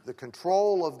 The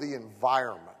control of the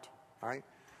environment. Right?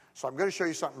 So I'm going to show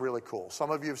you something really cool.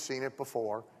 Some of you have seen it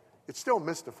before. It's still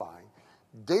mystifying.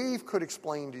 Dave could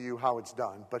explain to you how it's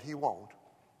done, but he won't.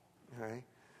 Okay?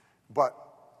 But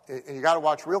and you got to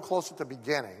watch real close at the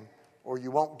beginning, or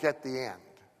you won't get the end.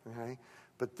 Okay?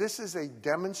 But this is a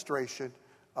demonstration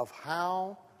of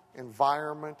how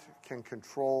environment can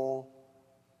control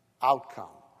outcome.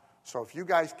 So if you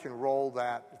guys can roll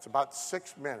that, it's about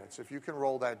 6 minutes. If you can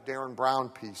roll that Darren Brown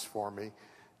piece for me,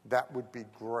 that would be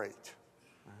great.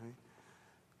 Okay?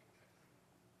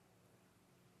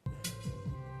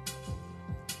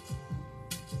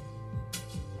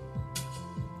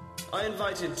 I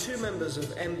invited 2 members of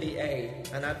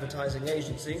MBA, an advertising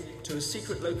agency, to a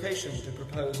secret location to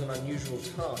propose an unusual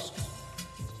task.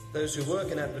 Those who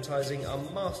work in advertising are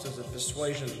masters of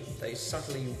persuasion. They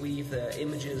subtly weave their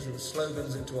images and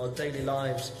slogans into our daily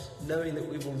lives, knowing that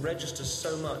we will register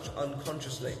so much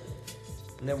unconsciously.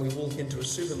 And then we walk into a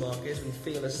supermarket and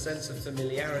feel a sense of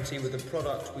familiarity with a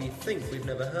product we think we've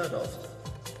never heard of.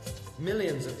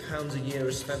 Millions of pounds a year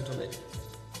are spent on it.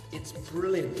 It's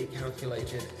brilliantly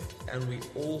calculated, and we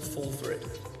all fall for it.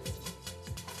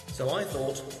 So I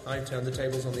thought I'd turn the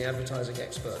tables on the advertising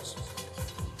experts.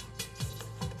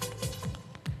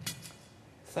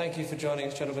 Thank you for joining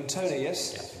us, gentlemen. Tony,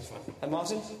 yes? Yeah. And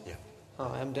Martin? Yeah.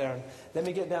 Hi, I'm Darren. Let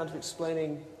me get down to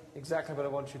explaining exactly what I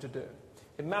want you to do.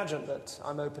 Imagine that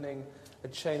I'm opening a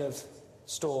chain of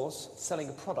stores selling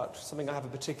a product, something I have a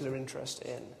particular interest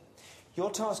in.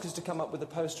 Your task is to come up with a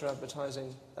poster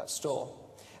advertising that store.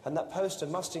 And that poster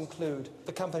must include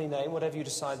the company name, whatever you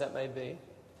decide that may be.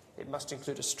 It must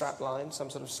include a strap line, some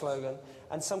sort of slogan,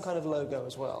 and some kind of logo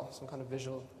as well, some kind of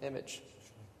visual image.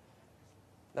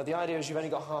 Now, the idea is you've only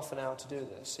got half an hour to do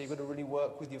this, so you've got to really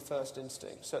work with your first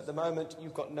instinct. So at the moment,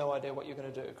 you've got no idea what you're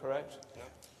going to do, correct? No.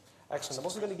 Excellent. I'm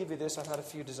also going to give you this. I've had a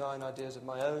few design ideas of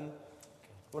my own.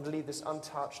 I want to leave this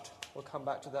untouched. We'll come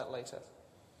back to that later.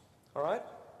 All right?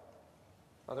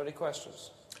 Are there any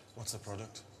questions? What's the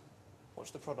product?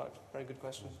 What's the product? Very good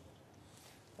question.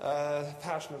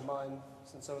 Passion of mine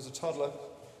since I was a toddler.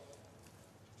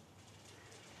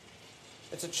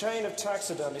 It's a chain of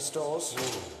taxidermy stores.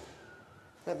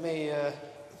 Let me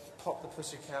pop the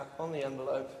pussycat on the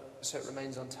envelope so it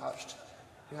remains untouched.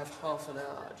 You have half an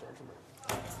hour, gentlemen.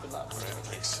 Good luck. Great,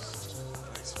 thanks.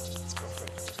 Thanks. Let's go for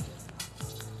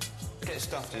it. Get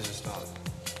stuffed is a start.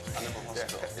 Animal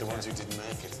Hospital. The ones who didn't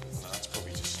make it. Well, that's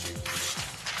probably just stupid.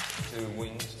 Two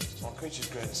wings. Well, Creatures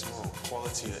Great and Small.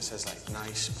 Quality that says like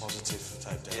nice, positive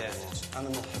type animals.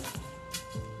 Animal Heaven.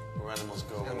 Where animals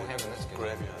go. Animal Heaven, that's good.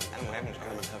 Graveyard. Animal Heaven's great.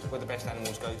 Animal Heaven. Where the best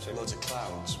animals go to. Loads of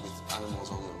clouds with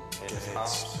animals on them. Yeah, Gates,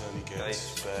 harps, pearly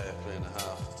gates, bear, playing a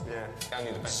harp. Yeah.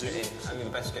 Only the best get in. Only the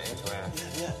best get into our.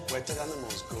 Yeah. Where dead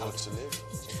animals go to live.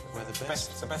 Where the best.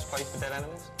 It's the best place for dead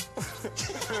animals.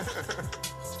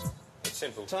 It's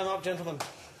simple. Time up, gentlemen.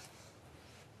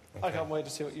 I can't wait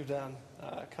to see what you've done.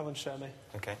 Come and show me.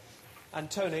 Okay. And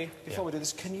Tony, before we do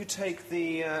this, can you take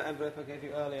the envelope I gave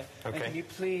you earlier? Okay. And can you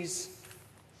please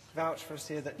vouch for us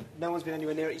here that no one's been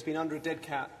anywhere near it? It's been under a dead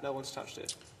cat. No one's touched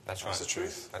it. That's right. That's the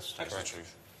truth. That's That's right. the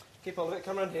truth. Keep hold of it.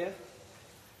 Come around here.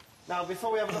 Now,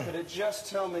 before we have a look at it, just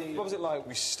tell me, what was it like?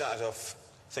 We started off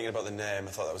thinking about the name.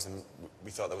 I thought that was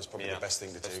we thought that was probably Yeah. the best thing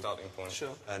to The do. starting point.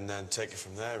 Sure. And then take it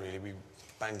from there, really. We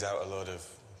banged out a load of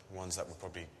ones that were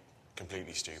probably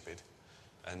completely stupid,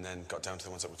 and then got down to the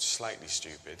ones that were slightly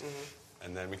stupid,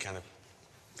 and then we kind of,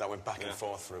 that went back and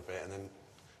forth for a bit, and then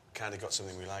kind of got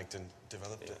something we liked and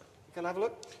developed it. Can I have a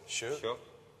look? Sure. Sure.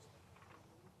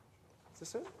 Is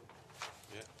this it?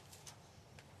 Yeah.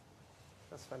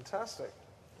 That's fantastic.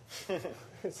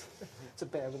 it's a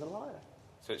bear with a lyre.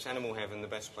 So it's Animal Heaven, the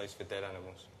best place for dead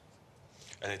animals.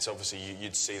 And it's obviously,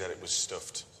 you'd see that it was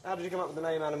stuffed. How did you come up with the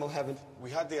name Animal Heaven? We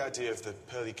had the idea of the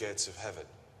pearly gates of heaven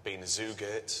being a zoo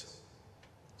gate.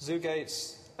 Zoo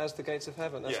gates as the gates of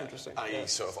heaven. That's interesting. i.e. Yeah.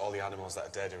 sort of all the animals that are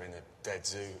dead are in a dead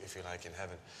zoo, if you like, in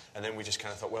heaven. And then we just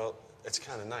kind of thought, well, it's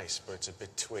kind of nice, but it's a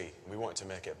bit twee. We wanted to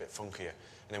make it a bit funkier.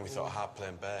 And then we thought a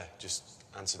hard-playing bear just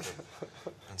answered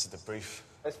the brief.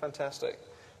 It's fantastic.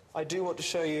 I do want to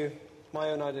show you my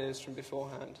own ideas from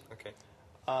beforehand. Okay.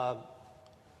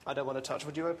 I don't want to touch.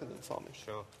 Would you open them for me?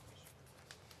 Sure.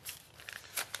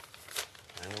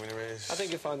 And the winner is... I think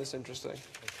you'll find this interesting.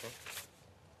 Okay.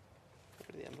 Get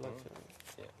rid of the envelope.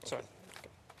 Yeah. Sorry.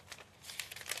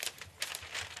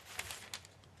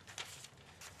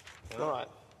 Okay. All right.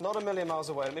 Not a million miles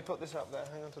away. Let me put this up there.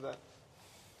 Hang on to that.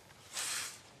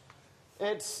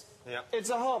 It's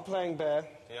a heart-playing bear.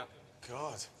 Yeah.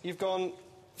 God. You've gone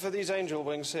for these angel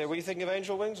wings here. Were you thinking of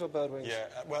angel wings or bird wings? Yeah,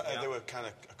 well, Yeah. they were kind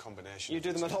of a combination. You of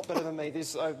do the them a two. lot better than me.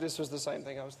 This was the same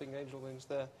thing. I was thinking angel wings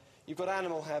there. You've got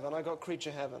animal heaven. I got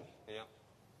creature heaven. Yeah.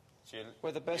 So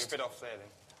We're the best- You're a bit off there then.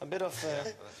 A bit off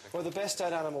there. Where the best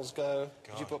dead animals go.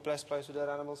 Did you God. put blessed place for dead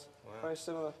animals? Wow. Very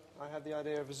similar. I had the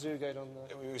idea of a zoo gate on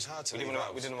there. It was hard to We leave didn't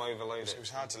out. want to overload It it. was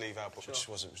hard to leave out, but Sure. it just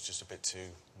wasn't. It was just a bit too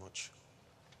much.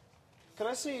 Can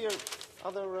I see your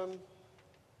other,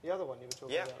 the other one you were talking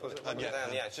Yeah, about? put Was it, it one put it of down.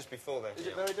 the- Yeah, it's just before then. Is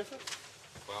it very different?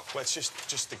 Well, Well, it's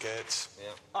just the gates. yeah.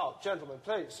 Oh, gentlemen,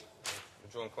 please.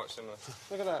 We're drawing quite similar.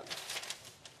 Look at that.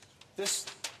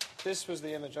 This was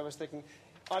the image I was thinking.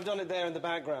 I've done it there in the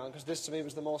background because this to me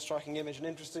was the more striking image. And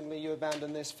interestingly, you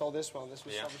abandoned this for this one. This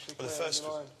was Yeah. obviously Well, clear in the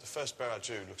line. the first bear I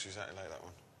drew looks exactly like that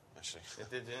one, actually. It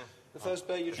did, yeah. The first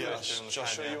bear you drew. Yeah, on the shall I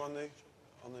pad, show yeah. you on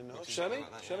the notes? Show me.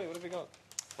 like that, Show yeah. me. What have you got?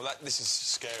 Well, this is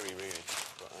scary, really.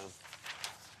 But,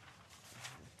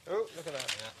 Oh, look at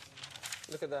that.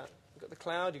 Yeah. Look at that. You've got the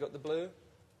cloud, you've got the blue.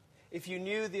 If you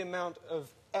knew the amount of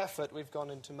effort we've gone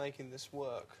into making this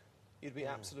work, you'd be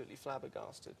absolutely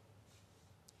flabbergasted.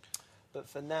 But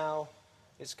for now,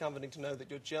 it's comforting to know that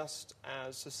you're just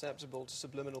as susceptible to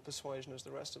subliminal persuasion as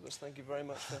the rest of us. Thank you very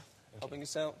much for helping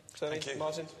us out. Tony, Thank you.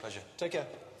 Martin, Pleasure. take care.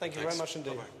 Thank you very much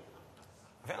indeed. Bye-bye.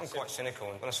 I think I'm quite cynical.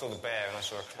 When I saw the bear and I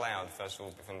saw a cloud, first of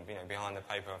all, from, behind the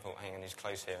paper, I thought, hang on, he's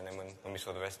close here. And then when we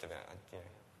saw the rest of it, I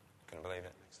couldn't believe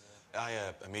it. I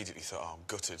immediately thought, oh, I'm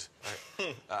gutted.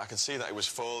 I could see that it was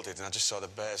folded, and I just saw the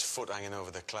bear's foot hanging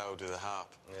over the cloud with the harp.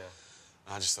 Yeah.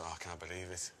 And I just thought, oh, I can't believe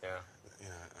it. Yeah. It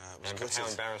was But gutted. how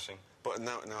embarrassing. But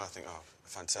now I think, oh,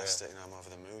 fantastic. Yeah. I'm over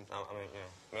the moon. I mean,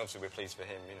 obviously we're pleased for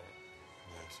him,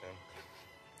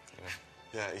 So,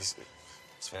 Yeah, he's...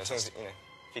 as long as, if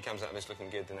he comes out of this looking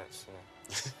good, then that's,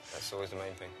 that's always the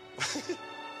main thing.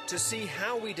 To see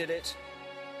how we did it,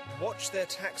 watch their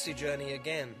taxi journey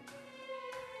again.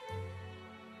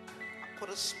 Put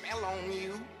a spell on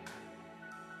you.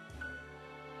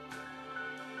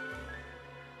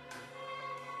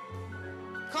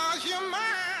 Cause you're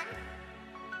mine.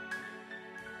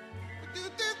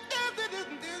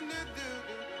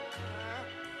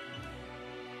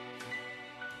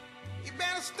 You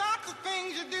better stop the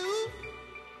things you do.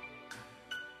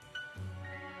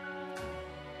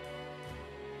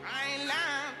 I ain't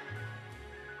lying.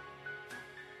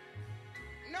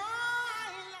 No, I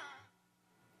ain't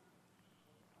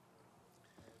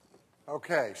lying.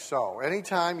 Okay, so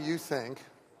anytime you think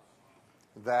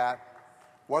that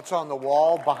what's on the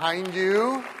wall behind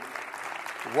you,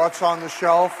 what's on the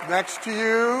shelf next to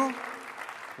you,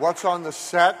 what's on the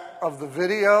set of the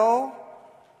video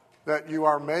that you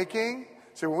are making.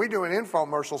 See, when we do an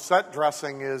infomercial, set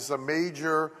dressing is a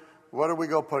major, what are we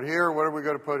going to put here, what are we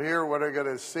going to put here, what are we going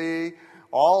to see?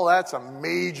 All that's a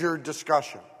major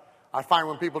discussion. I find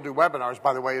when people do webinars,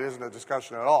 by the way, it isn't a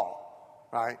discussion at all,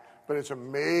 right? But it's a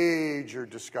major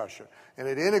discussion, and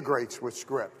it integrates with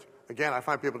script. Again, I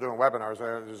find people doing webinars,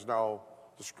 there's no,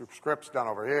 the script's done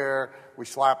over here, we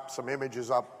slap some images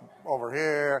up over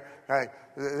here. Hey,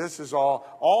 this is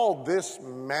all this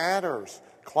matters.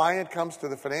 Client comes to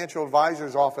the financial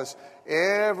advisor's office,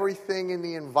 everything in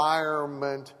the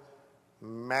environment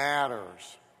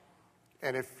matters.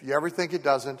 And if you ever think it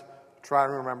doesn't, try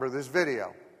to remember this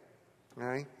video.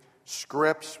 Okay?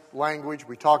 Scripts, language,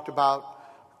 we talked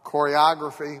about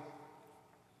choreography.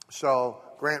 So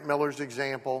Grant Miller's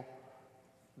example,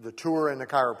 the tour in the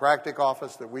chiropractic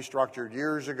office that we structured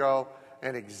years ago,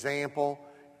 an example.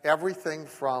 Everything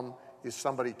from, is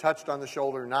somebody touched on the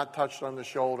shoulder, not touched on the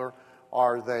shoulder?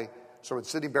 Are they? So when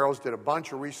Sydney Barrows did a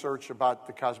bunch of research about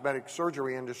the cosmetic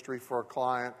surgery industry for a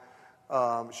client,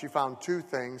 she found two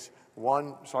things.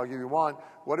 One, so I'll give you one.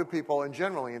 What do people, and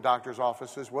generally in doctors'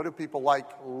 offices, what do people like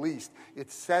least?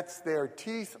 It sets their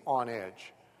teeth on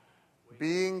edge.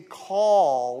 Being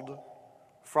called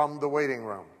from the waiting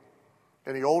room.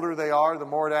 And the older they are, the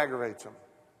more it aggravates them.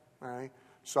 Right?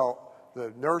 So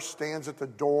the nurse stands at the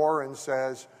door and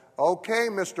says, okay,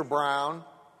 Mr. Brown,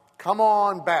 come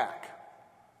on back.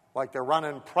 Like they're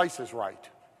running Price is Right.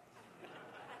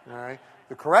 All right?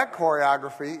 The correct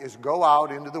choreography is go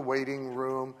out into the waiting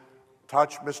room,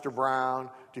 touch Mr. Brown,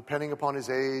 depending upon his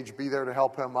age, be there to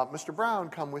help him up. Mr. Brown,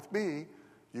 come with me.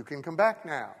 You can come back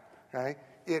now. Okay?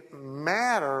 It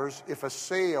matters if a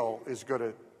sale is going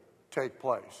to take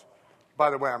place. By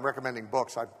the way, I'm recommending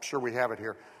books. I'm sure we have it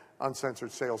here.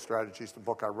 Uncensored Sales Strategies, the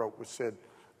book I wrote with Sid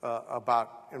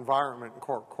about environment and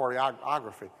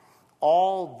choreography.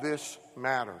 All this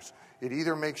matters. It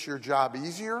either makes your job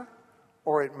easier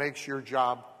or it makes your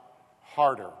job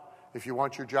harder. If you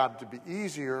want your job to be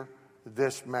easier,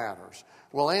 this matters.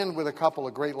 We'll end with a couple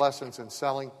of great lessons in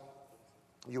selling.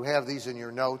 You have these in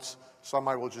your notes. Some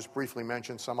I will just briefly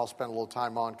mention. Some I'll spend a little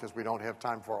time on because we don't have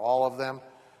time for all of them.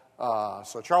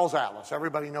 So Charles Atlas.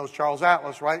 Everybody knows Charles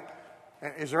Atlas, right?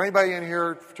 Is there anybody in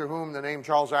here to whom the name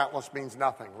Charles Atlas means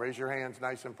nothing? Raise your hands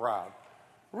nice and proud.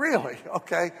 Really?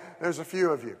 Okay. There's a few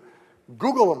of you.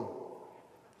 Google them.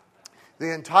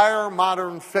 The entire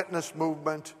modern fitness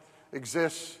movement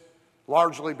exists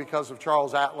largely because of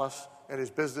Charles Atlas and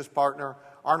his business partner.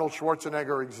 Arnold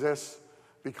Schwarzenegger exists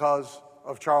because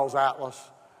of Charles Atlas.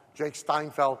 Jake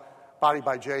Steinfeld, Body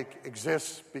by Jake,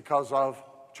 exists because of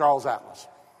Charles Atlas.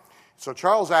 So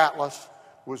Charles Atlas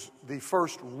was the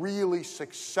first really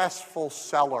successful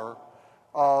seller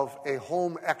of a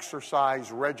home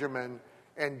exercise regimen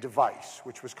and device,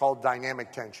 which was called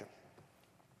Dynamic Tension.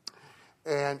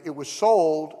 And it was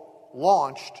sold,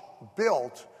 launched,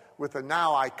 built with a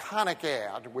now iconic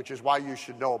ad, which is why you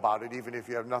should know about it, even if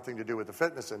you have nothing to do with the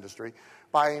fitness industry,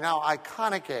 by a now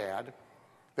iconic ad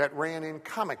that ran in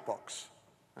comic books.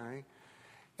 Right?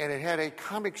 And it had a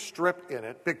comic strip in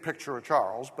it, big picture of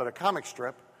Charles, but a comic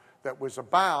strip that was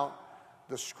about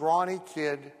the scrawny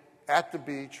kid at the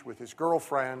beach with his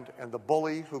girlfriend and the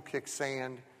bully who kicked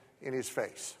sand in his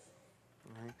face.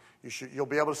 Okay? You'll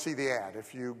be able to see the ad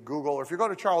if you Google, or if you go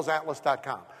to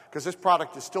charlesatlas.com, because this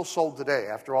product is still sold today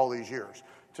after all these years.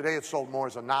 Today it's sold more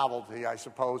as a novelty, I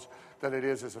suppose, than it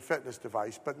is as a fitness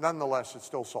device, but nonetheless it's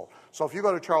still sold. So if you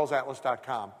go to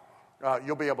charlesatlas.com,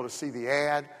 you'll be able to see the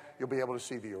ad, you'll be able to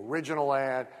see the original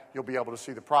ad, you'll be able to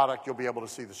see the product, you'll be able to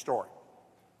see the story.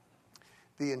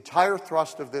 The entire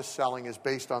thrust of this selling is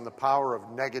based on the power of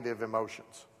negative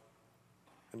emotions.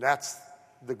 And that's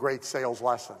the great sales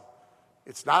lesson.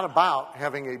 It's not about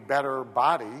having a better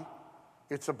body.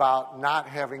 It's about not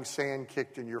having sand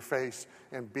kicked in your face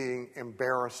and being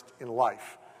embarrassed in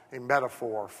life. A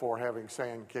metaphor for having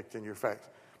sand kicked in your face.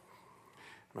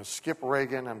 I'm going to skip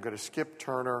Reagan. I'm going to skip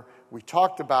Turner. We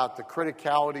talked about the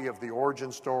criticality of the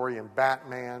origin story in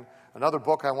Batman. Another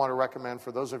book I want to recommend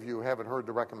for those of you who haven't heard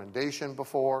the recommendation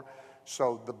before.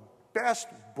 So the best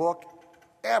book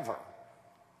ever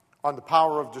on the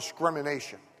power of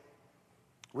discrimination,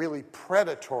 really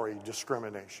predatory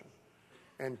discrimination,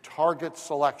 and target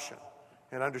selection.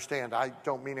 And understand, I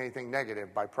don't mean anything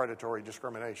negative by predatory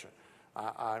discrimination.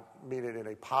 I mean it in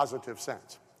a positive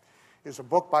sense. Is a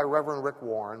book by Reverend Rick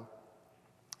Warren.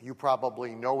 You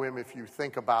probably know him if you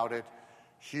think about it.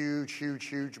 Huge, huge,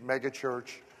 huge mega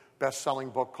church,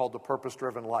 best-selling book called The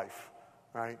Purpose-Driven Life,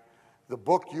 right? The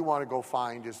book you want to go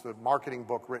find is the marketing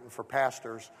book written for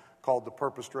pastors called The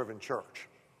Purpose-Driven Church,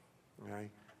 okay?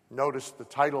 Notice the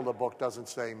title of the book doesn't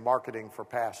say Marketing for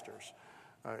Pastors.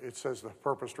 It says The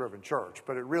Purpose-Driven Church,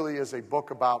 but it really is a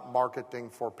book about marketing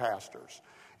for pastors.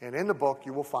 And in the book,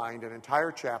 you will find an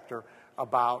entire chapter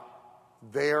about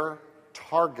their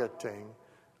targeting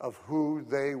of who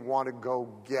they want to go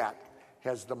get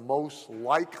as the most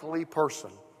likely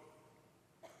person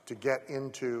to get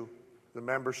into the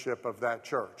membership of that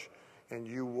church. And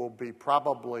you will be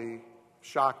probably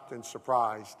shocked and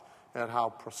surprised at how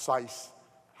precise,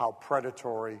 how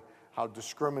predatory, how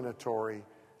discriminatory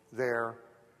their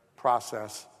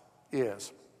process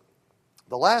is.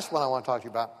 The last one I want to talk to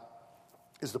you about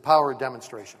is the power of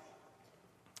demonstration.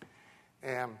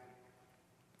 And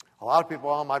a lot of people,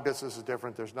 oh, my business is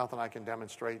different. There's nothing I can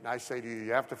demonstrate. And I say to you,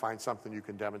 you have to find something you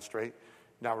can demonstrate.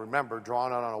 Now remember,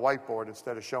 drawing it on a whiteboard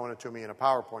instead of showing it to me in a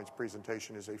PowerPoint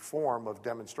presentation is a form of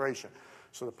demonstration.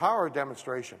 So the power of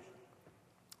demonstration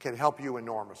can help you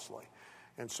enormously.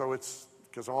 And so it's,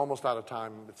 because I'm almost out of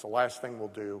time, it's the last thing we'll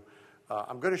do.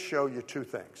 I'm going to show you two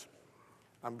things.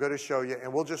 I'm going to show you,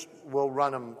 and we'll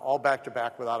run them all back to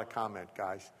back without a comment,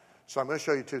 guys. So I'm going to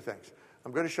show you two things.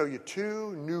 I'm going to show you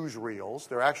two newsreels.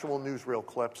 They're actual newsreel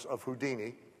clips of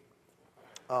Houdini,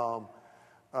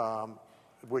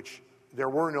 which there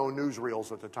were no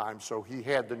newsreels at the time, so he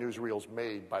had the newsreels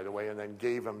made, by the way, and then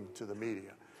gave them to the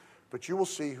media. But you will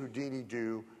see Houdini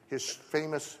do his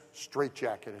famous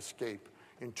straitjacket escape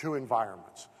in two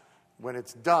environments. When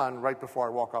it's done, right before I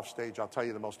walk off stage, I'll tell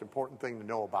you the most important thing to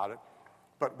know about it,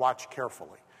 but watch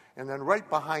carefully. And then right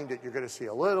behind it, you're going to see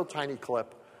a little tiny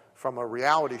clip from a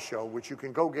reality show, which you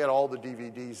can go get all the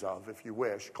DVDs of, if you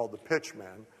wish, called The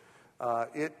Pitchmen.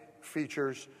 It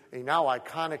features a now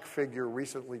iconic figure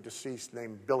recently deceased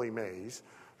named Billy Mays,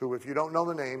 who, if you don't know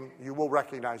the name, you will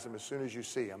recognize him as soon as you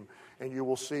see him, and you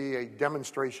will see a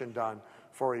demonstration done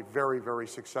for a very, very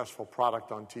successful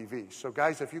product on TV. So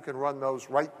guys, if you can run those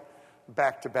right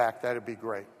back to back, that'd be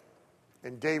great.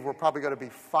 And Dave, we're probably going to be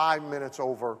 5 minutes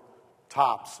over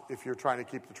tops if you're trying to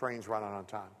keep the trains running on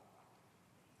time.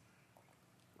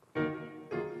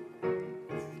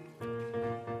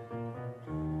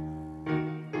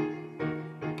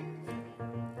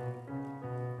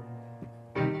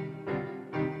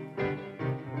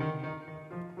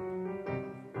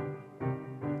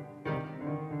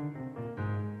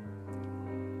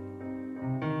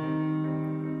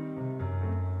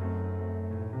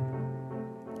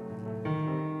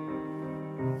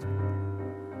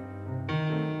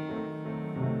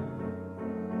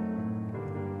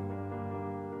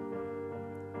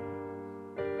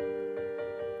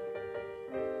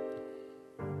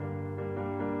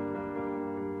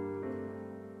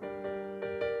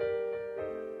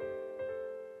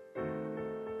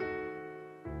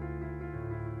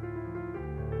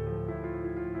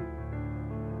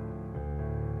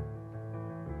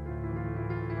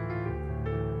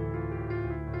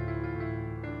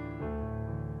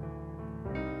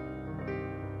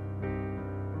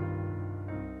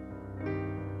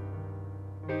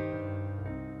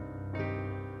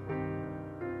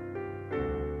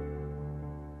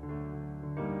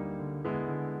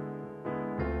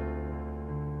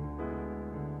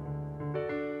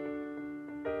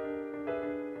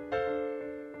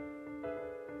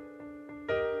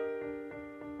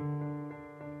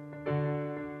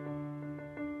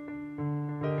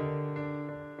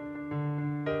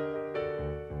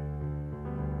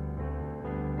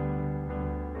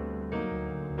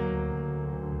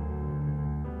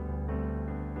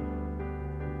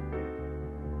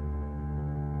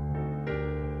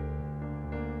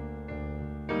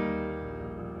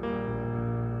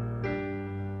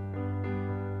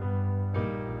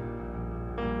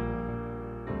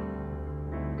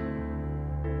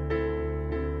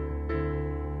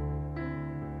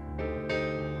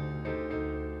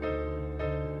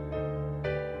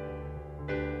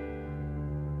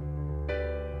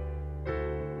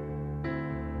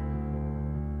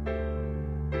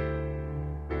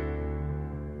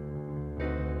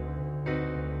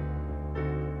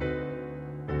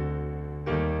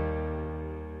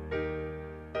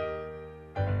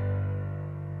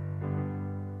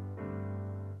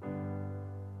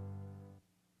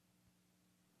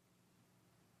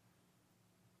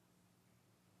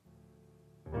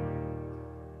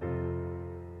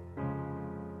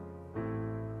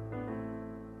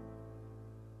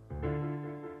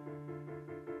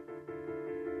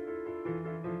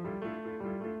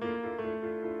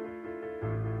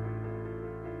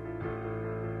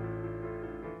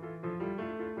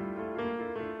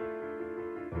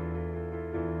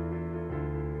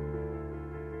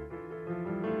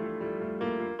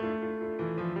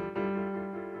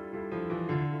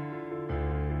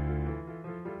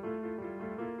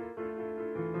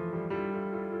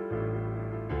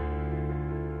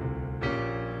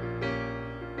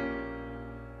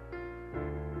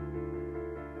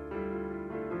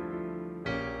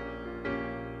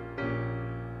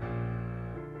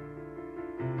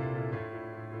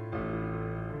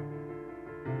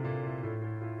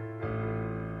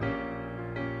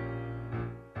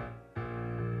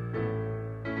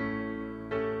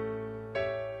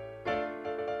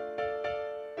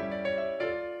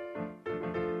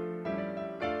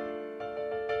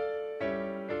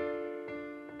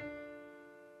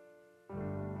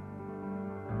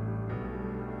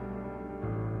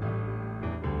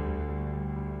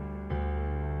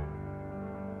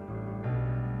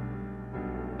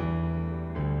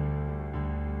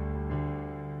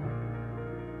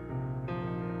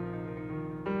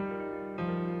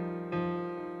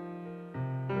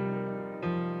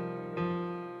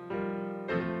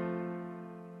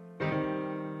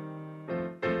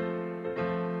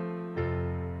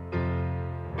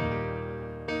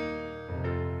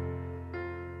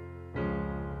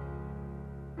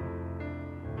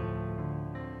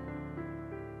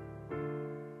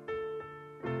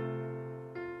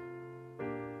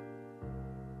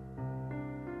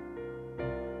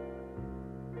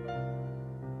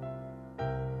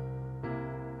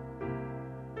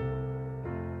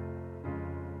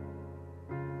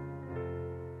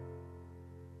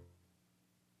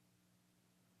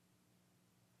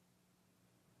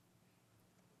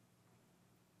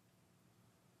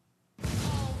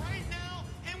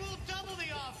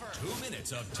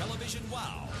 minutes of television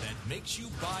wow that makes you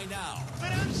buy now.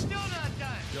 But I'm still not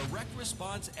done. Direct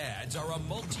response ads are a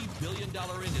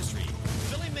multi-billion-dollar industry.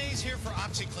 Billy Mays here for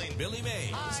OxyClean. Billy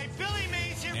Mays. Hi, Billy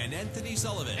Mays here. And Anthony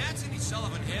Sullivan. Anthony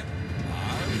Sullivan here.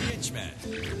 Are pitchmen.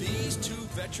 These two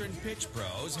veteran pitch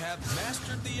pros have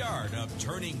mastered the art of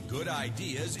turning good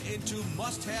ideas into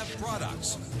must-have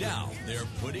products. Now, they're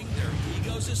putting their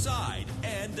egos aside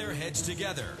and their heads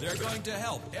together. They're going to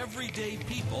help everyday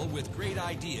people with great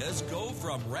ideas go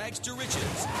from rags to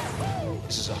riches.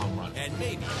 This is a home run. And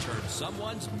maybe turn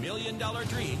someone's million-dollar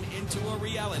dream into a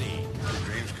reality.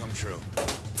 Dreams come true.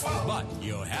 But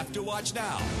you have to watch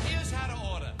now. Here's how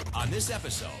to order. On this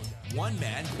episode, one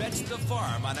man bets the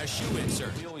farm on a shoe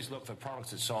insert. We always look for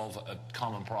products that solve a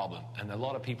common problem, and a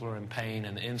lot of people are in pain,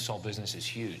 and the insole business is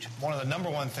huge. One of the number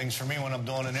one things for me when I'm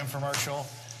doing an infomercial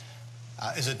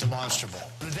is a demonstrable.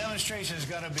 The demonstration is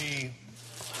going to be...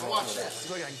 Watch this.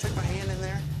 Look, I can take my hand in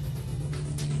there.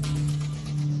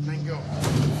 And go.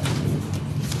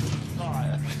 All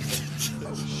right.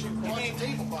 Oh, shoot. You ain't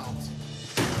table bombs.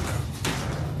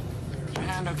 Your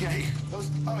hand okay?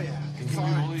 Oh, yeah. Can you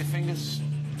move all your fingers?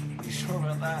 Are you sure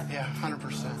about that? Yeah,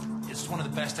 100%. It's one of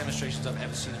the best demonstrations I've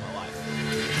ever seen in my life.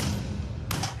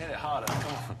 Hit it harder.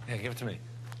 Come on. Yeah, give it to me.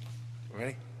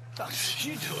 Ready?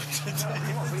 You do it.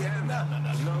 Come on, put your hand down.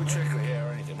 No trickery here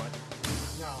or anything, right?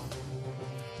 No.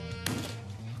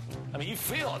 I mean, you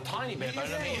feel a tiny bit, but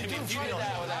I mean, if you did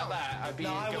that without that, I'd be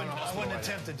No, I going to wouldn't hospital right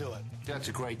attempt to do it. now. That's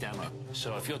a great demo.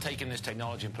 So if you're taking this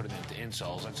technology and putting it into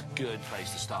insoles, that's a good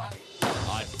place to start. A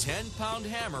 10-pound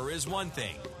hammer is one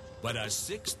thing, but a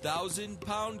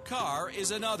 6,000-pound car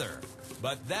is another.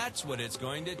 But that's what it's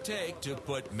going to take to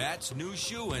put Matt's new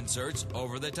shoe inserts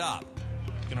over the top.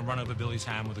 Going to run over Billy's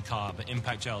hand with a car, but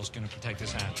Impact Gel is going to protect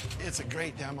his hand. It's a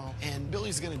great demo, and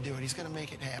Billy's going to do it. He's going to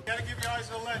make it happen. Gotta keep your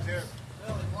eyes on the lens here.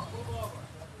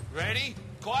 Ready?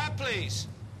 Quiet, please.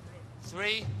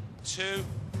 3, 2,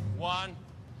 1,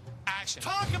 action.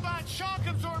 Talk about shock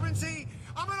absorbency.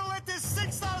 I'm gonna let this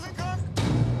 6,000 car.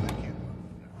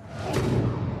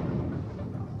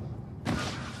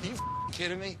 You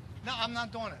kidding me? No, I'm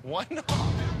not doing it. Why not?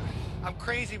 I'm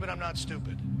crazy, but I'm not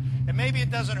stupid. And maybe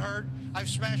it doesn't hurt. I've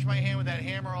smashed my hand with that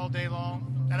hammer all day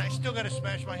long, and I still got to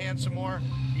smash my hand some more.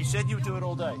 You said you would do it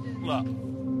all day. Look.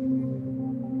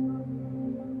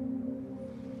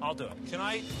 I'll do it. Can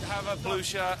I have a blue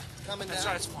shirt? Coming That's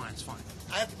down. right, it's fine, it's fine.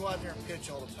 I have to go out there and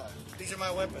pitch all the time. These are my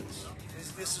weapons.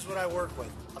 This is what I work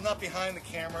with. I'm not behind the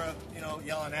camera,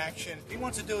 yelling action. If he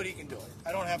wants to do it, he can do it.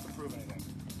 I don't have to prove anything.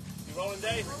 You rolling,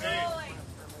 Dave?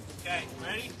 Okay,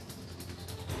 ready?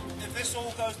 If this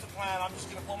all goes to plan, I'm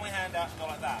just going to pull my hand out and go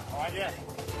like that, all right? Yeah.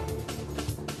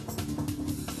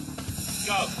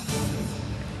 Go.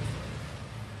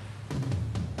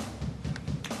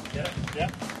 Yeah.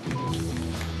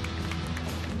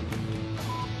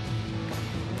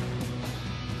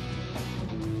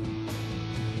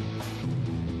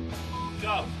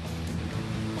 Go.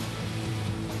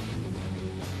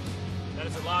 That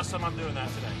is the last time I'm doing that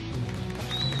today.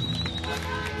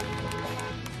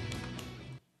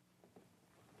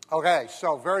 Okay,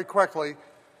 so very quickly,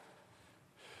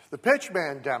 the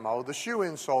Pitchman demo, the shoe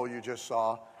insole you just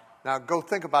saw, now go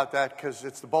think about that because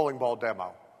it's the bowling ball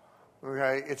demo.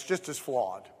 Okay, it's just as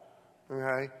flawed.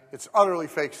 Okay, it's utterly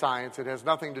fake science. It has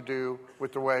nothing to do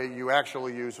with the way you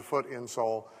actually use a foot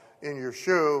insole in your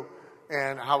shoe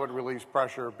and how it relieves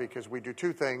pressure, because we do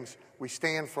two things. We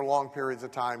stand for long periods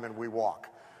of time and we walk.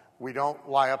 We don't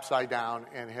lie upside down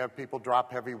and have people drop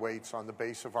heavy weights on the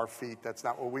base of our feet. That's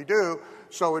not what we do.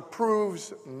 So it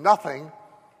proves nothing,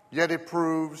 yet it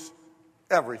proves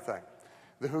everything.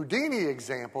 The Houdini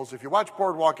examples, if you watch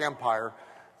Boardwalk Empire,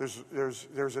 there's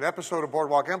an episode of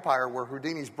Boardwalk Empire where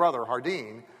Houdini's brother,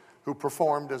 Hardin, who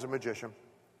performed as a magician,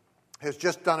 has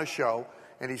just done a show,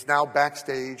 and he's now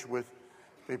backstage with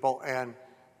people, and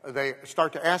they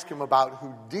start to ask him about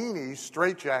Houdini's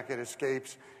straitjacket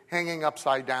escapes hanging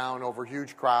upside down over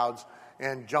huge crowds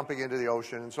and jumping into the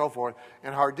ocean and so forth.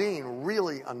 And Hardin,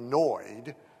 really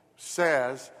annoyed,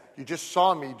 says, "You just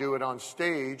saw me do it on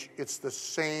stage. It's the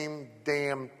same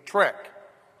damn trick."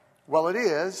 Well, it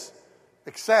is,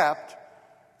 except,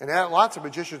 and lots of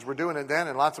magicians were doing it then,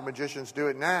 and lots of magicians do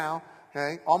it now.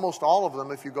 Okay? Almost all of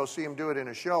them, if you go see them do it in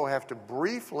a show, have to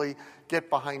briefly get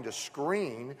behind a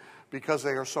screen because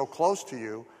they are so close to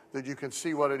you that you can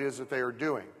see what it is that they are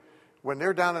doing. When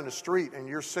they're down in the street and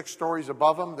you're 6 stories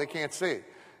above them, they can't see.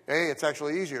 It's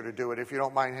actually easier to do it if you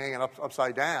don't mind hanging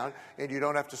upside down and you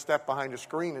don't have to step behind a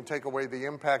screen and take away the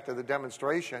impact of the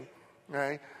demonstration.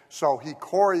 Okay? So he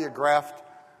choreographed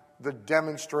the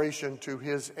demonstration to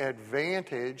his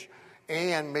advantage,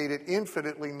 and made it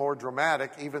infinitely more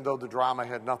dramatic, even though the drama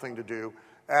had nothing to do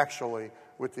actually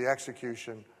with the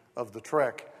execution of the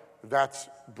trick. That's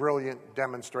brilliant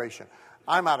demonstration.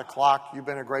 I'm out of clock. You've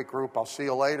been a great group. I'll see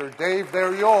you later. Dave,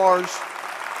 they're yours.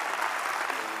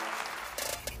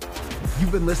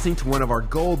 You've been listening to one of our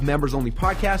Gold Members Only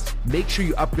podcasts. Make sure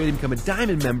you upgrade and become a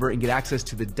Diamond member and get access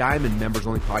to the Diamond Members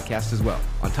Only podcast as well.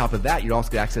 On top of that, you'll also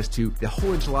get access to the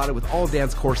whole enchilada with all of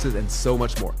Dan's courses and so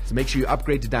much more. So make sure you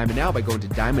upgrade to Diamond now by going to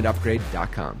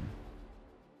diamondupgrade.com.